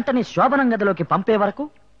జంటని శోభనం గదిలోకి పంపే వరకు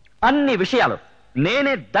అన్ని విషయాలు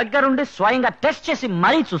నేనే దగ్గరుండి స్వయంగా టెస్ట్ చేసి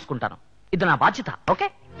మరీ చూసుకుంటాను. ఇది నా బాధ్యత. ఓకే?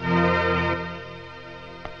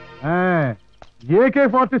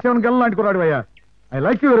 AK-47 గన్ లాంటి కురాడు అయ్యా. I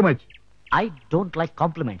like you very much. I don't like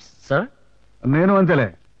compliments sir. నేను అంతేలే.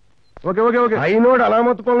 Okay okay okay. అయినోడు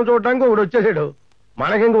అలామత్తు పనులు చూడడానికి ఒకడు వచ్చేసాడు.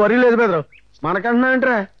 మనకింక వరి లేదు బెదరు.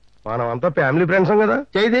 మనకంటున్నావేంట్రా? మనం అంతా ఫ్యామిలీ ఫ్రెండ్స్ కదా.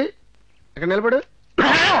 చేయిది ఇక్కడ నిలబడు.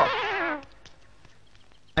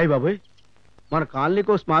 అయ్యి బాబోయ్, మన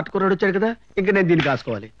కాలనీకో స్మార్ట్ కుర్రాడు వచ్చాడు కదా, ఇంకా నేను దీన్ని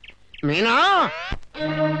కాసుకోవాలి. మీనా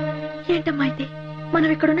ఏంటమ్మా అయితే మనం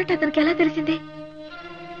ఇక్కడ ఉన్నట్టు అతనికి ఎలా తెలిసింది?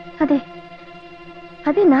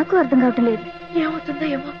 అదే నాకు అర్థం కావటం లేదు. ఏమవుతుందో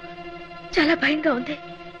ఏమో, చాలా భయంగా ఉంది.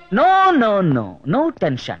 No no no no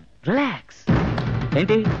tension, relax.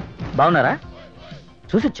 ఏంటి బాగున్నారా?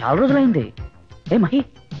 చూసి చాలా రోజులైంది. ఏ మహి,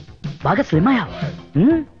 బాగా స్లిమ్ అయ్యావు.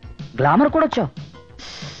 గ్లామర్ కూడా వచ్చావు.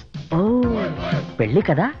 ఓ పెళ్ళి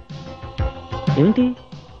కదా? ఏంటి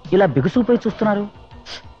ఇలా బిగుసుకుపోయి చూస్తున్నారు?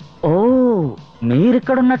 ఓ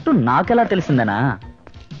మీరిక్కడున్నట్టు నాకెలా తెలిసిందనా?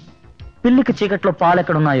 పిల్లికి చీకట్లో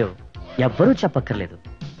పాలెక్కడున్నాయో ఎవ్వరూ చెప్పక్కర్లేదు.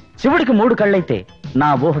 శివుడికి 3 కళ్ళైతే నా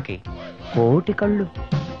ఊహకి 1,000,000 కళ్ళు.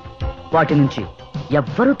 వాటి నుంచి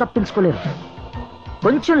ఎవ్వరూ తప్పించుకోలేరు.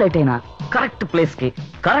 కొంచెం లేట్ అయినా కరెక్ట్ ప్లేస్ కి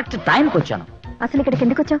కరెక్ట్ టైంకి వచ్చాను. అసలు ఇక్కడికి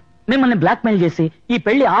ఎందుకు వచ్చావు? మిమ్మల్ని బ్లాక్మెయిల్ చేసి ఈ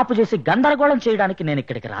పెళ్లి ఆపు చేసి గందరగోళం చేయడానికి నేను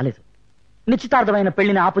ఇక్కడికి రాలేదు. నిశ్చితార్థమైన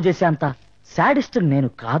పెళ్లిని ఆపు చేసేంత శాడిస్ట్ నేను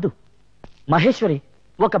కాదు. మహేశ్వరి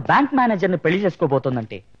ఒక బ్యాంక్ మేనేజర్ని పెళ్లి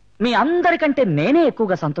చేసుకోబోతోందంటే మీ అందరికంటే నేనే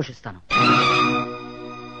ఎక్కువగా సంతోషిస్తాను.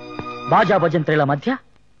 బాజా భజంత్రీల మధ్య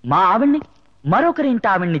మా ఆవిడ్ని మరొకరి ఇంటి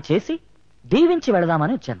ఆవిడ్ని చేసి దీవించి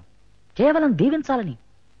వెళదామని వచ్చాను. కేవలం దీవించాలని,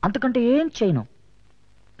 అంతకంటే ఏం చేయను.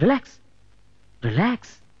 Relax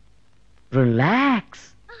relax relax.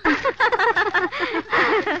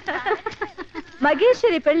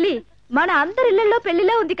 మగేశ్వరి పెళ్లి మన అందరి ఇళ్లలో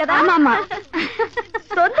పెళ్లిలో ఉంది కదా.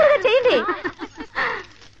 తొందరగా చేయండి.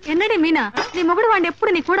 ఎన్నడే మీనా, నీ మొగుడు వాడిని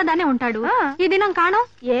ఎప్పుడు నీ కూడా దానే ఉంటాడు. ఈ దినం కాణం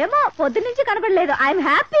ఏమో పొద్దు నుంచి కనపడలేదు. I'm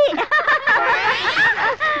happy.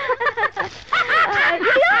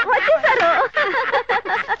 వచ్చేసారు.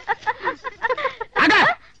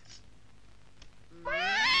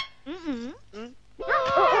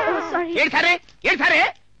 ఏంటి సరే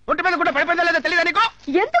ఒంటి మీద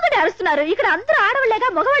ఎందుకు అరుస్తున్నారు? ఇక్కడ అందరూ ఆడవాళ్ళేగా,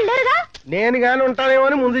 మగవాళ్ళు లేరుగా. నేను గాని ఉంటానేమో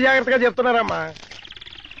అని ముందు జాగ్రత్తగా చెప్తున్నారమ్మా.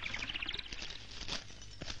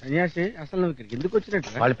 సన్యాసి, అసలు నువ్వు ఇక్కడికి ఎందుకు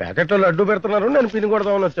వచ్చినట్టు? వాళ్ళు ప్యాకెట్లో లడ్డు పెడుతున్నారు, నేను పిన్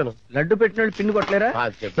కొడదామని వచ్చాను. లడ్డు పెట్టిన వాళ్ళు పిన్ను కొట్టలేరా?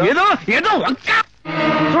 ఏదో ఏదో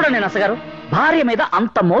చూడండి నసగారు, భార్య మీద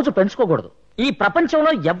అంత మోజు పెంచుకోకూడదు. ఈ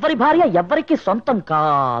ప్రపంచంలో ఎవ్వరి భార్య ఎవ్వరికి సొంతం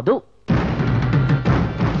కాదు.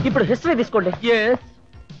 ఇప్పుడు హిస్టరీ తీసుకోండి.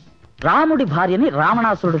 రాముడి భార్యని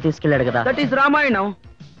రావణాసురుడు తీసుకెళ్లాడు కదా, దట్ ఈస్ రామాయణం.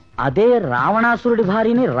 అదే రావణాసురుడి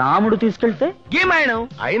భార్యని రాముడు తీసుకెళ్తే గీమాయణం.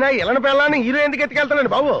 అయినా ఇళ్ళని పిల్లని హీరో ఎందుకు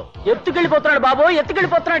ఎత్తుకెళ్తానండి బాబు? ఎత్తుకెళ్ళిపోతున్నాడు బాబు,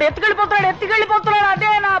 ఎత్తుకెళ్ళిపోతున్నాడు, ఎత్తుకెళ్ళిపోతున్నాడు, ఎత్తుకెళ్ళిపోతున్నాడు.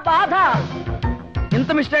 అదే నా బాధ.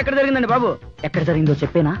 ఇంత మిస్టేక్ ఎక్కడ జరిగిందండి బాబు? ఎక్కడ జరిగిందో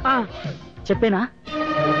చెప్పేనా? చెప్పేనా?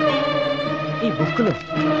 ఈ బుక్ లో.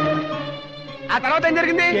 ఆ తర్వాత ఏం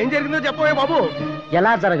జరిగింది? ఏం జరిగిందో చెప్పవే బాబు.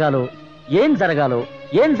 ఎలా జరగాలో, ఏం జరగాలో,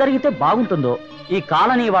 ఏం జరిగితే బాగుంటుందో ఈ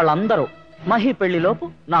కాలనీ వాళ్ళందరూ మహి పెళ్లిలోపు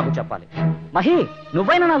నాకు చెప్పాలి. మహి,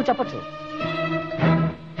 నువ్వైనా నాకు చెప్పచ్చు.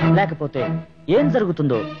 లేకపోతే ఏం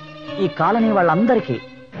జరుగుతుందో ఈ కాలనీ వాళ్ళందరికీ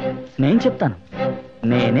నేను చెప్తాను,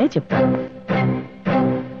 నేనే చెప్తాను.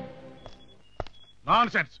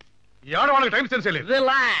 నాన్సెన్స్. ఈ ఆడవాళ్ళకి టైం సెన్స్ లేదు.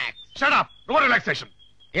 Relax. Shut up. No relaxation.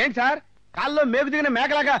 ఏంటి సార్, కాల్లో మేకు దిగిన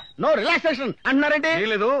మేకలాగా నో రిలాక్సేషన్ అంటున్నారంటే? ఏం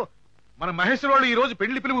లేదు, మన మహేశ్వర్ వాళ్ళు ఈ రోజు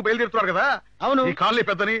పెళ్లి పిలుపు బయలుదేరుతున్నారు కదా. అవును. ఈ కాలనీ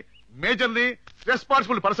పెద్దని, మేజర్ ని,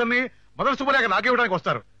 రెస్పాన్సిబుల్ పర్సన్ ని మొదటి శుభలేఖ నాకే ఇవ్వడానికి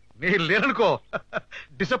వస్తారు. నేను లేరనుకో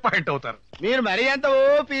డిసప్పాయింట్ అవుతారు. మీరు మరీ ఎంత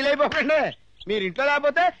ఫీల్ అయిపోకండి. మీరు ఇంట్లో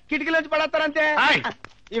లేకపోతే కిటికీలోంచి పడేస్తారంతే.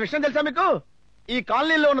 ఈ విషయం తెలుసా మీకు? ఈ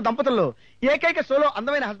కాలనీలో ఉన్న దంపతుల్లో ఏకైక సోలో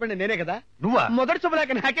అందమైన హస్బెండ్ నేనే కదా. నువ్వా? మొదటి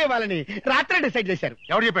శుభలేఖ నాకే ఇవ్వాలని రాత్రే డిసైడ్ చేశారు.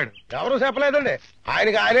 ఎవరు చెప్పాడు? ఎవరు చెప్పలేదండి,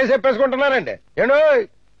 ఆయనకి ఆయనే చెప్పేసుకుంటున్నారండి. ఏంటో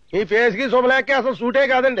ఈ ఫేస్ కి శుభలేఖకి అసలు సూటే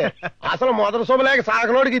కాదండి. అసలు మొదటి శుభలేఖ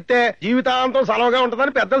సాగలోడికి ఇస్తే జీవితాంతం సెలవుగా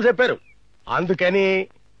ఉంటుందని పెద్దలు చెప్పారు. అందుకని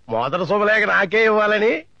మొదటి శుభలేఖ నాకే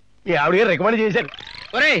ఇవ్వాలని ఈ ఆవిడకి రికమెండ్ చేశారు.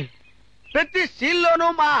 ఒరేయ్, ప్రతి సీన్ లోనూ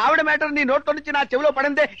మా ఆవిడ మ్యాటర్ నీ నోట్లో నుంచి నా చెవిలో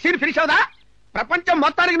పడిందే సీన్ ఫినిష్ అవుదా? ప్రపంచం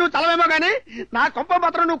మొత్తానికి నువ్వు చలవేమో గానీ నా కొంప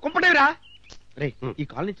మాత్రం నువ్వు కుంపటేవిరా. రే, ఈ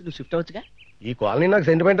కాలనీ నుంచి నువ్వు షిఫ్ట్ అవచ్చుగా. ఈ కాలనీ నాకు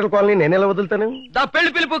సెంటిమెంటల్ కాలనీ, నేను ఎలా వదులుతాను? ద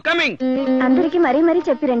పెళ్లి పిలుపు కమింగ్. అందరికి మరీ మరీ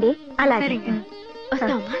చెప్పిరండి. అలాగే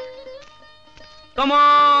కమ్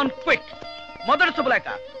ఆన్ క్విక్. మొదటి శుభలేఖ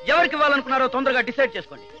ఎవరికి ఇవ్వాలనుకున్నారో తొందరగా డిసైడ్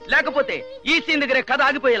చేసుకోండి, లేకపోతే ఈ సీన్ దగ్గరే కథ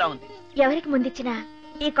ఆగిపోయేలా ఉంది. ఎవరికి ముందిచ్చినా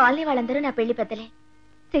ఈ కాలనీ వాళ్ళందరూ నా పెళ్లి పెద్దలే.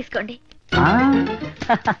 తీసుకోండి.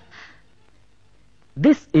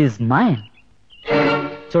 This is mine.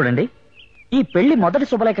 చూడండి, ఈ పెళ్లి మొదటి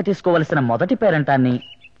శుభలేఖ తీసుకోవలసిన మొదటి పేరంటాన్ని,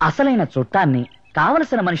 అసలైన చుట్టాన్ని,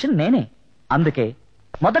 కావలసిన మనిషిని నేనే. అందుకే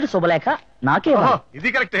మొదటి శుభలేఖ నాకే.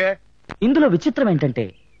 ఇది కరెక్టే. ఇందులో విచిత్రం ఏంటంటే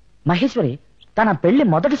మహేశ్వరి తన పెళ్లి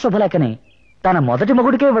మొదటి శుభలేఖని తన మొదటి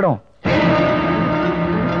మొగుడికే ఇవ్వడం.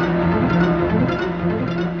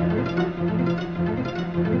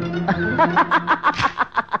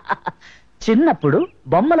 చిన్నప్పుడు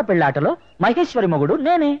బొమ్మల పెళ్లాటలో మహేశ్వరి మొగుడు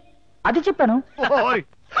నేనే, అది చెప్పాను.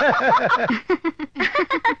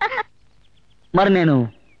 మరి నేను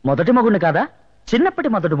మొదటి మొగుడిని కాదా? చిన్నప్పటి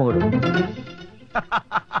మొదటి మొగుడు.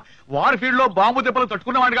 వార్ ఫీల్డ్ లో బాంబు దెబ్బలు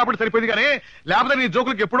తట్టుకున్నవాడిని కాబట్టి సరిపోయింది, కానీ లేకపోతే నీ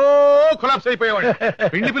జోకులకి ఎప్పుడో కొలాప్స్ అయిపోయేవాడు.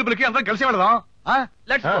 పెళ్లి పిలుపులకి అందరం కలిసి వెళదాం.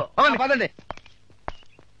 పదండి.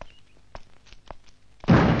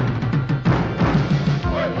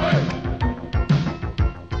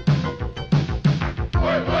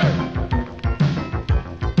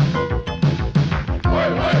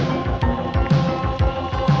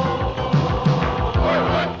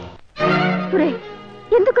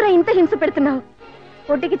 ఎందుకురా ఇంత హింస పెడుతున్నావు?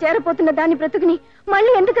 ఒడ్డుకి చేరపోతున్న దాని బ్రతుకుని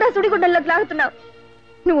మళ్ళీ ఎందుకురా సుడిగుడ్డల్లోకి లాగుతున్నావు?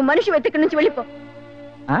 నువ్వు మనిషి వెతికి నుంచి వెళ్ళిపో.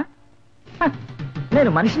 నేను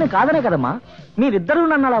మనిషిని కాదనే కదమ్మా మీరిద్దరూ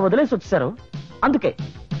నన్ను అలా వదిలేసి వచ్చేసారు. అందుకే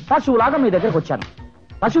పశువులాగా మీ దగ్గరకు వచ్చాను.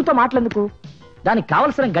 పశువుతో మాటలెందుకు? దానికి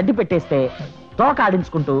కావలసిన గడ్డి పెట్టేస్తే తోక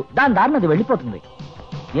ఆడించుకుంటూ దాని దారిని అది వెళ్ళిపోతుంది.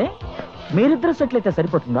 ఏ మీరిద్దరు సెటిల్ అయితే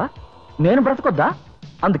సరిపోతుందా? నేను బ్రతకొద్దా?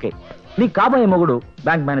 అందుకే నీ కాబోయే మొగుడు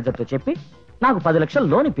బ్యాంక్ మేనేజర్తో చెప్పి నాకు 10 లక్షలు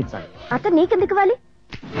లోన్ ఇప్పించాలి. అతను నీకెందుకు ఇవ్వాలి?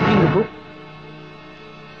 ఇందుకు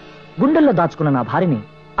గుండెల్లో దాచుకున్న నా భార్యని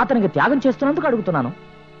అతనికి త్యాగం చేస్తున్నందుకు అడుగుతున్నాను.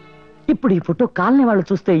 ఇప్పుడు ఈ ఫోటో కాలనీ వాళ్ళు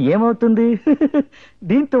చూస్తే ఏమవుతుంది?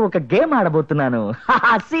 దీంతో ఒక game ఆడబోతున్నాను.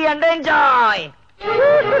 See and enjoy.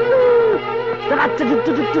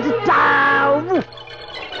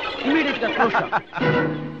 Immediate గా క్లోజ్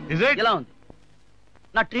షాట్. ఎలా ఉంది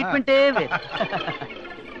నా ట్రీట్మెంటే?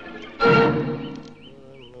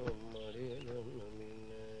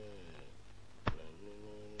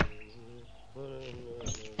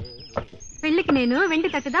 పెళ్లికి నేను వెండి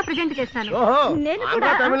తట్టుదా ప్రెజెంట్ చేస్తాను. నేను ఆంధ్ర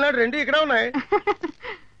కూడా. తమిళనాడు రెండు ఇక్కడ ఉన్నాయి.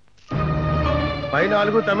 పై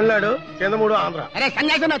 4 తమిళనాడు, కింద 3 ఆంధ్ర. అరే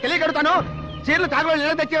సన్యాసం, నాకు తెలియగడుతాను. చీరలు తాగులు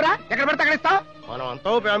ఎలా తెచ్చేవరా? ఎక్కడ పడితే అక్కడ ఇస్తావు. మనం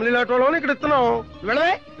అంతా ఫ్యామిలీ లాటోలో ఇక్కడ ఇస్తున్నాం.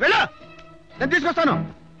 వెళ్ళవే వెళ్ళు, నేను తీసుకొస్తాను.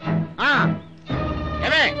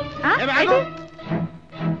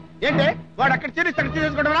 ఏంటి వాడు అక్కడ చేరిస్తే అక్కడ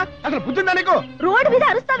తీసేసుకోవడం? అసలు బుద్ధిందా నీకు? రోడ్డు మీద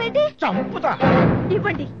అరుస్తావేంటి? చంపుతా.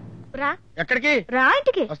 ఇవ్వండి. రా. ఎక్కడికి? రా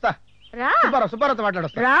ఇంటికి. వస్తా. రా. సుబ్బారావుతో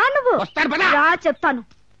మాట్లాడొస్తా. రా నువ్వు. వస్తాను పద. రా చెప్తాను.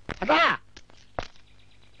 అదా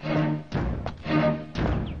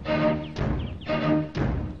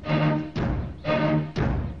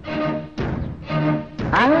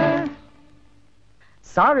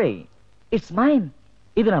సారీ, ఇట్స్ మైన్.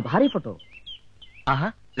 ఇది నా భారీ ఫోటో. ఆహా,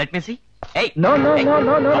 లెట్ మీ సీ. ఏయ్, no no no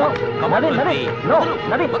no no no. Come on, Naveen Naveen, no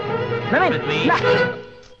Naveen Naveen.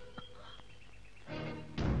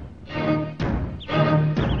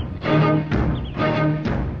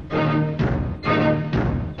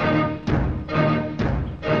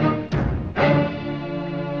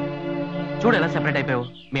 చూడు ఎలా సెపరేట్ అయిపోయావు.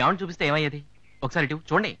 మీ ఆవిడ చూపిస్తే ఏమయ్యేది? ఒకసారి ఇటు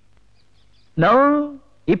చూడండి. నో,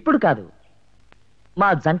 ఇప్పుడు కాదు. మా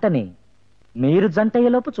జంటని మీరు జంట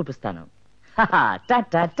అయ్యేలోపు చూపిస్తాను.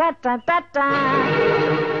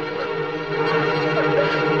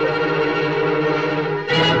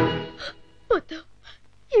 వద్దు,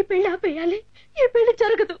 ఈ పెళ్లి ఆపేయాలి. ఈ పెళ్లి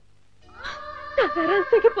జరగదు. నా నరాలు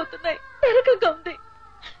తెగిపోతున్నాయి. నరకంగా ఉంది.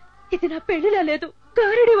 ఇది నా పెళ్లిలా లేదు,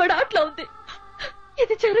 గారడి వాడు ఆటలా ఉంది.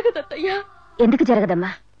 ఇది జరగదత్తయ్యా. ఎందుకు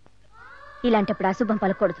జరగదమ్మా? ఇలాంటప్పుడు అశుభం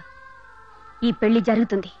పలకూడదు. ఈ పెళ్లి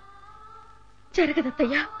జరుగుతుంది.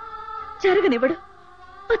 జరగదత్తయ్యా, జరగనివ్వడు.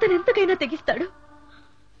 అతను ఎంతకైనా తెగిస్తాడు.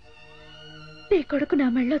 నీ కొడుకు నా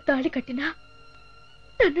మెళ్ళో తాళి కట్టినా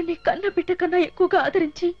నన్ను నీ కన్న బిడ్డ కన్నా ఎక్కువగా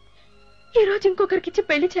ఆదరించి ఈ రోజు ఇంకొకరికిచ్చి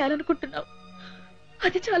పెళ్లి చేయాలనుకుంటున్నావు.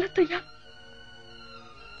 అది చాలత్తయ్యా.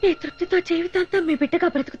 ఈ తృప్తితో జీవితాంతం మీ బిడ్డగా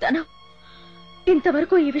బ్రతుకుతాను.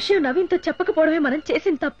 ఇంతవరకు ఈ విషయం నవీన్తో చెప్పకపోవడమే మనం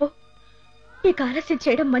చేసిన తప్పు. ఈ ఆలస్యం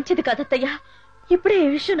చేయడం మంచిది కాదత్తయ్యా. ఇప్పుడే ఈ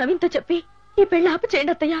విషయం నవీన్తో చెప్పి ఈ పెళ్లి ఆపు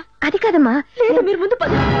చేయండి అత్తయ్యా. అది కాదమ్మా. లేదు, మీరు ముందు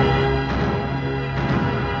పద.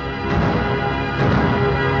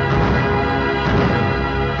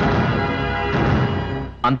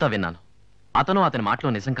 అంతా విన్నాను. అతను అతని మాటలో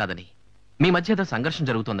నిజం కాదని, మీ మధ్య ఏదో సంఘర్షణ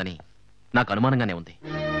జరుగుతోందని నాకు అనుమానంగానే ఉంది.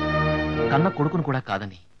 కన్న కొడుకును కూడా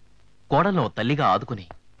కాదని, కోడల్లో తల్లిగా ఆదుకుని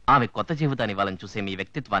ఆమె కొత్త జీవితాన్ని ఇవ్వాలని చూసే మీ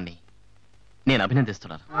వ్యక్తిత్వాన్ని నేను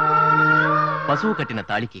అభినందిస్తున్నాను. పశువు కట్టిన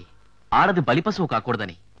తాళికి ఆడది బలి పశువు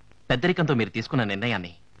కాకూడదని పెద్దరికంతో మీరు తీసుకున్న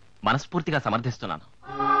నిర్ణయాన్ని మనస్ఫూర్తిగా సమర్థిస్తున్నాను.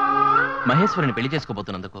 మహేశ్వరిని పెళ్లి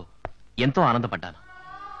చేసుకోబోతున్నందుకు ఎంతో ఆనందపడ్డాను.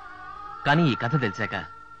 కానీ ఈ కథ తెలిసాక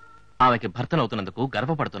ఆమెకి భర్తనవుతున్నందుకు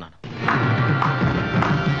గర్వపడుతున్నాను.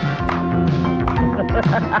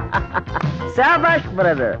 శాబాష్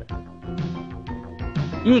బ్రదర్.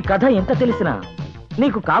 ఈ కథ ఎంత తెలిసినా,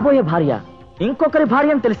 నీకు కాబోయే భార్య ఇంకొకరి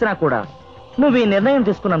భార్య అని తెలిసినా కూడా నువ్వు ఈ నిర్ణయం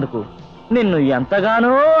తీసుకున్నందుకు నిన్ను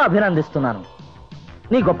ఎంతగానో అభినందిస్తున్నాను.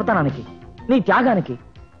 నీ గొప్పతనానికి, నీ త్యాగానికి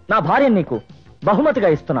నా భార్యను నీకు బహుమతిగా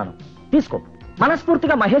ఇస్తున్నాను. తీసుకో.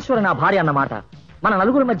 మనస్ఫూర్తిగా మహేశ్వరి నా భార్య అన్నమాట మన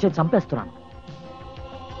నలుగురి మధ్య చంపేస్తున్నాను.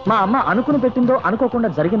 మా అమ్మ అనుకుని పెట్టిందో అనుకోకుండా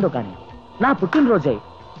జరిగిందో కానీ నా పుట్టినరోజే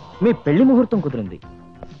మీ పెళ్లి ముహూర్తం కుదిరింది.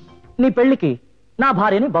 నీ పెళ్లికి నా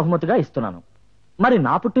భార్యని బహుమతిగా ఇస్తున్నాను. మరి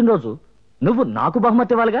నా పుట్టినరోజు నువ్వు నాకు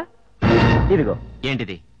బహుమతి ఇవ్వాలిగా. ఇదిగో.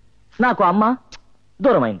 ఏంటిది? నాకు అమ్మ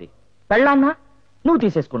దూరమైంది, పెళ్ళాన్న నువ్వు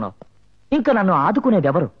తీసేసుకున్నావు. ఇంకా నన్ను ఆదుకునేది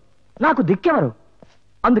ఎవరు? నాకు దిక్కెవరు?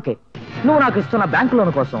 అందుకే నువ్వు నాకు ఇస్తున్న బ్యాంకు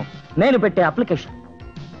లోన్ కోసం నేను పెట్టే అప్లికేషన్.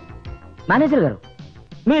 మేనేజర్ గారు,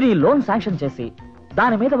 మీరు ఈ లోన్ శాంక్షన్ చేసి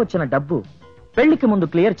దాని మీద వచ్చిన డబ్బు పెళ్లికి ముందు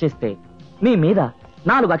క్లియర్ చేస్తే మీ మీద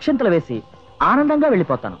 4 అక్షంతలు వేసి ఆనందంగా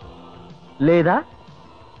వెళ్ళిపోతాను. లేదా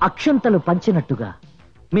అక్షంతలు పంచినట్టుగా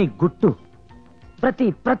మీ గుట్టు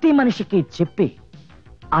ప్రతి మనిషికి చెప్పి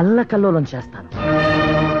అల్లకల్లోలం చేస్తాను.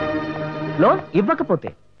 లోన్ ఇవ్వకపోతే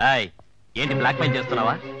ఏంటి బ్లాక్ మెయిల్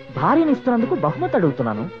చేస్తున్నావా? భార్యని ఇస్తున్నందుకు బహుమతి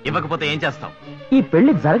అడుగుతున్నాను. ఇవ్వకపోతే ఏం చేస్తావు? ఈ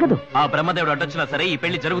పెళ్లి జరగదు. ఆ బ్రహ్మదేవుడు అడ్డొచ్చినా సరే ఈ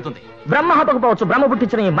పెళ్లి జరుగుతుంది. బ్రహ్మ ఆపకపోవచ్చు, బ్రహ్మ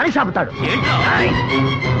పుట్టించిన ఈ మనిషి ఆపుతాడు.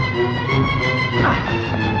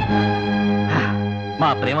 మా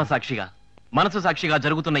ప్రేమ సాక్షిగా, మనసు సాక్షిగా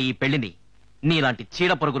జరుగుతున్న ఈ పెళ్లిని నీలాంటి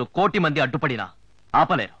చీడ పొరుగులు 1 కోటి మంది అడ్డుపడినా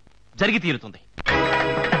ఆపలేరు. జరిగి తీరుతుంది.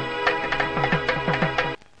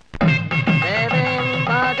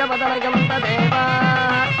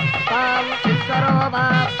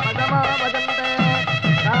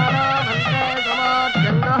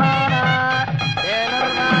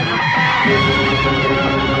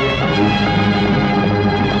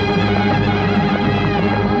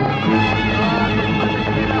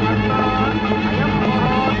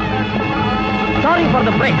 Sorry for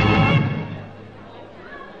the break.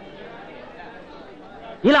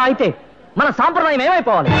 ఇలా అయితే మన సాంప్రదాయం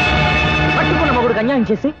ఏమైపోవాలి? పట్టుకున్న మొగుడికి అన్యాయం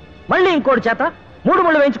చేసి మళ్ళీ ఇంకోటి చేత 3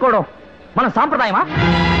 ముళ్ళు వేయించుకోవడం మన సాంప్రదాయమా?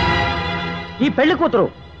 ఈ పెళ్లి కూతురు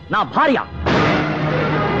నా భార్య.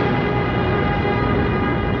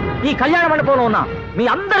 ఈ కళ్యాణ మండపంలో ఉన్న మీ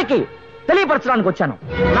అందరికీ తెలియపరచడానికి వచ్చాను.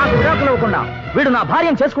 నాకు విడాకులు ఇవ్వకుండా వీడు నా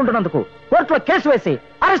భార్యను చేసుకుంటున్నందుకు కోర్టులో కేసు వేసి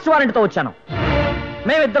అరెస్ట్ వారెంట్ తో వచ్చాను.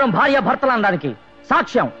 మేమిద్దరం భార్య భర్తలు అనడానికి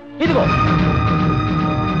సాక్ష్యం ఇదిగో.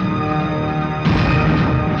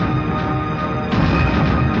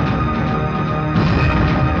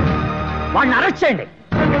 వాడిని అరెస్ట్ చేయండి.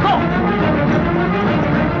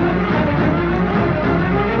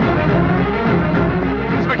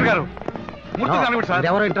 ఇన్స్పెక్టర్ గారు, మూర్తి కానివ్వండి సార్.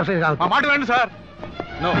 ఎవరో ఇంటర్ఫీర్ కాదు. మా మాట వినండి సార్.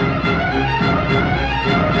 నో.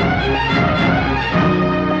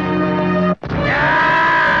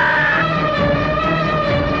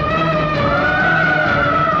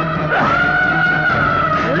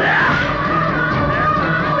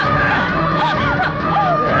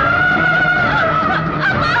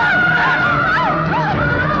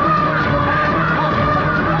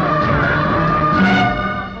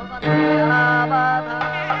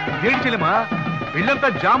 ఏంటి చెల్లెమా, పెళ్ళంతా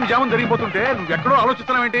జామ్ జామం జరిగిపోతుంటే నువ్వు ఎక్కడో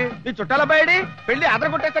ఆలోచిస్తున్నావేంటి? నీ చుట్టాల బయడి పెళ్లి అదర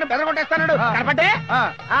కొట్టేస్తాను బెదర కొట్టేస్తాడు కనపడే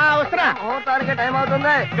వస్తున్నా. ముహూర్తానికి టైం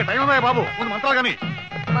అవుతుంది. ఇంకా టైం ఉందా బాబు? ముందు మంత్రాలు కానీ.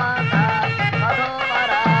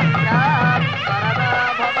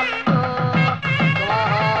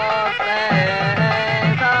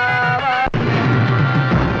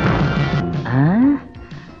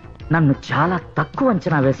 నన్ను చాలా తక్కువ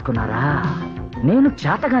అంచనా వేసుకున్నారా? నేను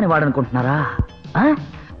చేతగాని వాడనుకుంటున్నారా?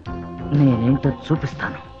 నేనేంటో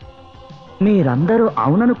చూపిస్తాను. మీరందరూ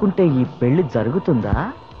అవుననుకుంటే ఈ పెళ్లి జరుగుతుందా?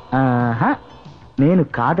 నేను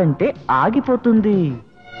కాదంటే ఆగిపోతుంది.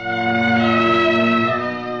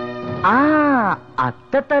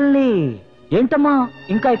 అత్త తల్లి, ఏంటమ్మా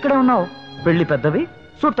ఇంకా ఇక్కడ ఉన్నావు? పెళ్లి పెద్దవి,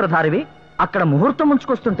 సూత్రధారివి, అక్కడ ముహూర్తం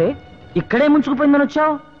ముంచుకొస్తుంటే ఇక్కడే ముంచుకుపోయిందని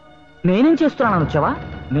వచ్చావు. నేనేం చేస్తున్నానని వచ్చావా?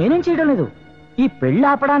 నేనేం చేయడం లేదు. ఈ పెళ్లి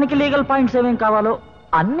ఆపడానికి లీగల్ పాయింట్స్ ఏమేం కావాలో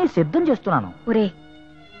అన్ని సిద్ధం చేస్తున్నాను. ఒరే,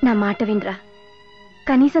 నా మాట వినరా.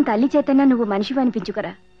 కనీసం తల్లి చేతన్నా నువ్వు మనిషి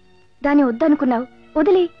అనిపించుకరా. దాన్ని వద్దనుకున్నావు,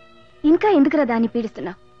 వదిలే. ఇంకా ఎందుకురా దాన్ని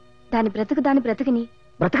పీడిస్తున్నావు? దాని బ్రతుకుని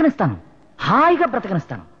బ్రతకనిస్తాను, హాయిగా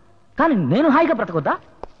బ్రతకనిస్తాను. కానీ నేను హాయిగా బ్రతకొద్దా?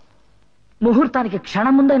 ముహూర్తానికి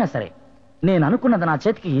క్షణం ముందైనా సరే నేను అనుకున్నది నా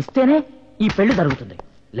చేతికి ఇస్తేనే ఈ పెళ్లి జరుగుతుంది.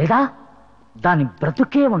 లేదా దాని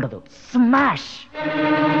బ్రతుకే ఉండదు. స్మాష్.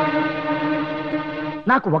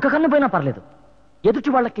 నాకు ఒక కన్ను పోయినా పర్లేదు, ఎదుటి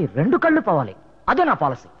వాళ్ళకి 2 కళ్ళు పోవాలి. అదే నా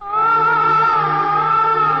పాలసీ.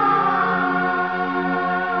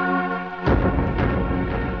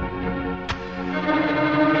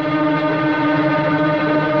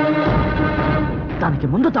 దానికి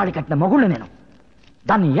ముందు తాళి కట్టిన మొగుళ్ళు నేను.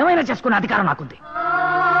 దాన్ని ఏమైనా చేసుకునే అధికారం నాకుంది.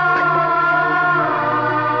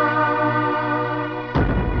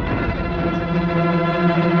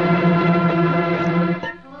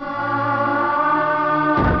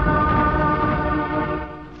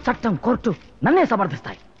 చట్టం, కోర్టు నన్నే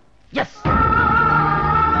సమర్థిస్తాయి. ఎస్.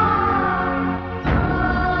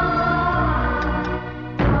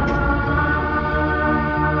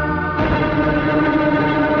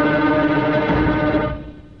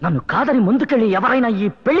 నన్ను కాదని ముందుకెళ్ళి ఎవరైనా ఈ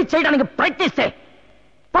పెళ్లి చేయడానికి ప్రయత్నిస్తే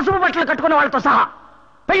పసుపు బట్టలు కట్టుకున్న వాళ్ళతో సహా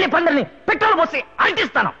పెళ్లి పందిరిని పెట్రోల్ పోసి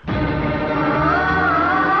అంటిస్తాను.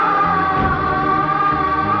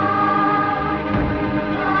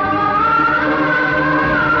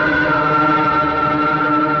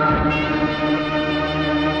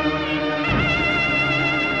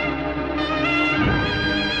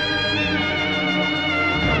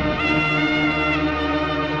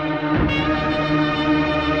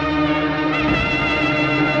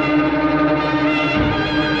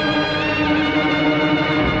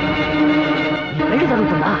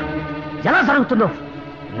 ఎలా జరుగుతుందో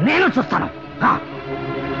నేను చూస్తాను.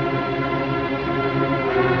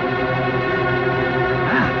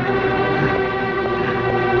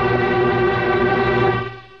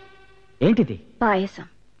 ఏంటిది? పాయసం.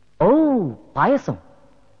 ఓ, పాయసం.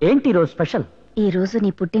 ఏంటి రోజు స్పెషల్? ఈ రోజు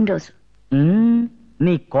నీ పుట్టినరోజు.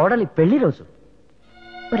 నీ కోడలి పెళ్లి రోజు.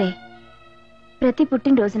 ఒరే, ప్రతి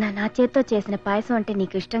పుట్టినరోజున నా చేత్తో చేసిన పాయసం అంటే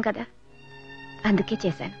నీకు ఇష్టం కదా, అందుకే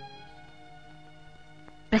చేశాను.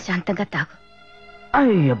 ప్రశాంతంగా తాగు.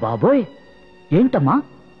 అయ్య బాబోయ్, ఏంటమ్మా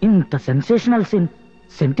ఇంత sensational scene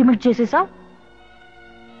sentiment చేసేసావ్?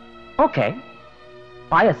 Okay,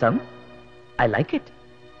 payasam, I like it.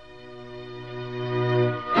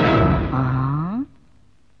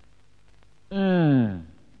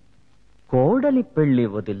 కోడలి పెళ్లి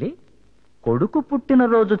వదిలి కొడుకు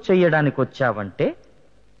పుట్టినరోజు చెయ్యడానికి వచ్చావంటే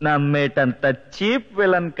నమ్మేటంత చీప్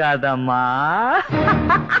విలన్ కాదమ్మా.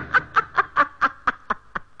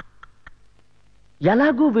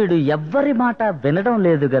 ఎలాగూ వీడు ఎవ్వరి మాట వినడం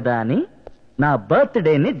లేదు గదా అని నా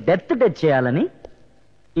బర్త్డేని డెత్ డే చేయాలని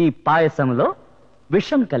ఈ పాయసంలో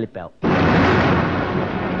విషం కలిపావు.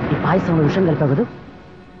 ఈ పాయసంలో విషం కలిపావు కదా?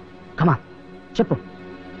 కమా చెప్పు,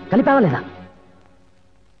 కలిపావా లేదా?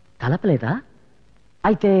 కలపలేదా?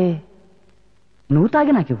 అయితే నువ్వు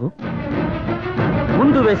తాగి నాకివ్వు.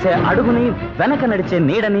 ముందు వేసే అడుగుని, వెనక నడిచే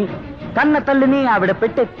నీడని, కన్న తల్లిని, ఆవిడ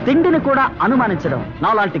పెట్టే తిండిని కూడా అనుమానించడం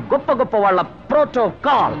నాలాంటి గొప్ప గొప్ప వాళ్ళ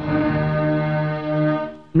ప్రోటోకాల్.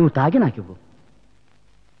 నువ్వు తాగి నాకివ్వు.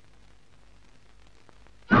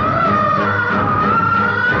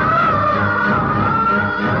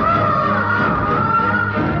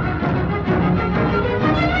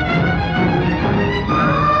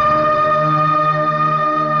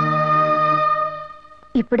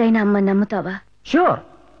 ఇప్పుడైనా అమ్మ నమ్ముతావా? Sure.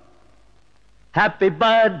 Happy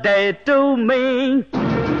birthday to me.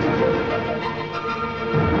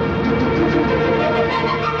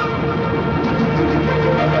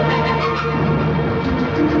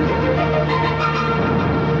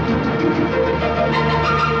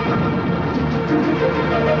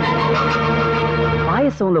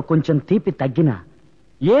 పాయసంలో కొంచెం తీపి తగ్గినా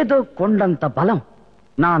ఏదో కొండంత బలం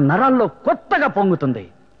నా నరాల్లో కొత్తగా పొంగుతుంది.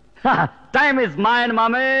 టైమ్ ఇస్ మైన్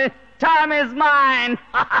మామే, టైమ్ ఇస్ మైన్.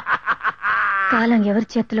 కాలం ఎవరి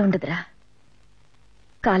చేతిలో ఉండదురా,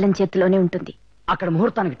 కాలం చేతిలోనే ఉంటుంది. అక్కడ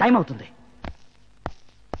ముహూర్తానికి టైం అవుతుంది.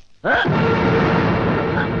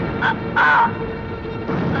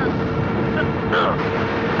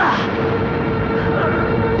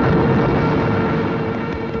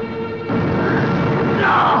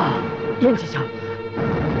 ఏం చేశావు?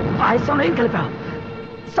 పాయసంలో ఏం కలిపావు?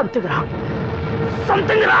 Something wrong,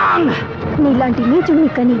 something wrong. నీలాంటి నీచుని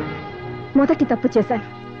కని మొదటి తప్పు చేశాను.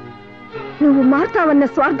 నువ్వు మారుతావన్న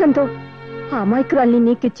స్వార్థంతో ఆ అమాయకురాల్ని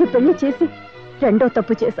నీకిచ్చి పెళ్లి చేసి రెండో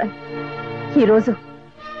తప్పు చేశాను. ఈరోజు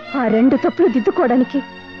ఆ రెండు తప్పులు దిద్దుకోవడానికి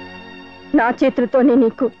నా చేతులతోనే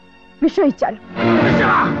నీకు విషం ఇచ్చాను.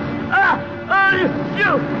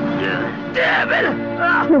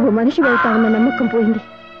 నువ్వు మనిషి వెళ్తావన్న నమ్మకం పోయింది.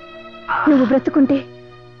 నువ్వు బ్రతుకుంటే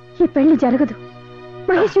ఈ పెళ్లి జరగదు,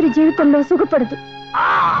 మహేశ్వరి జీవితంలో సుఖపడదు.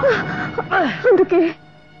 అందుకే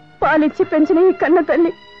పాలిచ్చి పెంచిన ఈ కన్న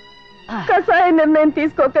తల్లి కసాయ నిర్ణయం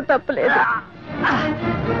తీసుకోక తప్పలేదు.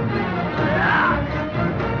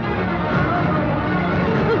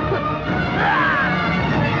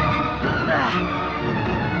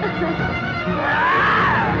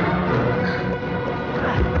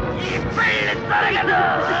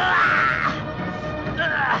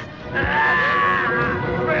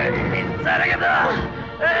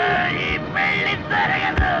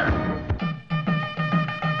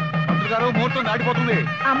 గారు ముహూర్తం దాటిపోతుంది.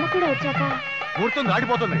 అమ్మ కూడా వచ్చాక ముహూర్తం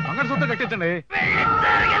దాటిపోతుంది. మంగళసూత్రం కట్టించండి.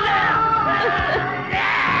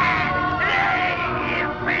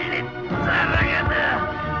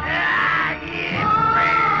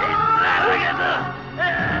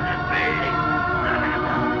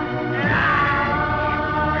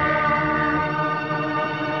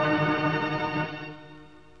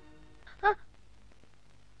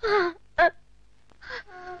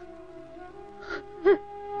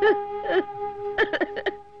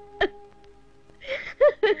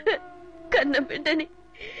 కన్న బిడ్డని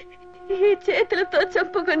ఈ చేతులతో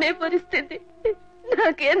చంపుకునే పరిస్థితి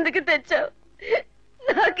నాకెందుకు తెచ్చావు?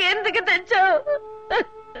 నాకెందుకు తెచ్చావు?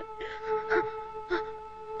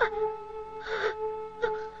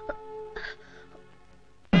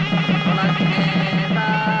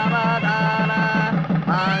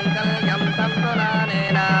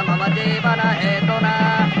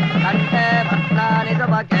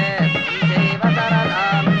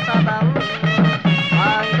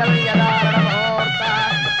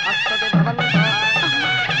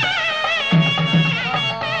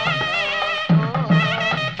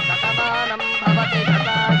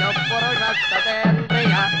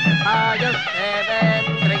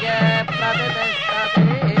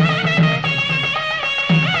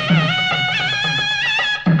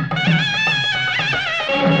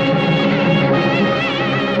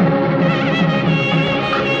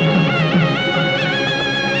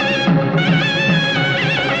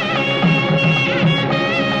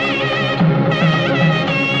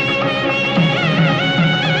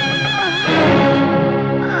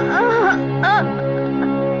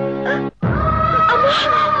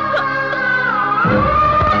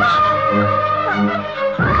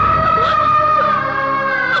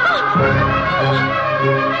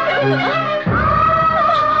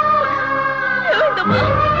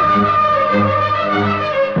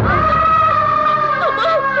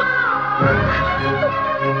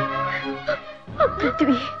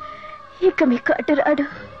 పృథ్వీ ఇక మీ కాటరాడు.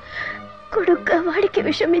 కొడుగ్గా వాడికి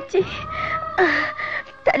విషమిచ్చి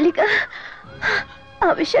తల్లిగా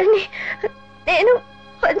ఆ విషయాన్ని నేను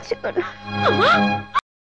పంచుకున్నా.